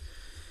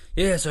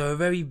 Yeah, so a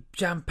very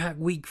jam-packed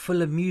week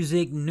full of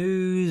music,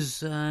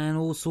 news, and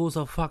all sorts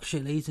of fuck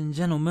shit, ladies and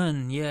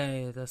gentlemen.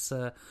 Yeah, that's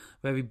a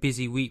very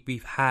busy week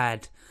we've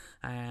had.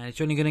 And it's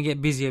only going to get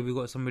busier. We've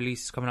got some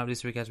releases coming up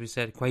this week, as we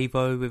said.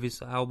 Quavo with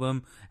his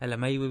album,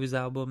 LMA with his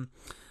album.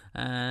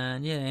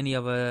 And yeah, any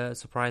other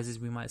surprises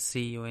we might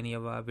see, or any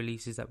other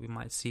releases that we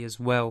might see as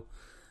well.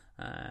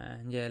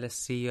 And yeah, let's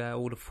see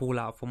all the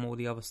fallout from all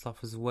the other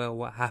stuff as well,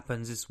 what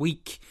happens this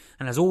week.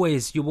 And as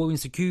always, your boy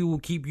Mr. Q will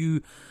keep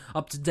you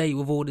up to date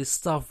with all this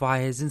stuff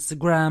via his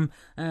Instagram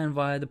and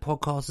via the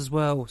podcast as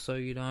well. So,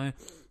 you know,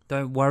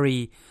 don't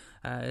worry.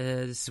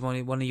 This is one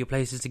of your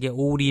places to get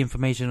all the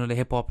information on the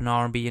hip-hop and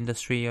R&B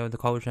industry, the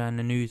culture and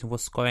the news and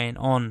what's going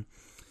on.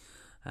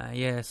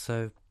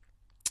 So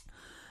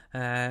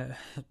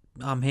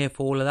I'm here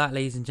for all of that,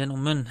 ladies and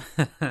gentlemen.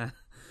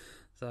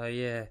 So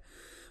yeah,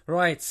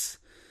 right.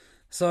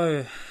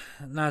 So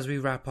now as we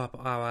wrap up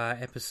our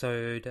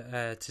episode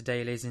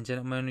today, ladies and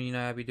gentlemen, you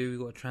know how we do. We've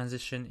got to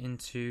transition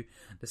into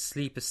the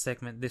sleeper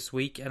segment this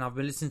week, and I've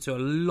been listening to a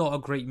lot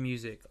of great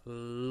music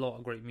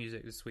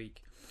this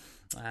week.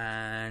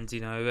 And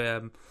you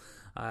know,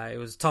 it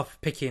was tough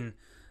picking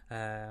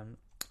a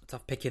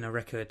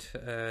record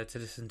to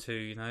listen to,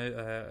 you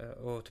know,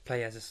 or to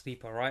play as a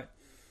sleeper, right?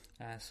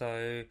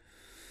 So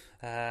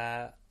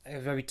it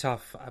was very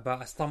tough,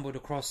 but I stumbled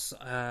across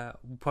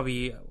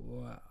probably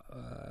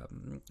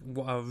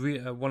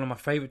one of my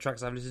favorite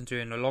tracks I've listened to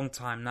in a long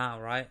time now,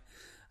 right?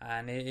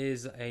 And it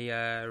is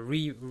a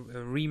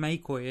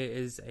remake, or it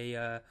is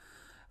a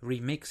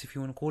remix, if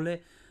you want to call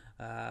it,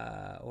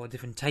 or a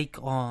different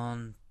take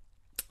on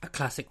a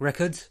classic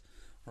record,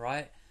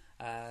 right?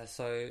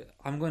 So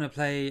I'm going to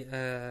play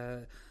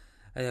an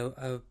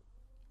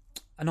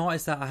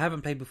artist that I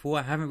haven't played before,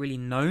 I haven't really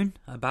known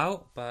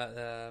about,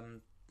 but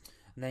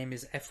name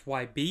is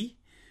FYB,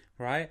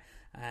 right?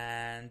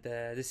 And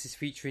this is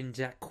featuring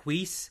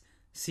Jacquees,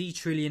 C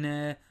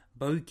Trillionaire,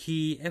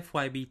 Boki,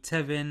 FYB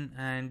Tevin,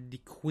 and the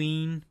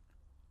Queen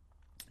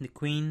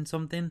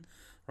something,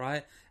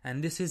 right?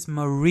 And this is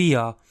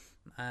Maria.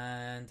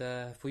 And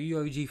for you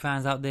OG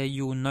fans out there,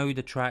 you'll know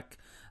the track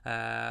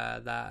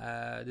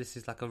that this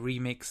is like a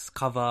remix,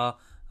 cover,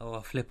 or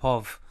a flip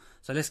of.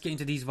 So let's get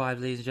into these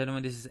vibes, ladies and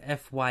gentlemen. This is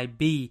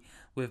FYB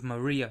with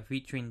Maria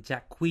featuring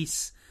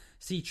Jacquees,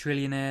 C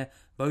Trillionaire,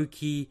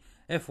 Boki,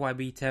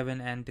 FYB Tevin,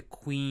 and the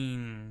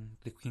Queen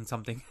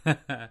something. So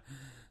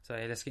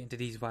yeah, let's get into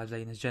these vibes,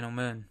 ladies and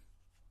gentlemen.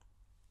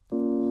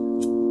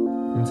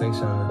 Let me take a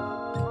shot.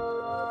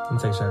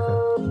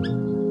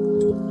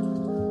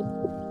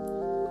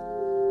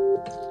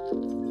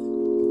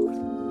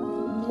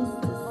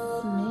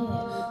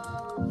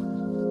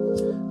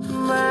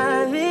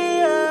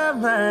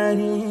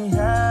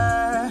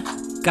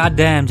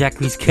 Goddamn,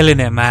 Jacquees killing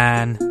it,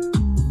 man.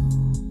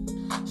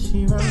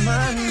 She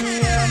remind me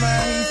of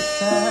my East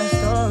Side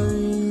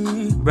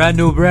story. Brand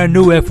new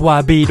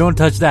FYB. Don't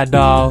touch that,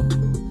 dog.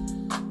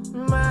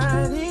 Maria.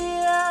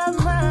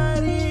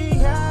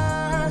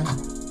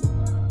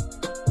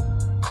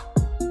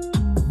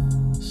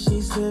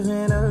 She's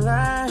living a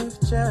life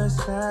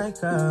just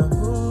like a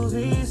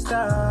movie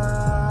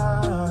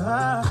star.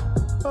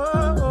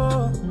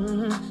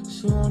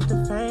 She want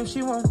the fame,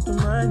 she want the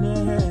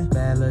money.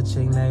 Bad little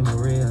chick named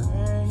Maria.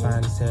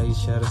 Fine as hell, you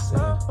should've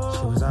said.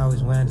 She was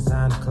always wearing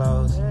designer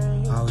clothes,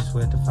 always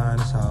with the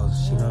finest hoes.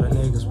 She know the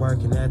niggas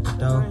working at the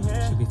door.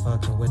 She be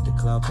fucking with the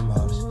club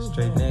promoters.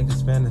 Straight niggas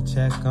spend a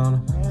check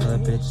on her. Little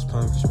bitches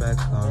pump respect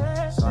on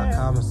her. So I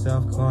call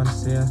myself going to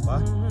see her.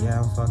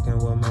 Yeah, I'm fucking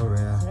with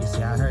Maria. You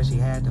see, I heard she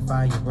had to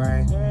fire your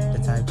brain, the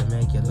type to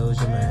make you lose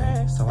your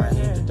man. So I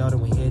hit the door,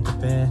 then we hit the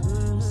bed.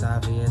 It's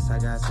obvious I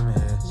got some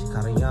head. She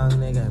caught a young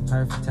nigga at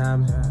perfect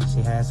timing.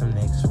 She had some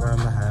niggas run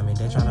behind me,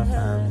 they tryna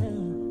find me.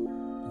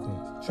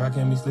 Try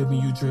can't be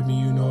slipping, you tripping,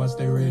 you know I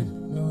stay ready.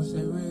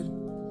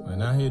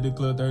 When I hit the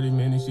club 30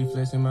 minutes, she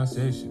flexing my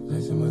section.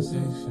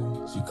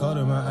 She caught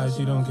in my eyes,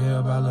 she don't care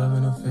about love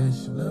and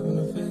affection.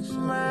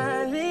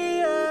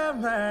 Maria.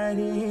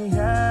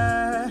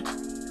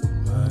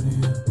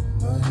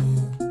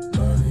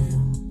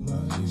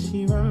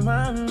 She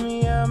remind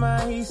me of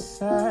my East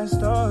Side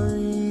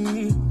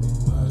story.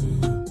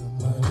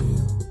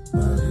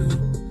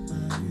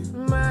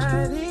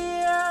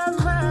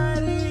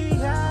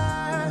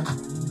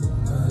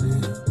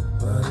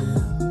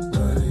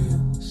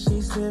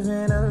 She's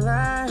living a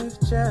life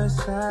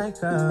just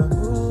like a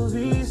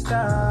movie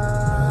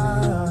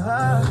star.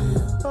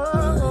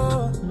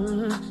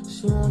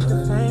 She want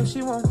the fame,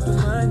 she want the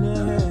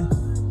money.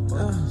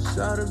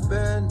 Shot her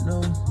bad,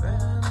 no,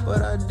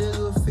 but I dig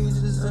her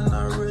features and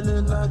I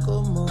really like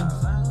her more.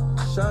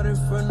 Shot it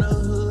from the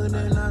hood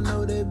and I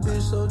know that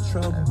bitch so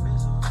trouble.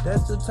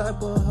 That's the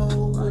type of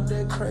hoe with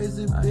that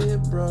crazy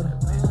big brother.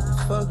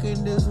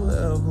 Fucking this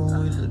whatever,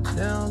 we look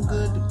down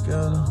good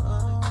together.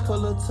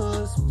 Pull her to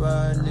a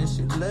spot and then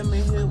she let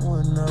me hit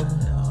one of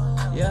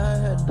them. Yeah, I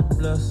had to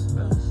bless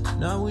her.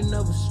 Now we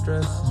never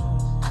stress.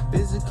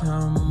 Busy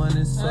counting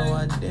money, so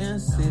I didn't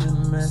see the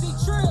mess.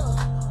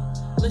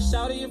 Lil'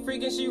 shawty, you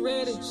freakin', she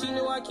ready. She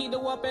knew I keep the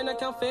whoop and I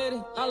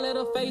confetti. I let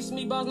her face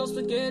me, boss, no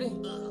spaghetti.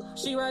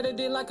 She ride it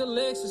in like a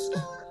Lexus.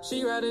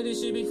 She ride it,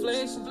 she be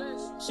flexing.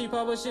 She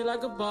pop her shit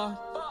like a bar.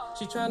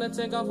 She tryna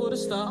take off with a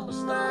star.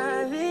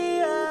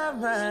 Maria,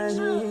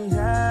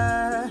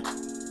 Maria.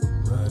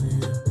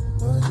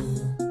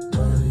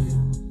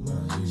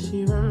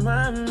 She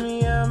remind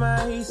me of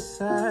my East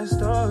Side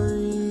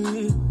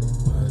story.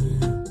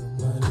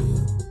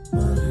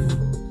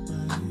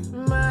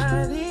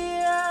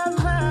 Maria,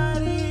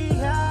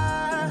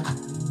 Maria.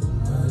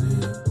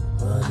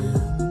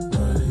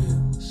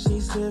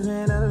 She's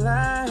living a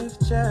life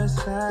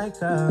just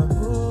like a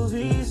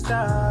movie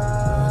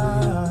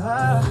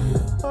star.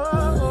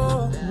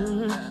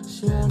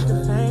 She want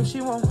the fame,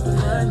 she want the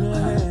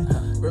money.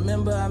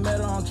 Remember I met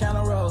her on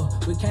Counter Road.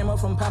 We came up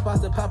from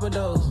Popeyes to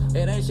Papados.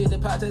 It ain't shit, the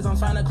pot takes on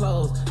finding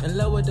clothes. In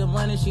love with the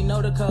money, she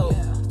know the code.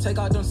 Take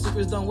out them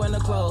secrets, don't wear no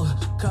clothes.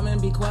 Come and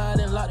be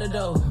quiet and lock the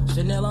door.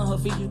 Chanel on her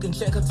feet, you can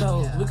check her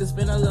toes. We can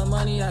spend a little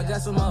money, I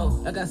got some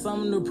more. I got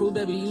something to prove,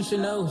 baby, you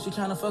should know. She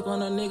tryna fuck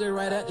on a nigga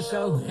right at the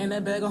show. And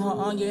that bag on her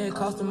arm, yeah, it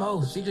cost the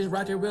most. She just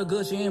rock it real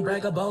good, she ain't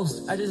brag or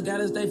boast. I just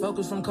gotta stay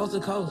focused from coast to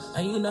coast.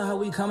 And you know how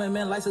we coming,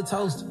 man, life's a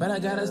toast. But I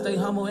gotta stay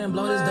humble and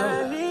blow this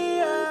dope.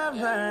 Maria,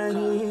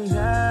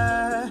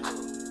 Maria.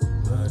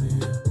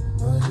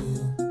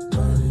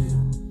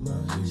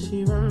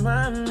 She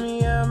remind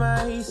me of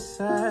my East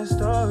Side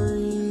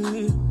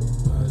story.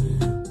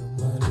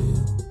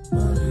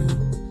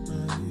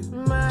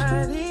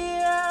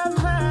 Maria,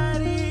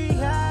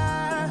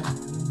 Maria.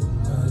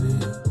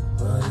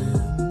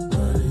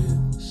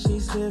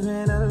 She's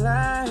living a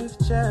life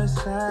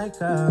just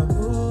like a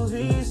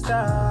movie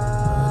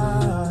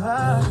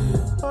star.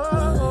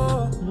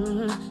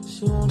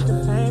 She want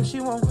the fame, she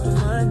want the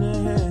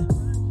money.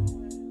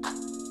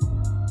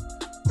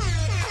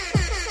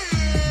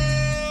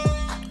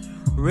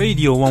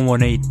 Radio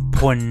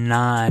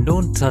 118.9,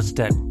 don't touch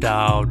that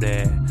dial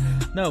there.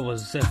 That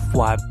was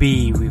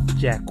FYB with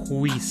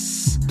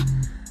Jacquees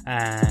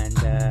and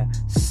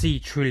C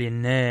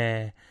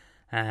Trillionaire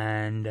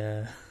and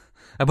a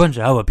bunch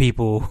of other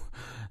people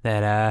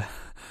that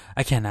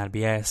I cannot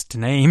be asked to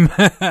name.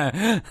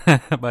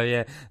 But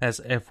yeah, that's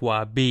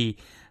FYB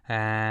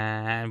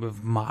and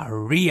with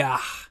Maria.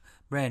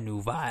 Brand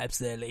new vibes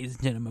there, ladies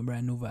and gentlemen,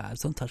 brand new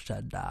vibes. Don't touch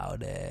that dial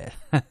there.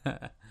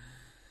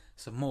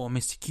 Some more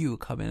Mr. Q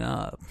coming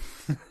up.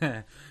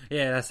 Yeah,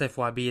 that's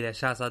FYB there.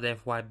 Shouts out to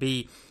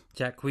FYB,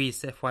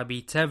 Jacquees,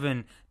 FYB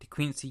Tevin, the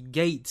Quincy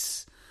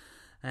Gates,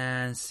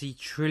 and C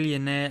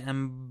Trillionaire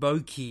and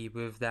Boki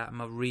with that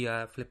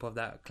Maria flip of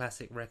that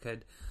classic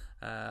record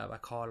by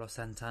Carlos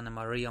Santana,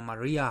 Maria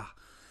Maria.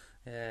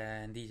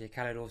 And DJ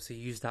Khaled also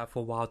used that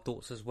for Wild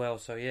Thoughts as well.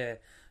 So yeah,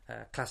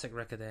 classic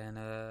record there and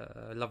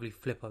a lovely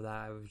flip of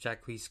that with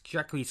Jacquees.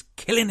 Jacquees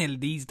killing it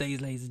these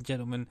days, ladies and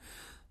gentlemen.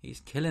 He's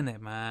killing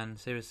it, man.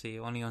 Seriously,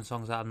 only on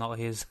songs that are not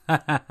his.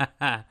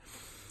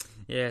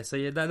 Yeah, so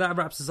yeah, that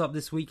wraps us up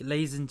this week,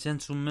 ladies and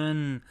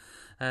gentlemen,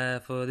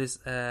 for this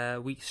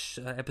week's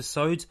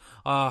episode.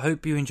 I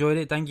hope you enjoyed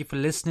it. Thank you for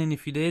listening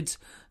if you did.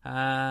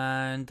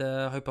 And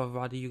I hope I've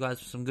provided you guys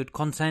with some good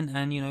content.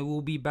 And, we'll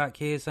be back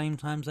here, same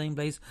time, same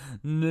place,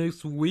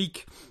 next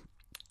week.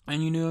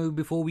 And,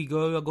 before we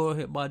go, I gotta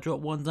hit my drop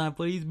one time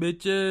for these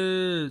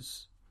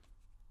bitches.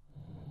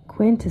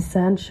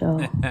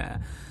 Quintessential.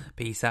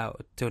 Peace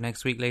out. Till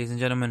next week, ladies and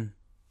gentlemen.